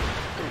 me.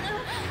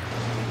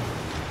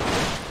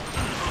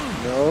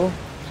 No.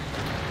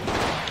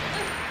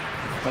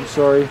 I'm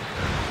sorry.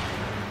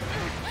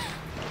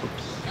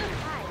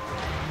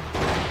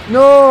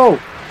 No!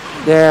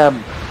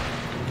 Damn.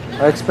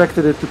 I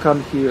expected it to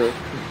come here.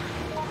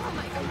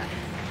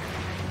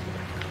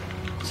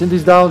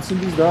 Cindy's down,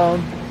 Cindy's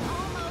down.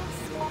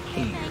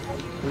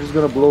 I'm just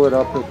gonna blow it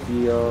up at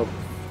the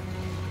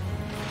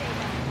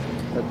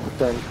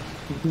tank.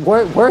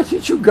 Why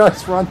did you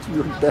guys run to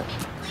your death?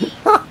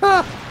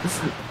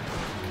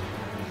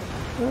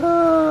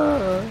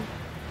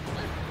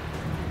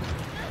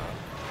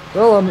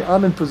 Well,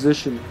 I'm in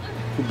position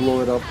to blow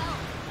it up.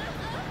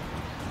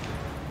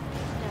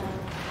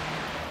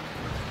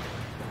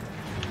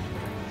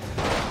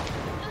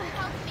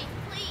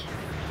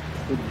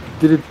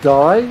 Did it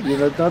die?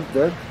 You're not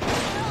dead?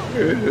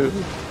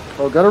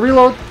 Oh, gotta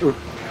reload! Oof.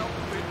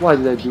 Why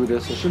did I do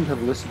this? I shouldn't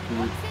have listened to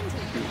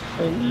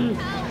you.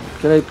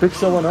 Can I pick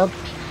someone up?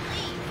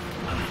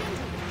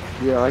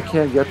 Yeah, I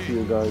can't get to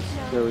you guys.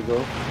 There we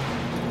go.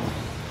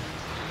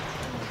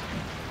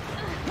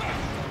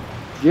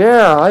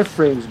 Yeah,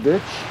 iframes,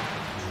 bitch.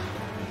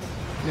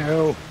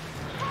 No.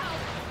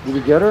 Did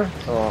we get her?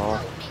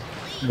 Oh.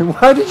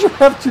 Why did you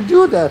have to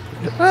do that?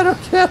 I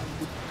don't get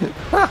it.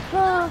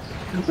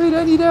 Wait,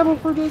 I need ammo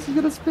for this. He's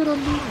gonna spit on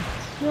me.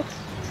 Yep.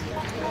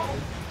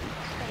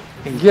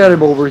 Get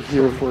him over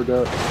here for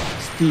the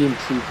steam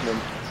treatment.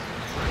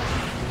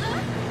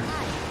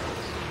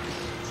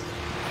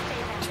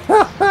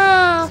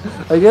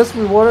 I guess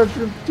we wanted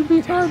to be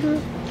harder.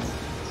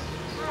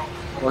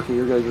 Okay,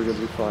 you guys are gonna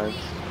be fine.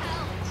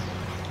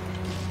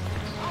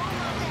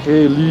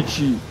 Hey,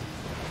 Lychee.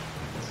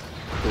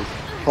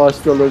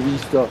 Hasta la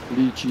vista,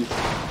 Lychee.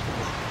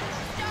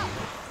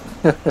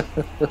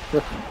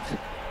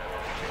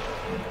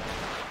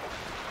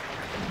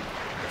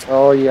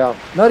 Oh yeah,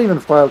 not even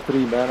file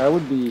 3, man. I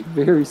would be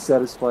very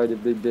satisfied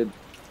if they did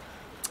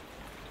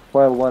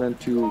file 1 and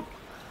 2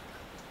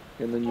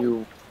 in the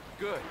new.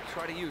 Good.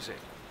 Try to use it.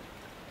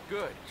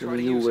 Good. In Try the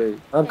to new use way. it.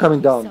 I'm coming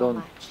down.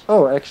 Don't.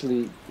 Oh,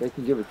 actually, I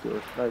can give it to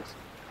her. Nice.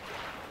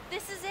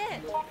 This is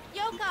it.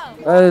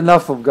 Yoko.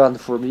 Enough of gun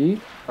for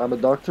me. I'm a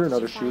doctor,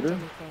 not a shooter.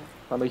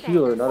 I'm a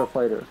healer, not a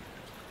fighter.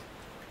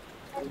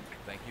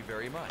 Thank you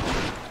very much.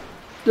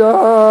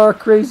 Ah,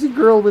 crazy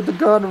girl with the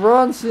gun.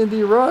 Run,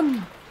 Cindy,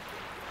 run.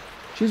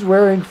 She's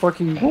wearing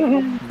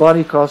fucking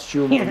bunny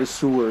costume in the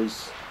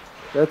sewers.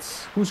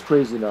 That's who's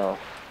crazy now.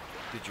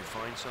 Did you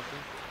find something?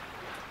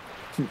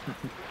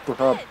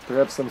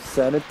 Perhaps some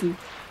sanity.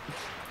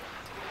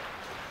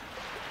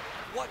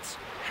 What's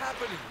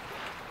happening?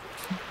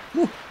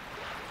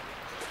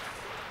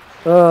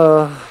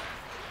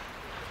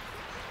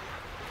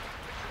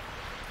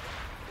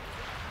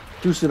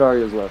 Two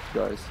scenarios left,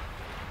 guys.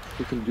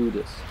 We can do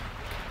this.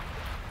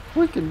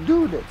 We can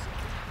do this.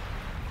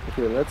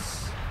 Okay,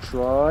 let's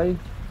try.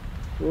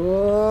 You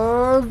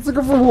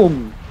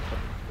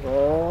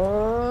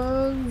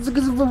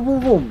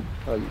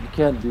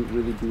can't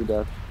really do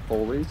that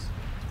always.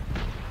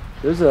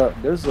 There's a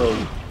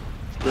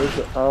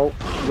out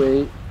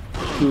way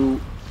to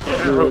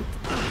do it.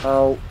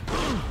 Ow.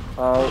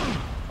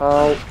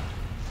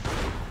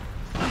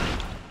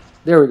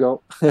 There we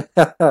go.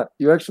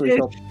 You actually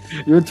helped.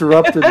 You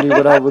interrupted me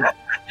when I would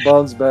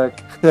bounce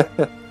back.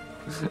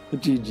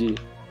 GG.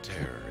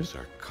 Terror is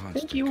our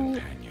constant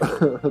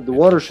companion. The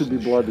water should be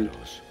bloody,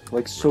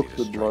 like soaked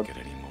with blood. At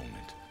any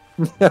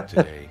moment.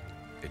 Today,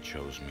 it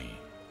chose me.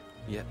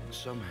 Yet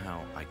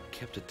somehow I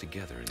kept it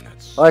together in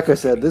that. Like I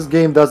said, this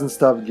game doesn't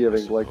stop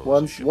giving. Like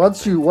once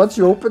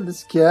you open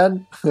this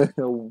can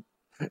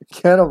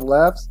of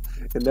laughs,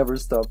 it never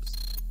stops.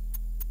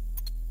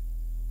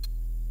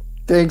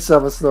 Thanks,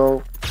 Summer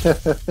Snow.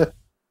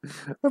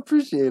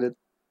 Appreciate it.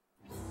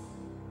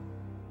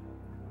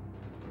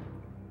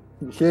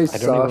 Okay, I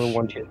don't even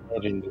want to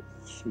imagine the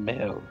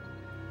smell.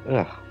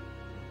 Ugh,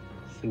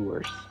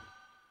 sewers.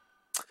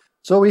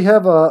 So we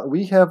have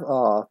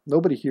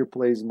nobody here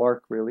plays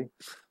Mark really.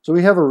 So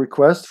we have a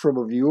request from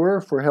a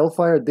viewer for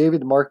Hellfire,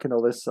 David, Mark, and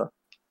Alyssa.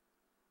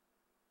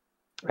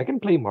 I can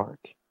play Mark.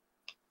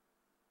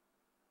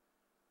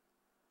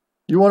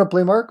 You want to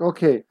play Mark?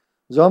 Okay.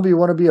 Zombie, you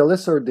want to be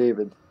Alyssa or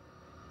David?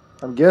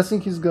 I'm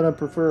guessing he's gonna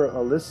prefer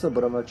Alyssa,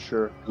 but I'm not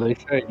sure.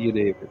 Alyssa, you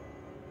David.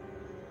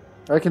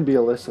 I can be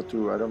Alyssa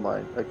too, I don't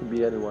mind. I can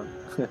be anyone.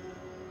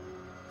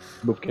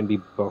 Both can be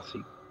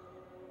bossy.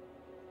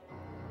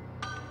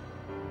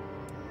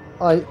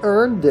 I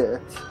earned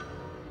it.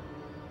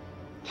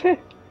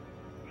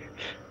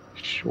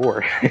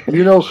 Sure.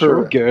 You know her.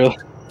 Sure, girl.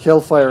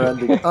 Hellfire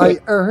ending. I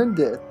earned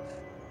it.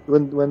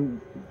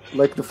 When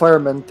like the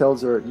fireman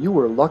tells her, you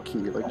were lucky.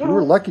 Like you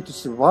were lucky to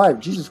survive.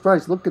 Jesus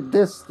Christ, look at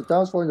this. The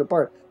town's falling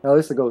apart. And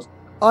Alyssa goes,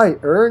 I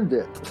earned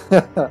it.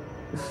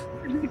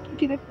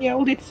 Look at that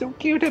meow, it's so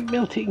cute, I'm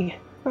melting. You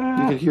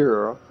can hear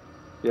her.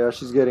 Yeah,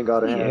 she's getting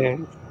out of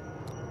hand.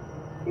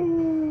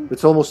 Yeah.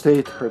 It's almost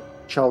 8, her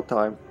chow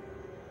time.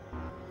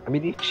 I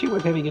mean, if she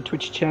was having a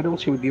Twitch channel,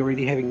 she would be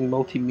already having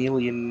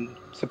multi-million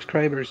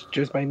subscribers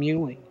just by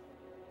mewing.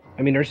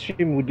 I mean, her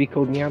stream would be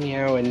called Meow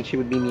Meow, and she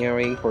would be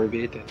meowing for a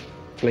bit and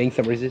playing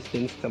some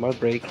Resistance, some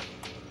Outbreak.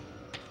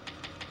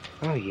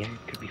 Oh yeah,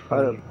 it could be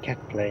funny. Cat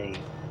play.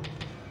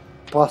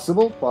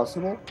 Possible.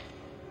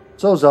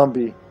 So,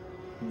 Zombie.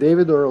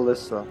 David or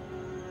Alyssa?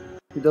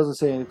 He doesn't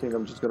say anything,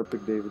 I'm just gonna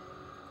pick David.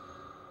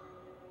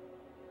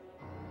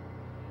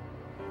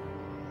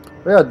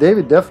 Yeah,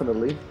 David,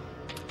 definitely.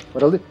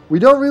 But we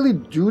don't really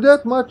do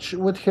that much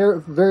with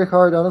Very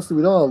Hard, honestly.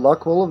 We don't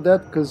unlock all of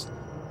that, because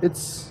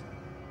it's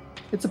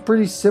a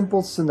pretty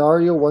simple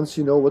scenario once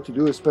you know what to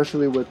do,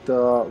 especially with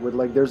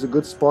like, there's a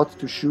good spot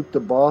to shoot the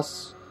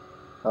boss,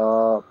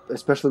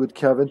 especially with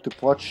Kevin, to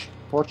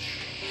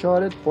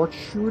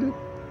shoot it.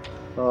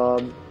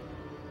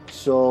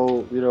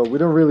 So, you know, we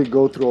don't really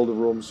go through all the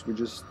rooms.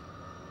 There's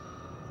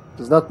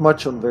not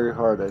much on Very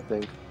Hard, I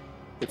think.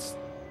 It's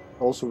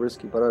also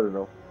risky, but I don't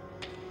know.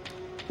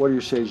 What do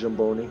you say,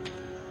 Jamboni? You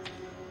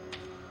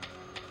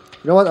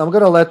know what? I'm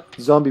gonna let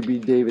Zombie be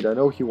David. I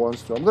know he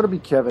wants to. I'm gonna be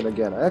Kevin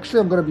again. Actually,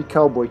 I'm gonna be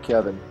Cowboy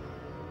Kevin.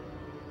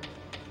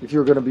 If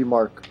you're gonna be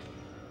Mark.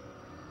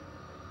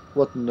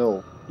 What?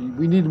 No.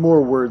 We need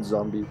more words,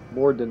 Zombie.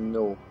 More than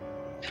no.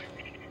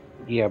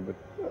 Yeah, but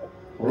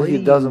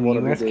he doesn't want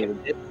to be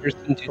David.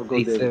 To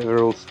say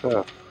several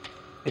stuff.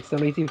 It's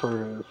not easy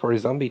for a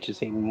zombie to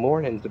say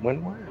more than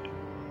one word.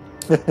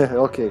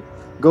 Okay.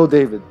 Go,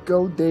 David.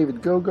 Go,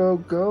 David. Go, go,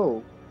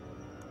 go.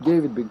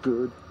 David, be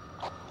good.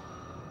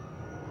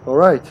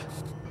 Alright.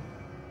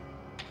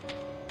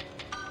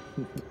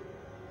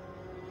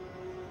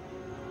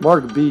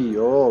 Mark B.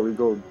 Oh, we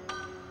go.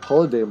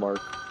 Holiday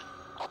Mark.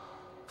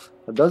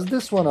 Does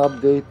this one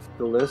update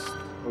the list?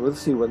 We'll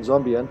see when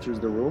Zombie enters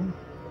the room.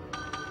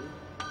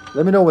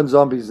 Let me know when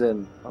Zombie's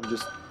in. I'm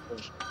just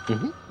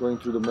going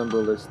through the member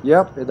list.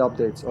 Yep, it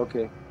updates.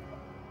 Okay.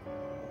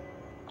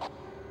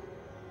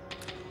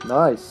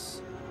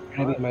 Nice.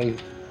 Maybe my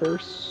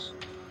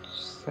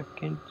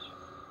second,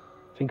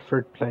 I think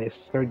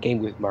third game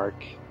with Mark.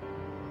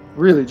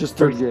 Really, just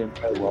third game?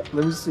 Let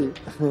me see.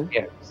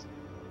 Yes.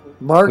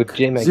 Mark,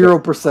 Jim,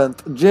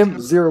 0%. Jim,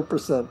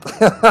 0%.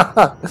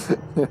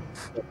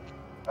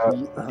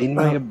 In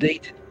my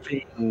updated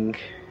thing,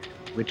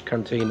 which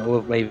contain all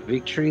of my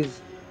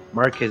victories,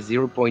 Mark has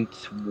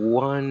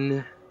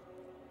 0.1,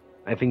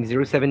 I think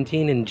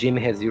 0.17, and Jim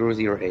has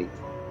 0.08.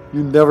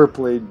 You never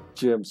played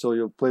Jim, so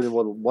you played in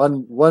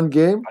one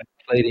game? I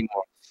played him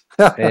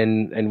once,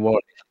 and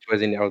one. It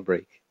was in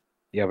Outbreak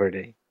the other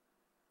day.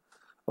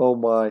 Oh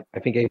my! I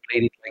think I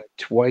played it like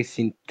twice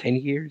in 10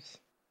 years.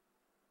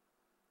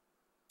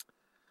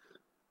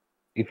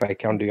 If I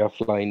count the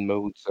offline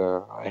modes,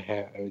 I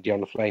have the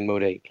offline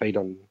mode I played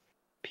on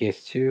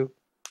PS2.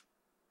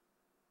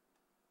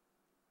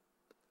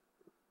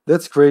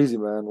 That's crazy,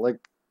 man. Like,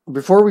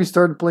 before we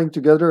started playing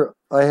together,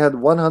 I had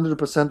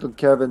 100% on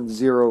Kevin,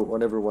 0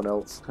 on everyone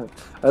else.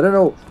 I don't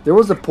know. There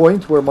was a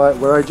point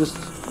where I just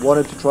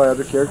wanted to try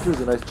other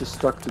characters, and I just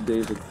stuck to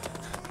David.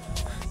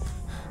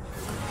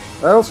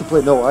 I also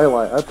played... No, I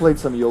lie. I played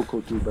some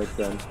Yoko too back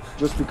then,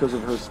 just because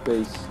of her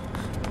space.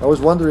 I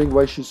was wondering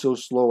why she's so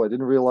slow. I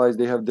didn't realize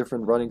they have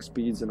different running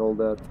speeds and all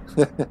that.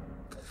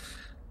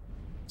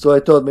 So I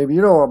thought maybe,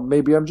 you know,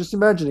 maybe I'm just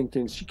imagining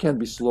things. She can't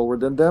be slower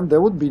than them. That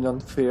would be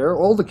unfair.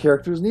 All the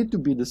characters need to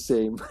be the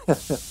same.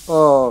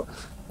 Oh,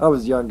 I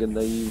was young and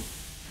naive.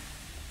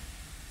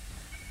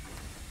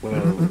 Well,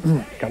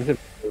 the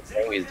concept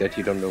is that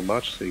you don't know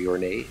much, so you're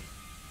naive.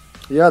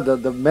 Yeah,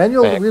 the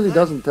manual really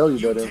doesn't tell you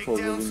that info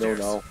that we know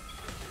now.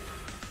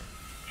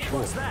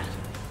 What's that?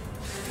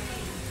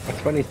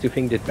 What's funny is to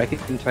think that back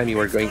in time you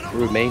were going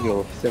through a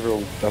manual of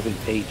several dozen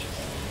pages.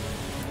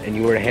 And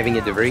you were having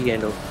at the very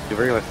end of the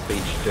very last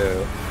page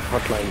the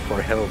hotline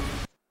for help.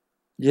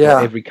 Yeah.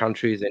 For every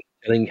country and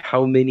telling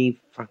how many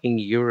fucking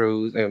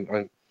euros,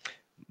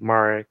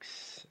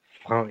 marks,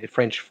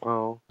 French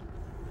franc,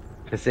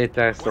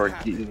 pesetas, or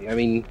I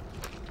mean,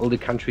 all the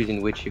countries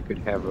in which you could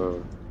have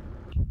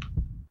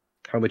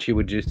how much it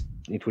would just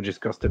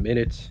cost a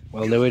minute.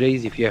 Well,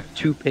 nowadays, if you have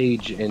 2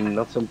 pages and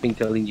not something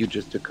telling you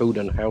just a code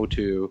on how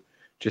to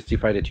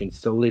justify that you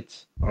install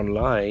it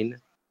online.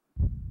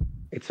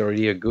 It's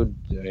already a good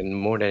and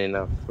more than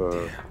enough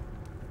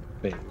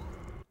thing.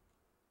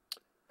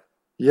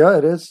 Yeah,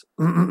 it is.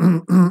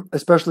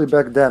 Especially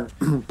back then.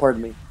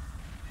 Pardon me.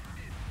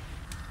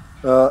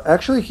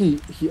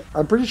 Actually,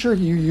 I'm pretty sure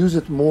you use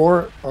it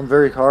more on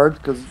Very Hard,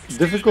 because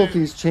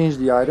difficulties change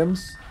the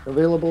items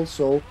available.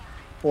 So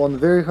on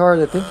Very Hard,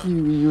 I think we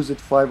use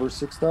it 5 or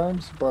 6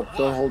 times, but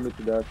don't hold me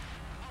to that.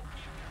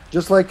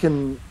 Just like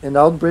in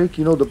Outbreak,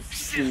 you know, the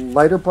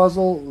lighter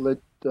puzzle that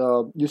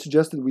you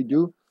suggested we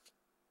do.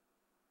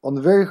 On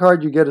the Very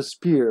Hard, you get a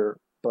spear,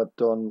 but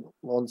on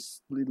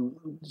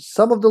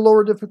some of the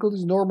lower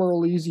difficulties, normal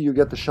or easy, you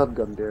get the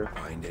shotgun there.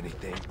 Find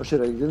anything? Oh shit,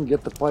 I didn't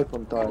get the pipe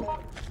on time.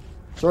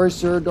 Sorry,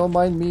 sir, don't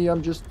mind me.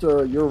 I'm just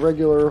your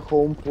regular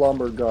home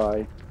plumber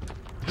guy.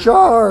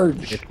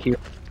 Charge! Get killed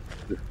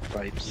with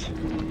pipes.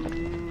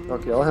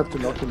 Okay, I'll have to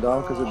knock him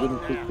down because I didn't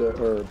put the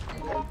herb.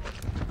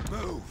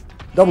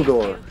 Double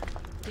door.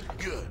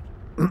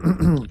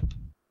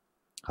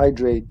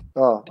 Hydrate.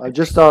 Oh, I'm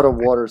just out of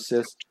water,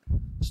 sis.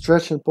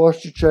 Stretch and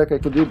posture check I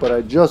could do, but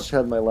I just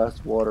had my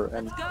last water.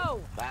 And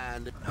Go.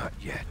 Not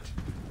yet.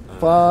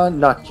 fun,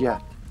 not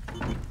yet.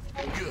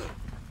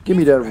 Give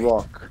me that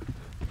rock.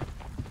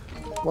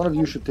 One of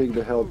you should take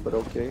the help, but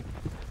okay.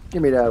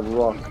 Give me that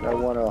rock. I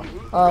want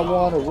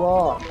a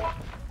rock.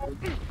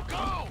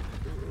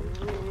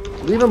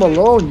 Leave him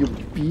alone, you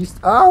beast.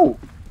 Ow!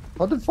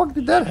 How the fuck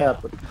did that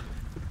happen?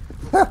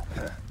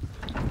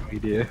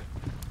 Idea.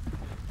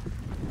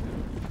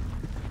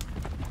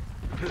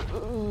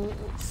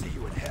 See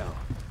you in hell.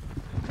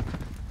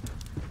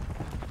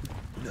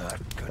 Not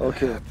gonna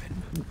Okay.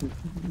 happen.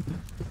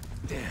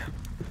 Damn.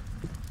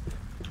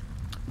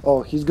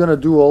 Oh, he's gonna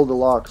do all the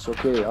locks.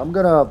 Okay, I'm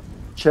gonna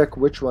check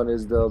which one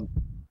is the...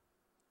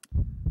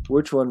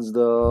 Which one's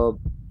the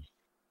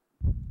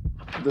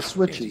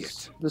switches.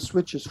 Idiot. The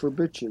switches for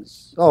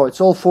bitches. Oh,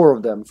 it's all 4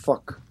 of them.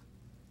 Fuck.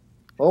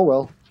 Oh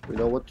well, we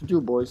know what to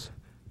do, boys.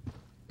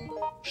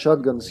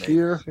 Shotguns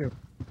here.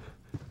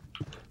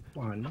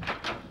 One.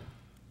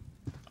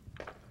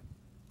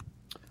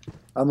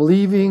 I'm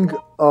leaving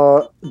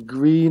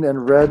green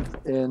and red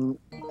in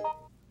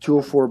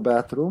 204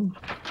 bathroom.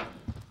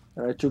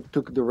 And I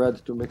took the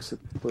red to mix it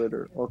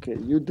further. Okay,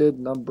 you did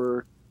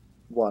number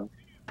 1.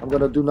 I'm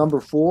gonna do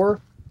number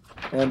 4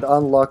 and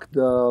unlock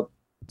the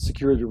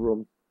security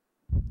room.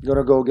 I'm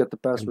gonna go get the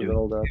password and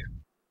all that.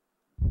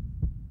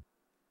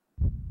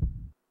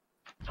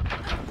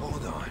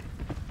 Hold on.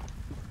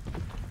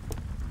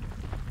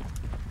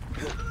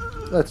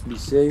 Let's be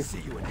safe. See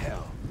you in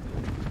hell.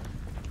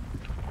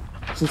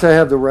 Since I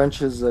have the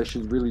wrenches, I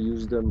should really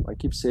use them. I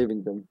keep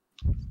saving them.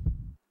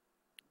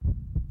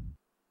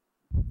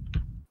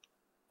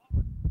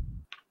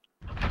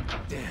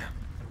 Damn.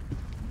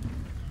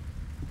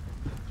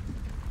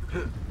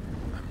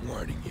 I'm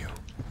warning you.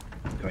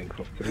 Going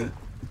for 3.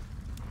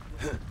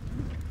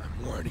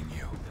 I'm warning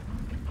you.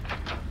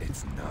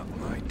 It's not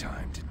my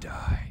time to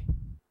die.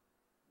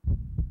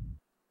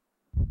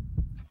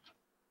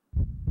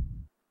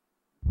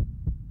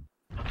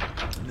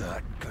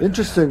 Not gonna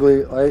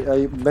Interestingly,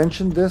 I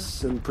mentioned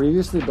this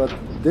previously, but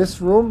this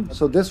room,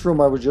 so this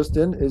room I was just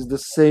in, is the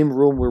same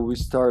room where we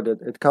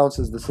started. It counts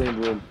as the same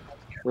room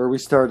where we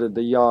started,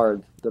 the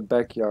yard, the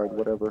backyard,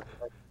 whatever.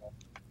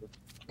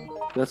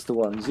 That's the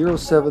one,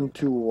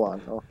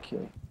 0721,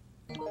 okay.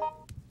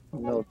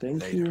 No,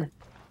 thank you.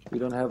 We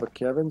don't have a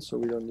Kevin, so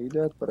we don't need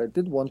that, but I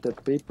did want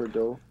that paper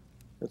though.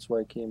 That's why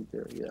I came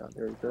there, yeah,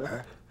 there you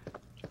go.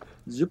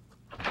 Zip.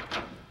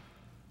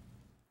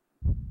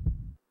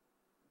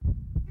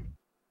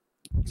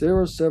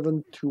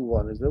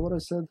 0721, is that what I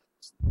said?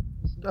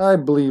 I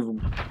believe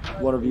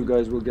one of you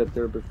guys will get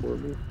there before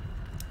me.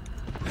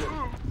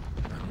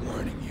 I'm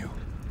warning you.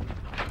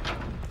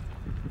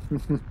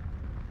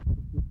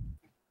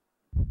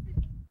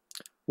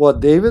 What,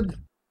 David?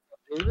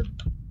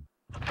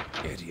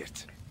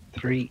 Idiot.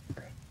 3.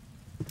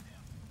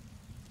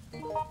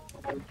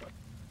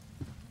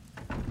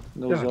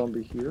 No Yeah.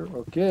 zombie here.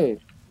 Okay.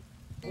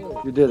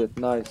 You did it.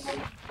 Nice.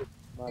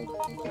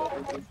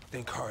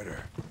 Think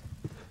harder.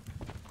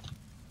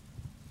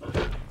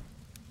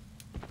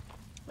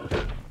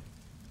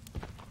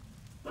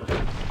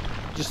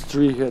 Just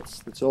 3 hits.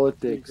 That's all it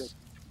takes.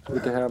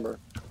 With the hammer.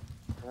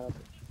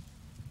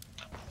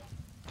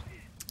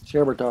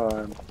 Hammer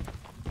time.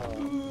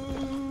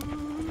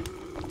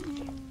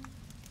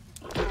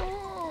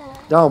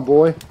 Down,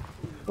 boy.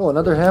 Oh,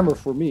 another hammer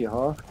for me,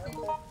 huh?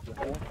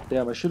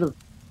 Damn, I should have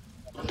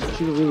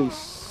really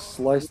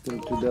sliced him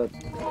to death.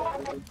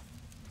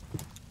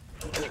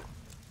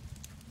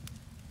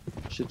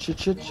 Shit.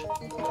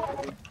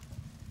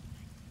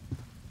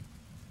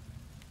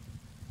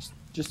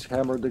 Just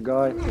hammer the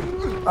guy.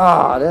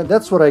 Ah,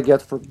 that's what I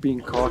get for being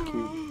cocky.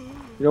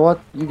 You know what?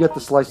 You get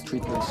the slice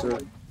treatment, sir.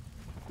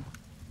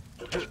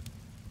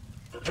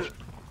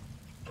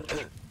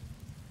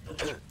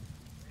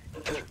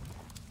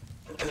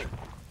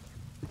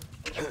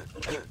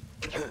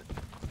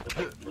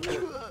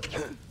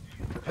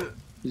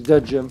 He's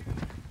dead, Jim.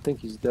 I think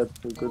he's dead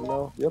for good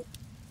now. Yep.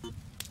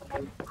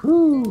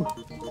 Whew.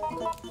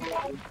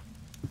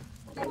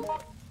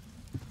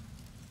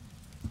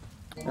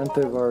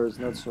 Antivirus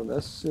not so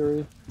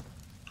necessary.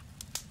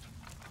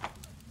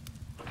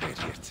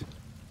 Idiot.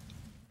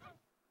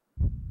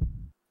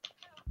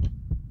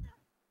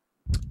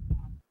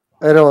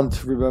 I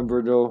don't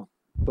remember though,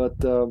 but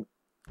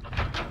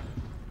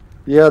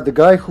yeah, the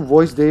guy who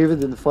voiced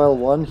David in File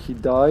 1, he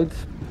died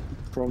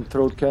from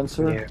throat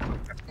cancer.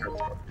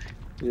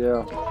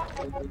 Yeah.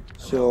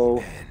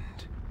 So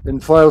in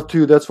File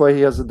 2, that's why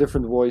he has a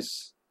different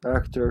voice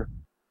actor.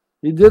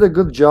 He did a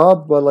good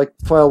job, but like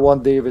File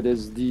 1 David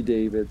is the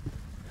David.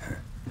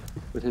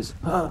 With his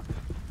Oh,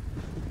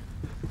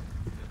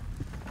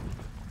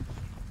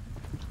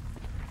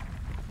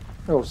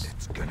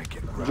 It's gonna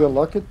get did you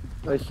unlock it?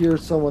 I hear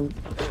someone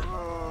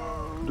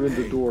doing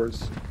the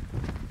doors.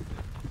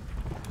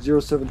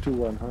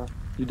 0721, huh?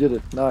 You did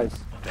it. Nice.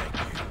 Thank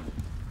you.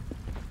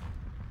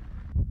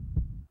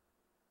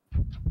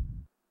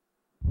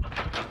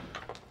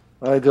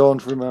 I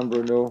don't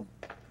remember, no.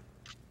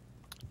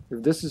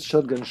 If this is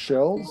shotgun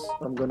shells,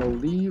 I'm gonna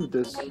leave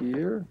this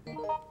here,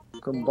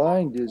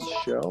 combine these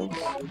shells,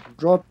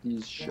 drop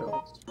these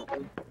shells.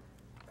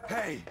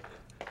 Hey!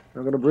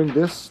 I'm gonna bring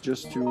this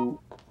just to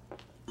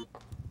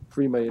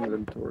free my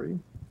inventory.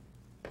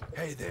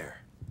 Hey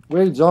there.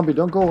 Wait, zombie,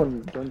 don't go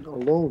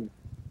alone.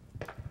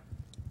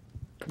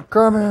 I'm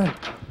coming!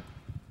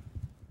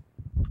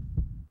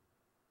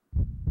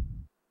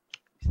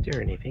 Is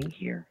there anything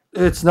here?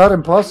 It's not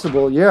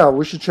impossible. Yeah,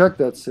 we should check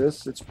that,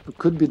 sis. It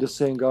could be the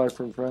same guy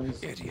from Friends.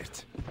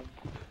 Idiot.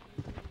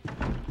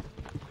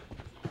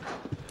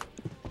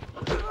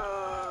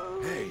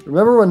 Hey.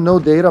 Remember when no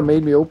data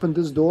made me open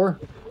this door?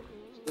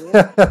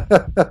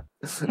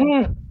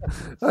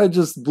 I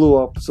just blew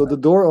up. So the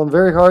door, on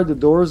very hard, the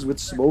doors with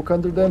smoke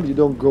under them, you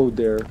don't go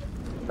there.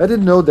 I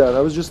didn't know that.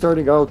 I was just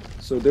starting out.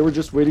 So they were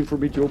just waiting for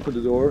me to open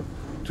the door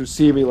to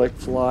see me like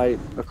fly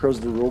across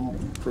the room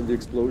from the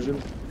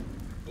explosion.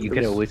 You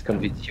can always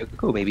convince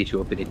Yoko maybe to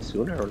open it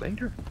sooner or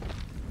later.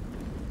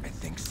 I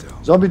think so.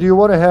 Zombie, do you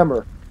want a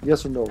hammer?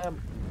 Yes or no?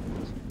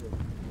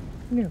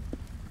 Yeah.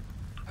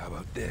 How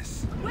about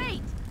this?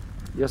 Wait!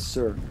 Yes,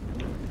 sir.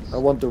 I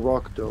want the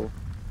rock, though.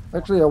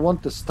 Actually, I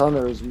want the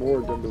stunners more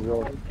than the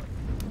rock.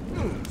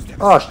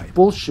 Ah,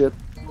 bullshit.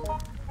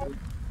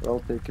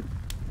 I'll take it.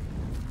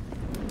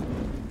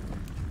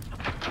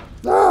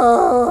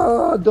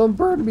 Ah, don't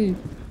burn me.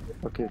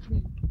 Okay.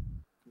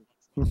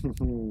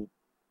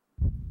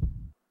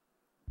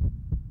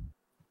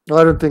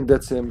 I don't think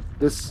that's him.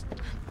 This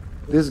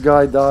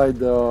guy died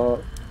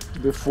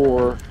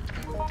before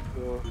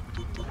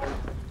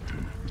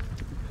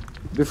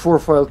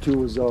file 2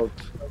 was out.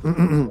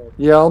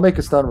 Yeah, I'll make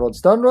a stun rod.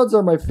 Stun rods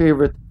are my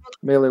favorite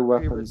melee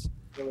weapons.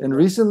 And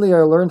recently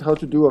I learned how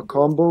to do a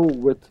combo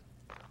with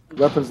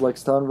weapons like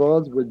stun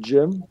rods with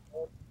Jim.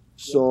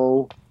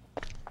 So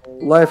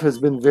life has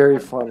been very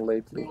fun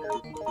lately.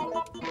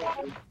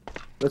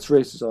 Let's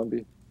race,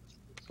 zombie.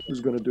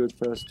 Who's gonna do it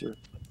faster?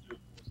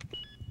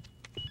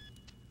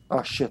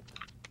 Ah, shit.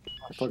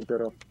 I fucked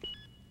that up.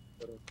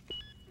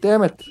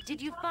 Damn it!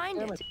 Did you find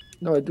it?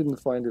 No, I didn't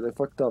find it. I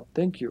fucked up.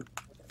 Thank you.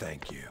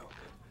 Thank you.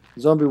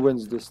 Zombie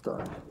wins this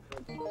time.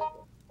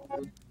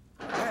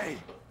 Hey!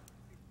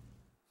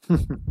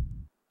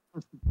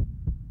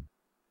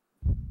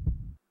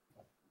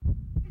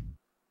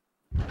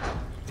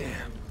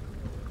 Damn.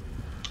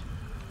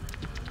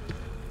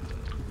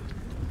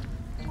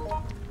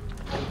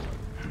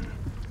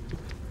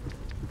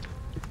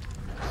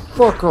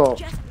 Fuck off!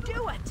 Just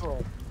do it!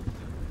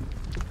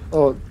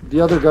 Oh, the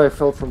other guy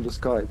fell from the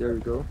sky. There you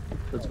go.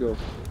 Let's go.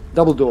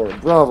 Double door.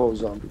 Bravo,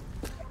 zombie.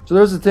 So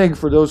there's the thing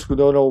for those who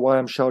don't know why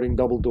I'm shouting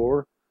double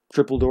door,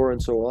 triple door,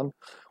 and so on.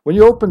 When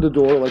you open the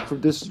door, like for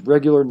this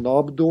regular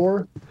knob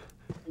door,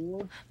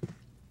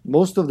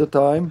 most of the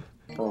time...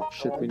 Oh,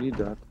 shit, we need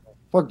that.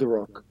 Fuck the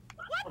rock.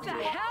 What the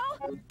hell?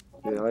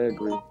 Yeah, I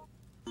agree.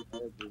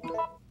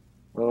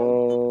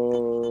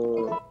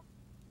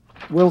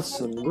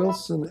 Wilson.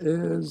 Wilson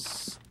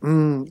is...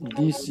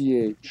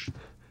 DCH.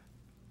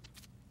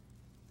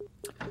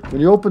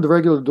 When you open the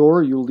regular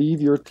door, you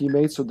leave your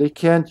teammates, so they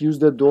can't use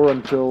that door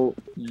until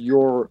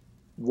your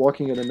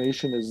walking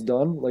animation is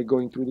done, like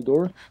going through the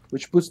door,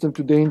 which puts them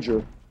to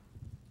danger.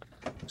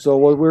 So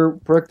what we're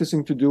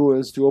practicing to do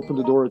is to open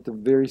the door at the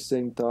very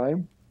same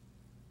time.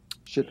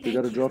 Shit, we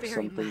gotta drop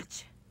something.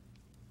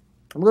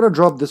 I'm gonna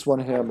drop this one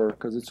hammer,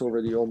 because it's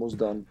already almost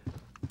done.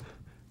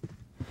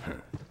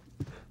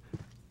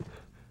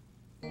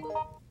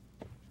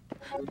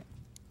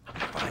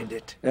 Find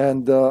it.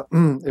 And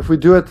if we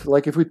do it,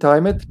 like if we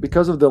time it,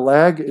 because of the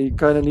lag, you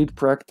kind of need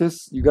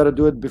practice. You got to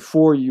do it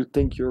before you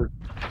think your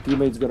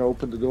teammate's going to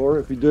open the door.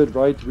 If we do it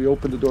right, we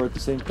open the door at the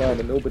same time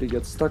and nobody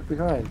gets stuck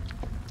behind.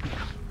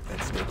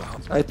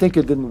 I think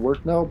it didn't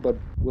work now, but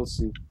we'll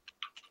see.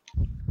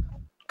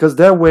 Because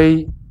that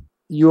way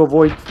you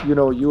avoid, you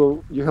know,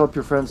 you help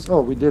your friends.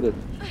 Oh, we did it.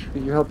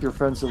 You help your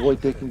friends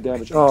avoid taking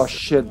damage. Oh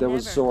shit, that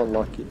was so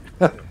unlucky.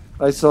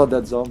 I saw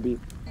that zombie.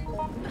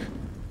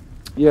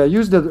 Yeah,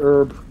 use that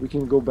herb. We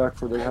can go back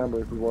for the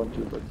hammer if we want to,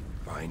 but...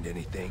 Find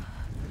anything?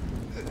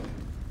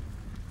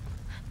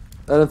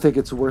 I don't think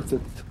it's worth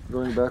it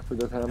going back for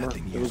that hammer.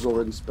 It was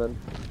already spent.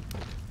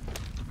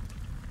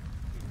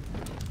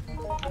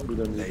 We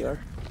don't need that.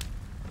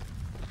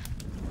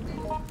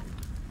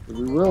 But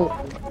we will...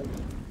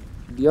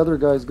 The other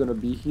guy's gonna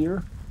be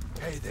here.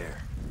 Hey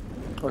there.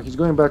 Oh, he's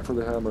going back for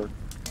the hammer.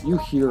 You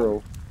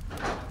hero.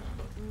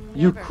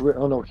 You cri-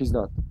 Oh no, he's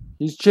not.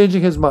 He's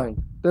changing his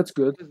mind. That's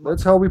good.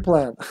 That's how we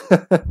plan. I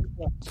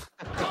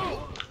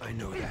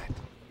know that.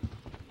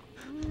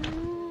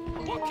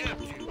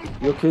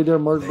 You okay there,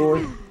 Mark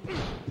boy?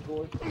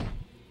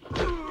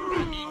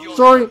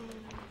 Sorry!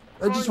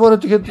 I just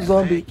wanted to hit the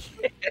zombie.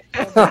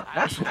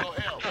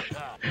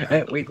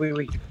 Wait.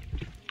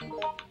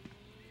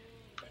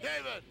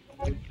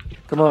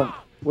 Come on.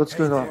 What's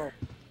going on?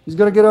 He's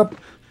gonna get up.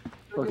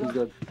 Oh, he's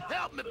dead.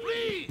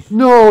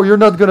 No, you're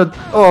not gonna.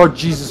 Oh,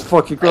 Jesus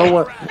fucking Christ!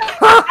 What?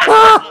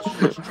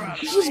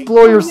 You just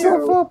blow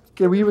yourself up.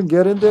 Can we even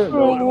get in there?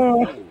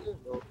 No.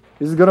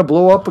 Is it gonna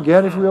blow up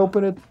again if we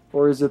open it,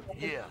 or is it?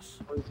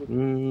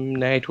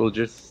 Nah, it will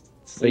just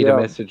say the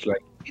message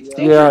like.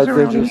 Yeah, I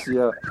think just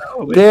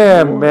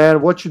Damn,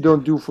 man, what you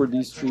don't do for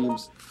these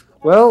streams.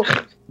 Well,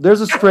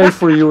 there's a spray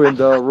for you in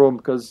the room,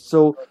 because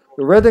so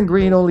the red and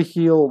green only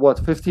heal what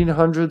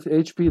 1500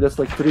 HP. That's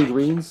like 3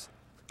 greens.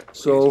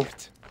 So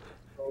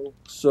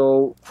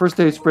first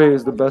aid spray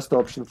is the best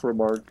option for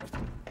Mark.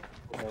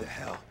 What the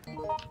hell?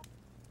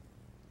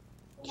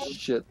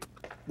 Shit,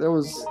 that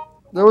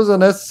was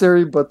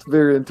unnecessary but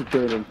very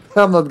entertaining.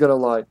 I'm not gonna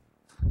lie.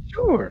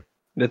 Sure,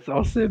 that's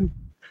awesome.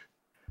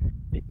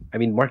 I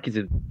mean, Mark is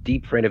a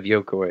deep friend of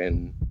Yoko,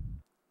 and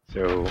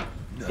so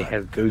they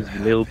have those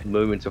little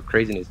moments of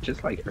craziness,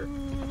 just like her.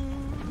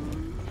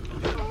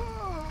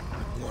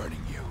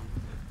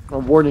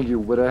 I'm warning you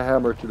with a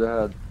hammer to the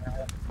head.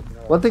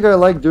 One thing I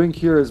like doing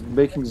here is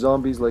making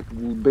zombies, like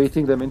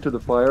baiting them into the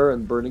fire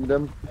and burning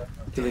them,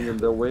 killing them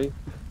that way.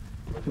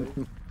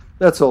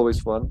 That's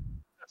always fun.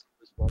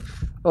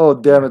 Oh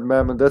damn it,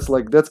 man! That's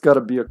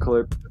gotta be a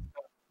clip.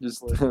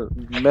 Just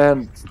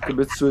man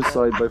commits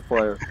suicide by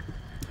fire.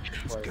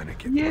 It's gonna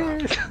get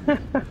yes.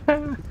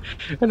 And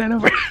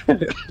another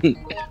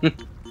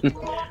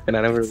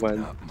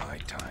one. Not my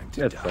time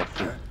to That's die.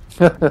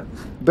 awesome.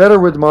 Better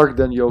with Mark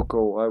than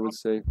Yoko, I would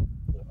say.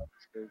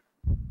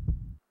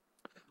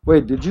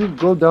 Wait, did you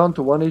go down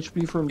to 1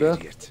 HP from that?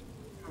 Idiot.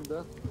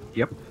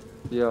 Yep.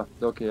 Yeah,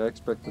 okay, I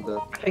expected that.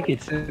 I think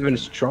it's even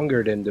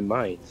stronger than the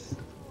mines.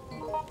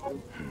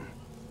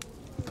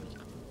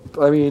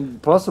 I mean,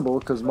 possible,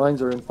 because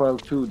mines are in file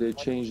 2, they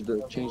changed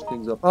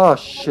things up. Ah,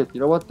 shit, you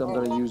know what? I'm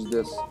gonna use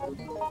this.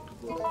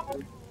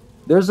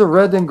 There's a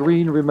red and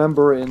green,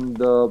 remember, in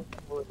the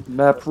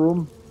map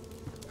room?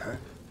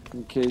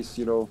 In case,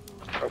 you know.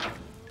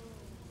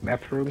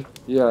 Map room?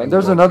 Yeah, and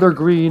there's another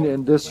green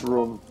in this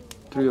room,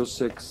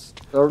 306.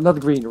 Or not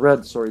green,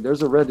 red, sorry.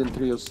 There's a red in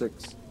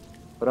 306.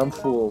 But I'm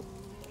full.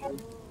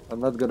 I'm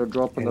not gonna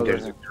drop And another.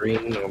 there's a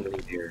green normally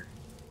there.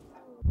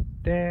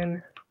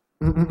 Then...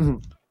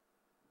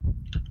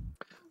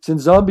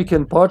 Since Zombie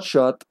can pot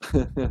shot,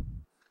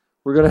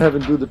 we're gonna have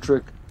him do the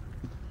trick.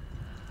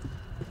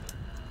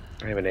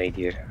 I have an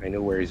idea. I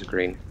know where is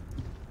green.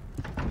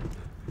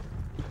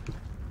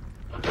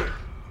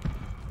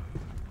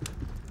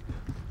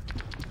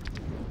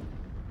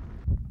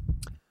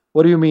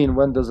 What do you mean?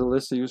 When does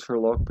Alyssa use her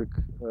lockpick?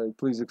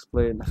 Please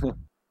explain.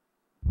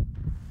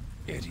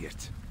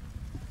 Idiot.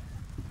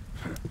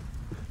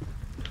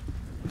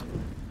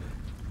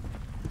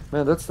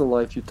 Man, that's the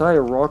life. You tie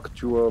a rock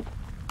to a...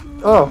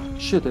 Oh,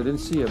 shit, I didn't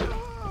see him.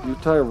 You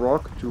tie a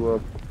rock to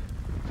a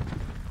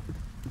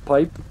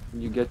pipe,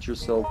 and you get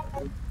yourself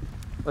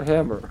a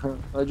hammer.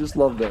 I just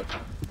love that.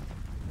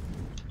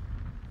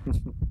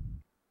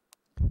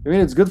 I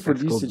mean, it's good for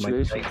these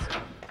situations.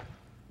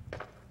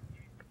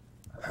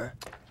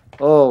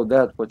 Oh,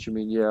 that's what you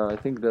mean. Yeah, I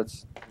think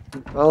that's...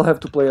 I'll have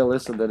to play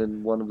Alyssa then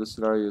in one of the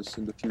scenarios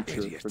in the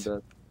future for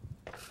that.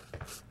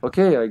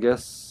 Okay, I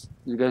guess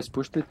you guys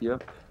pushed it, yeah.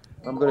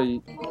 I'm gonna...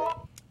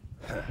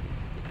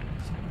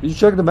 Did you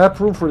check the map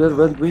room for that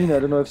red-green? I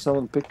don't know if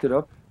someone picked it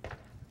up.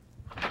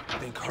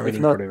 If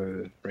not... for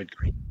the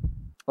red-green.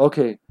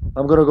 Okay,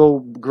 I'm gonna go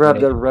grab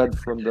that red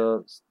from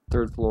the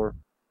 3rd floor.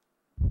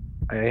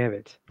 I have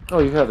it. Oh,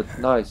 you have it.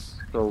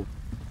 Nice. So,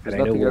 and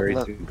I know where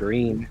is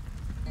green.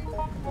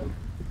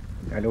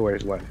 I know where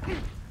is one.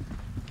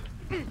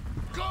 I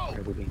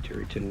would need to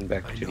return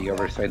back to the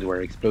other side where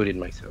I exploded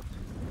myself.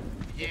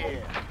 Yeah.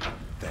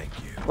 Thank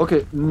you.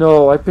 Okay,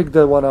 no, I picked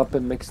that one up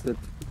and mixed it.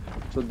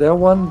 So that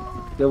one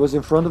that was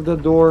in front of the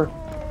door,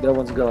 that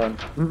one's gone.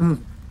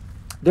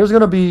 There's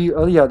gonna be,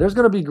 yeah, there's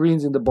gonna be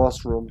greens in the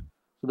boss room,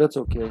 so that's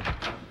okay.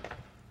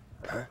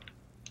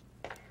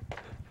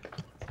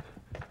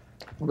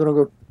 I'm gonna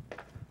go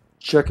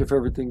check if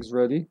everything's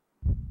ready.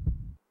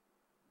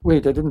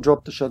 Wait, I didn't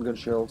drop the shotgun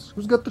shells.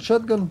 Who's got the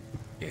shotgun?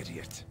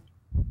 Idiot.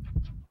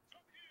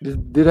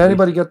 Did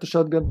anybody get the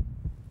shotgun?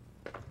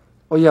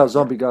 Oh yeah,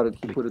 Zombie got it.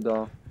 He put it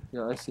down.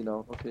 Yeah, I see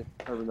now. Okay,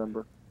 I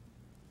remember.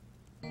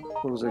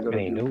 What was I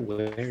gonna do?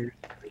 Where?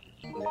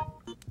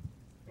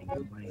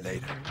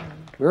 Later.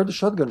 Where are the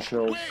shotgun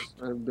shells?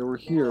 They were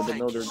here, but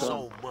now they're gone.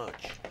 So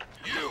much.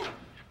 You.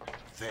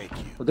 Thank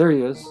you. Oh, there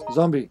he is.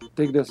 Zombie,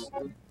 take this.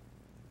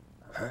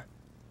 Huh?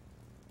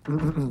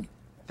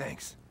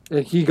 Thanks.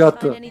 And he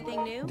got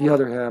the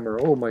other hammer.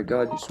 Oh my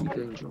god, you sweet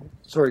angel.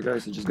 Sorry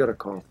guys, I just got a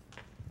cough.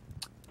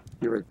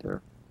 You're right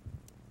there.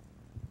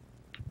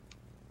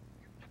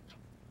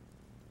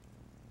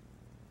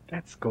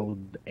 That's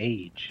called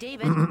age.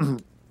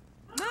 David.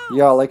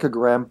 Yeah, like a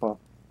grandpa.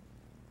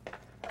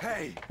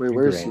 Hey. Wait,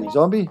 where is he?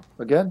 Zombie?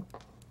 Again?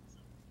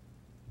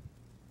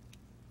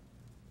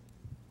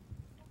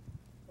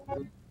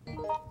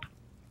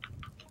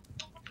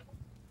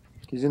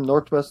 He's in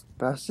Northwest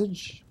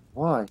Passage?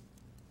 Why?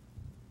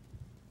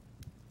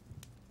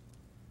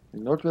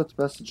 In Northwest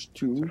Passage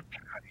 2?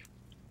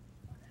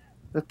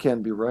 That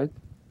can't be right.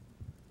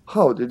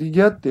 How did he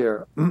get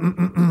there?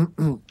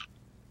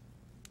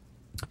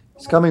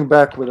 He's coming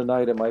back with an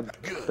item, I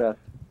bet.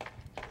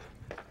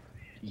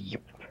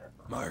 Yep.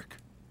 Mark.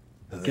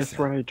 Guess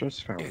what I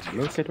just found?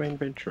 Look at my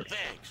inventory.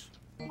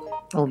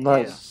 Oh,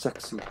 nice.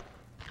 Sexy.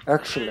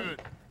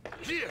 Excellent.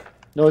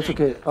 No, it's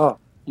okay. Oh,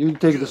 you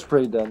take the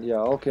spray then.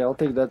 Yeah, okay, I'll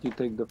take that. You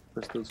take the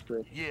first aid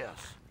spray.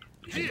 Yes.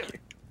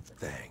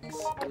 Thanks.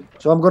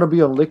 So I'm gonna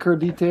be on liquor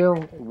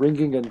detail,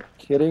 ringing and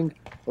hitting.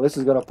 This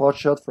is gonna pot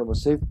shot from a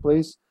safe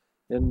place.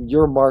 And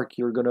your Mark,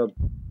 you're gonna...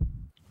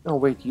 Oh,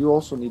 wait, you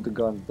also need the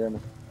gun, damn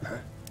it. Huh?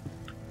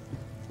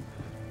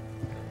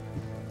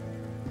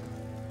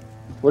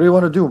 What do you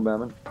want to do,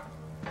 Mammon?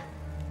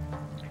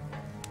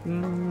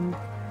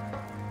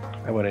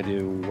 I want to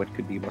do what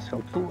could be most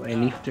helpful,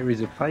 and if there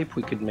is a pipe,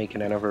 we could make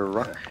another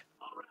rock.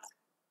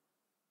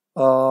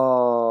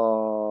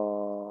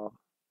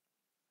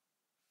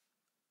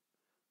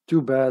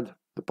 Too bad.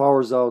 The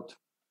power's out.